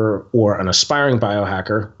biohacker or an aspiring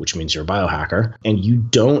biohacker, which means you're a biohacker, and you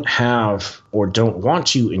don't have or don't want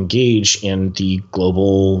to engage in the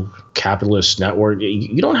global capitalist network,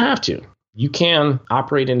 you don't have to. You can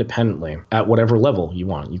operate independently at whatever level you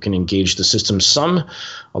want. You can engage the system some,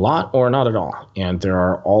 a lot, or not at all. And there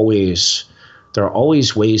are always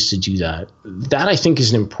ways to do that. That, I think,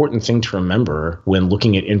 is an important thing to remember when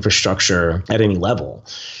looking at infrastructure at any level.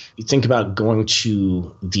 You think about going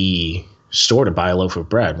to the store to buy a loaf of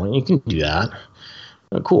bread. Well, you can do that.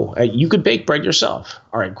 Cool. You could bake bread yourself.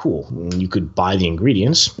 All right, cool. You could buy the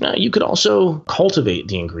ingredients. You could also cultivate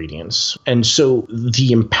the ingredients. And so the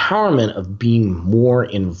empowerment of being more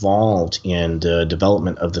involved in the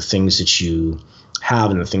development of the things that you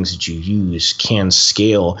have and the things that you use can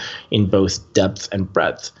scale in both depth and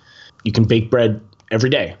breadth. You can bake bread every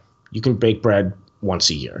day. You can bake bread once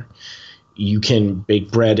a year. You can bake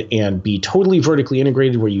bread and be totally vertically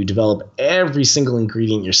integrated where you develop every single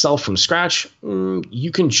ingredient yourself from scratch.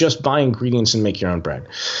 You can just buy ingredients and make your own bread.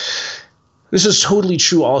 This is totally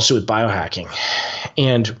true also with biohacking.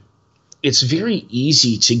 And it's very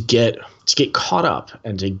easy to get caught up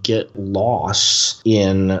and to get lost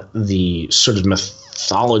in the sort of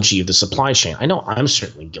mythology of the supply chain. I know I'm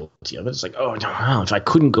certainly guilty of it. It's like, oh, no, if I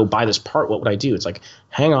couldn't go buy this part, what would I do? It's like,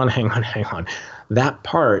 hang on. That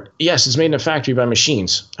part, yes, it's made in a factory by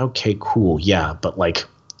machines. Okay, cool. Yeah, but like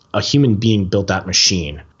a human being built that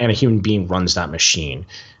machine and a human being runs that machine,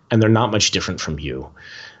 and they're not much different from you.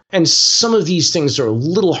 And some of these things are a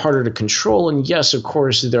little harder to control. And yes, of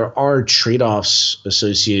course, there are trade-offs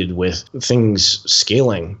associated with things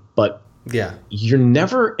scaling, but yeah, you're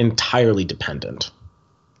never entirely dependent,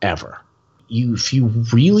 ever. If you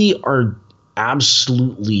really are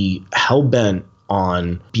absolutely hell-bent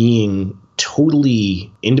on being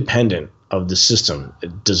totally independent of the system,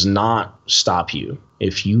 it does not stop you.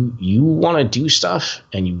 If you want to do stuff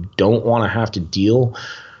and you don't want to have to deal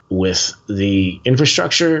with the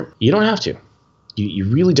infrastructure, you don't have to. You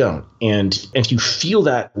really don't. And if you feel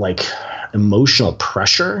that like emotional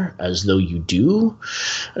pressure as though you do,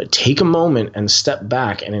 take a moment and step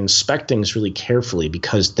back and inspect things really carefully,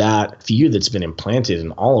 because that fear that's been implanted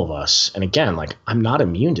in all of us, and again, like, I'm not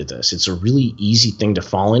immune to this. It's a really easy thing to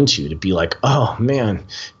fall into, to be like, oh man,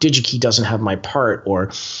 DigiKey doesn't have my part,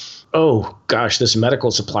 or oh gosh, this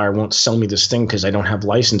medical supplier won't sell me this thing because I don't have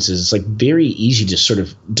licenses. It's like very easy to sort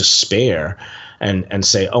of despair and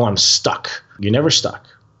say, oh, I'm stuck. You're never stuck.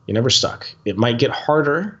 You're never stuck. It might get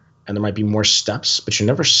harder and there might be more steps, but you're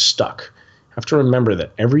never stuck. You have to remember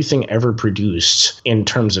that everything ever produced in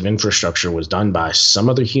terms of infrastructure was done by some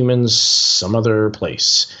other humans, some other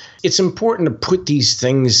place. It's important to put these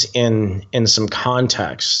things in some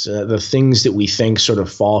context. The things that we think sort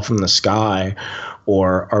of fall from the sky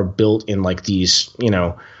or are built in like these,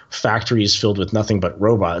 factories filled with nothing but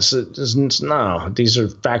robots. No, these are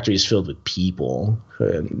factories filled with people.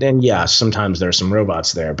 And yeah, sometimes there are some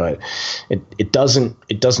robots there, but it doesn't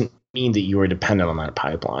mean that you are dependent on that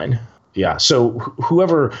pipeline. Yeah. So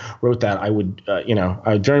whoever wrote that, I would,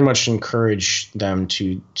 I very much encourage them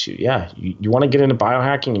to you want to get into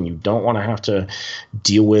biohacking and you don't want to have to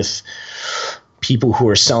deal with people who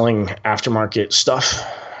are selling aftermarket stuff.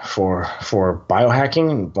 for biohacking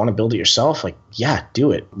and want to build it yourself, like, yeah,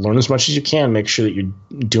 do it. Learn as much as you can. Make sure that you're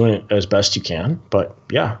doing it as best you can. But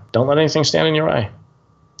yeah, don't let anything stand in your way.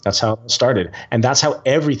 That's how it started. And that's how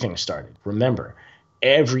everything started. Remember,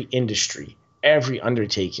 every industry, every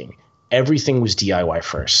undertaking, everything was DIY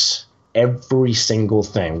first. Every single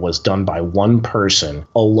thing was done by one person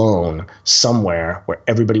alone somewhere where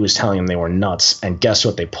everybody was telling them they were nuts. And guess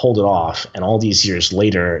what? They pulled it off. And all these years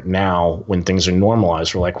later, now when things are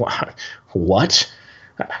normalized, we're like, what?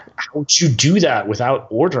 How would you do that without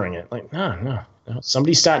ordering it? Like, no.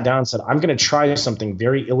 Somebody sat down and said, I'm going to try something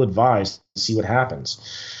very ill-advised and see what happens.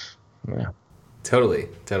 Yeah. Totally.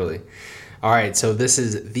 All right, so this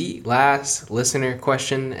is the last listener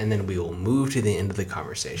question, and then we will move to the end of the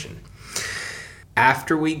conversation.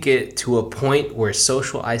 After we get to a point where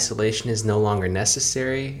social isolation is no longer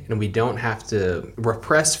necessary and we don't have to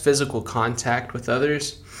repress physical contact with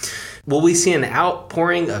others, will we see an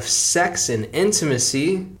outpouring of sex and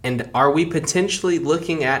intimacy? And are we potentially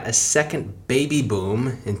looking at a second baby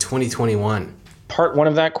boom in 2021? Part one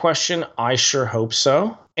of that question, I sure hope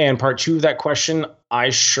so. And part two of that question, I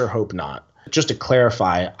sure hope not. Just to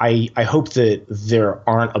clarify, I hope that there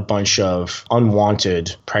aren't a bunch of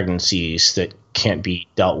unwanted pregnancies that can't be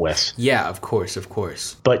dealt with. Yeah, of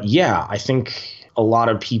course. But yeah, I think a lot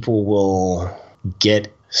of people will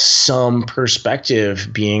get some perspective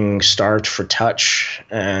being starved for touch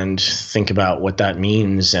and think about what that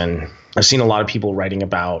means. And I've seen a lot of people writing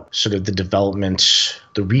about sort of the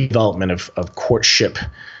redevelopment of courtship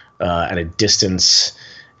at a distance,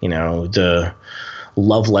 the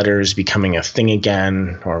love letters becoming a thing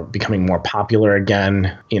again or becoming more popular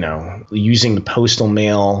again, using the postal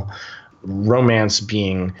mail, romance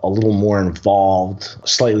being a little more involved,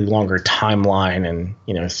 slightly longer timeline,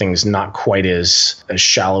 and things not quite as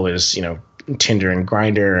shallow as Tinder and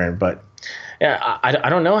Grindr. But yeah, I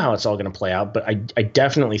don't know how it's all going to play out, but I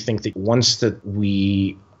definitely think that once that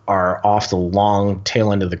we are off the long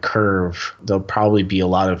tail end of the curve, there'll probably be a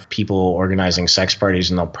lot of people organizing sex parties,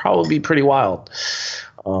 and they'll probably be pretty wild.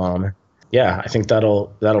 Yeah, I think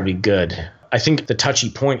that'll be good. I think the touchy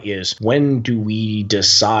point is, when do we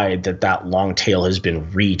decide that long tail has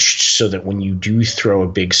been reached so that when you do throw a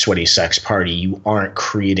big sweaty sex party, you aren't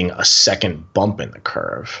creating a second bump in the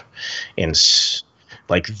curve? And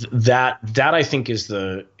like that I think is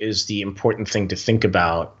the important thing to think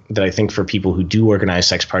about, that I think for people who do organize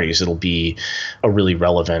sex parties, it'll be a really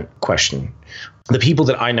relevant question. The people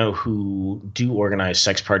that I know who do organize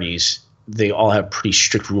sex parties, they all have pretty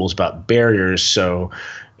strict rules about barriers. So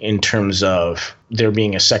in terms of there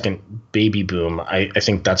being a second baby boom, I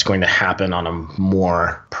think that's going to happen on a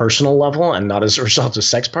more personal level and not as a result of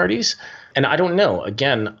sex parties. And I don't know.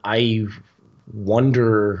 Again, I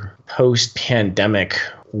wonder post-pandemic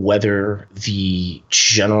whether the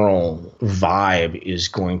general vibe is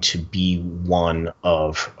going to be one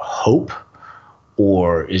of hope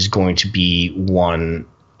or is going to be one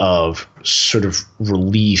of sort of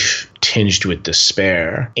relief tinged with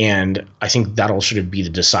despair. And I think that'll sort of be the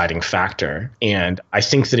deciding factor. And I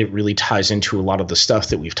think that it really ties into a lot of the stuff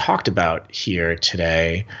that we've talked about here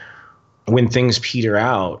today. When things peter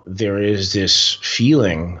out, there is this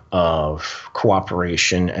feeling of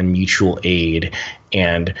cooperation and mutual aid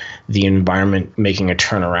and the environment making a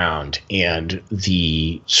turnaround and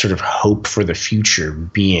the sort of hope for the future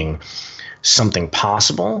being something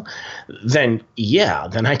possible, then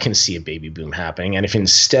I can see a baby boom happening. And if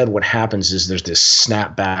instead what happens is there's this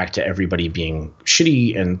snap back to everybody being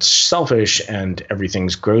shitty and selfish and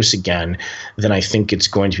everything's gross again, then I think it's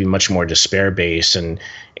going to be much more despair based. And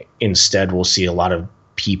instead we'll see a lot of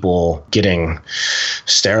people getting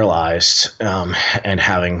sterilized and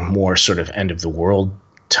having more sort of end of the world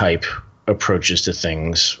type approaches to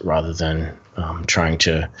things rather than trying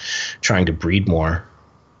to breed more.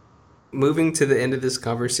 Moving to the end of this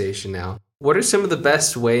conversation now, what are some of the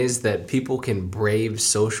best ways that people can brave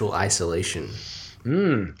social isolation?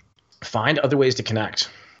 Find other ways to connect.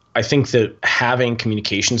 I think that having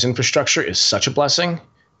communications infrastructure is such a blessing.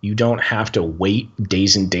 You don't have to wait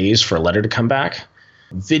days and days for a letter to come back.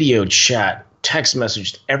 Video chat, text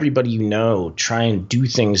message everybody you know. Try and do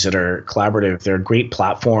things that are collaborative. There are great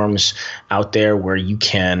platforms out there where you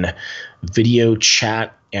can video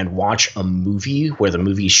chat and watch a movie where the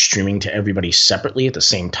movie is streaming to everybody separately at the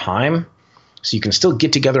same time. So you can still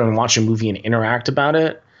get together and watch a movie and interact about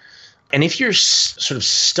it. And if you're sort of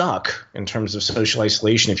stuck in terms of social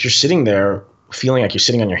isolation, if you're sitting there feeling like you're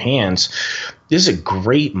sitting on your hands, this is a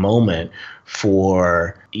great moment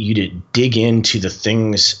for you to dig into the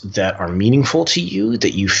things that are meaningful to you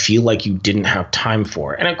that you feel like you didn't have time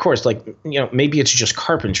for. And of course, maybe it's just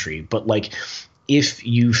carpentry, but if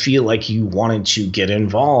you feel like you wanted to get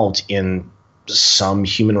involved in some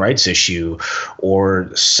human rights issue or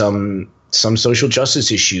some social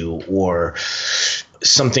justice issue or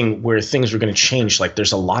something where things were going to change, like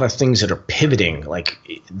there's a lot of things that are pivoting. Like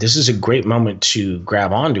this is a great moment to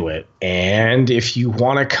grab onto it. And if you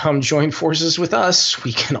want to come join forces with us,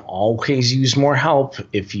 we can always use more help.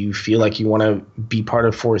 If you feel like you want to be part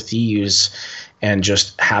of Four Thieves and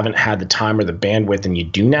just haven't had the time or the bandwidth and you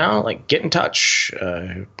do now, like get in touch,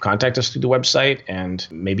 contact us through the website and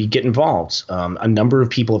maybe get involved. A number of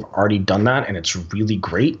people have already done that, and it's really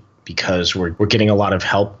great because we're getting a lot of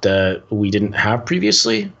help that we didn't have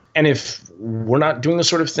previously. And if we're not doing the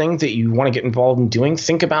sort of thing that you want to get involved in doing,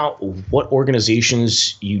 think about what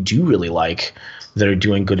organizations you do really like that are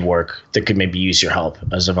doing good work that could maybe use your help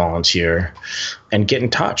as a volunteer, and get in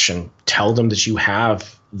touch and tell them that you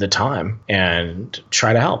have the time and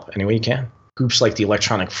try to help any way you can. Groups like the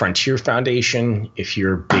Electronic Frontier Foundation, if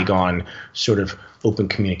you're big on sort of open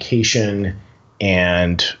communication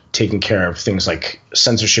and taking care of things like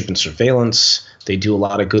censorship and surveillance, they do a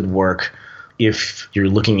lot of good work. If you're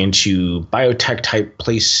looking into biotech type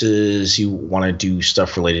places, you want to do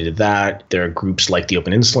stuff related to that, there are groups like the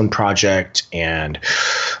Open Insulin Project and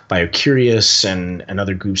BioCurious and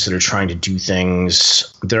other groups that are trying to do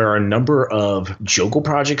things. There are a number of Jogle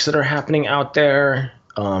projects that are happening out there,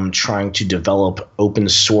 trying to develop open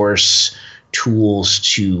source tools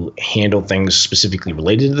to handle things specifically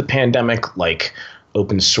related to the pandemic, like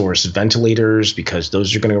open source ventilators, because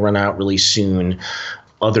those are going to run out really soon.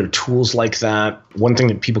 Other tools like that. One thing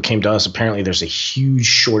that people came to us, apparently there's a huge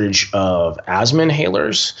shortage of asthma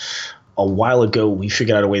inhalers. A while ago, we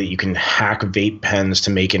figured out a way that you can hack vape pens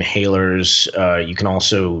to make inhalers. You can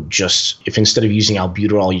also just, if instead of using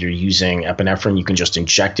albuterol, you're using epinephrine, you can just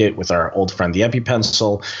inject it with our old friend, the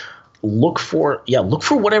EpiPencil. Look for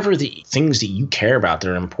whatever the things that you care about that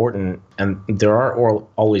are important. And there are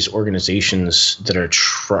always organizations that are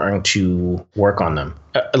trying to work on them,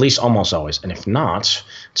 at least almost always. And if not,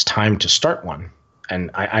 it's time to start one. And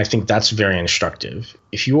I think that's very instructive.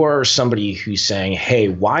 If you are somebody who's saying, hey,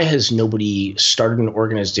 why has nobody started an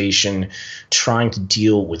organization trying to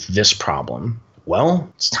deal with this problem?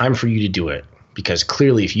 Well, it's time for you to do it, because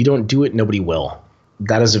clearly if you don't do it, nobody will.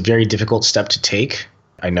 That is a very difficult step to take,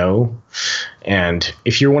 I know. And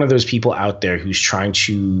if you're one of those people out there who's trying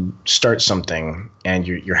to start something and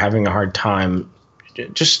you're having a hard time,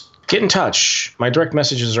 just get in touch. My direct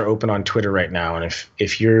messages are open on Twitter right now. And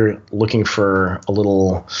if you're looking for a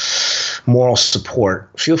little moral support,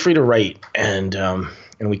 feel free to write and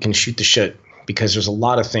we can shoot the shit, because there's a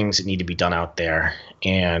lot of things that need to be done out there.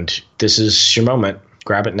 And this is your moment.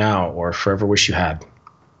 Grab it now or forever wish you had.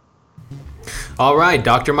 All right,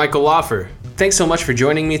 Dr. Michael Laufer. Thanks so much for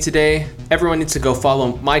joining me today. Everyone needs to go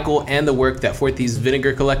follow Michael and the work that Four Thieves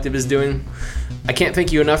Vinegar Collective is doing. I can't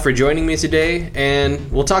thank you enough for joining me today,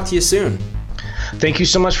 and we'll talk to you soon. Thank you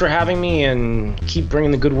so much for having me, and keep bringing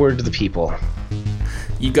the good word to the people.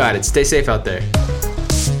 You got it. Stay safe out there.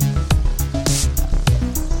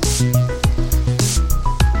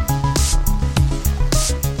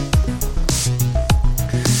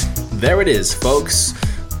 There it is, folks.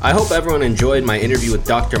 I hope everyone enjoyed my interview with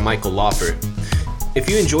Dr. Michael Laufer. If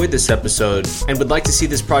you enjoyed this episode and would like to see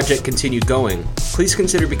this project continue going, please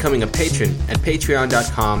consider becoming a patron at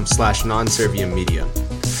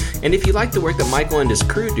patreon.com/nonserviummedia. And if you like the work that Michael and his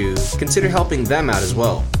crew do, consider helping them out as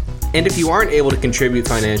well. And if you aren't able to contribute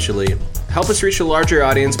financially, help us reach a larger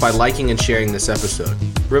audience by liking and sharing this episode.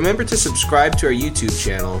 Remember to subscribe to our YouTube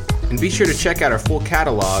channel, and be sure to check out our full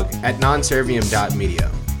catalog at nonservium.media.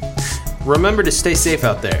 Remember to stay safe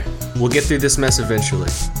out there. We'll get through this mess eventually.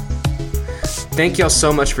 Thank y'all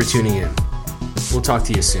so much for tuning in. We'll talk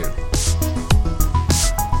to you soon.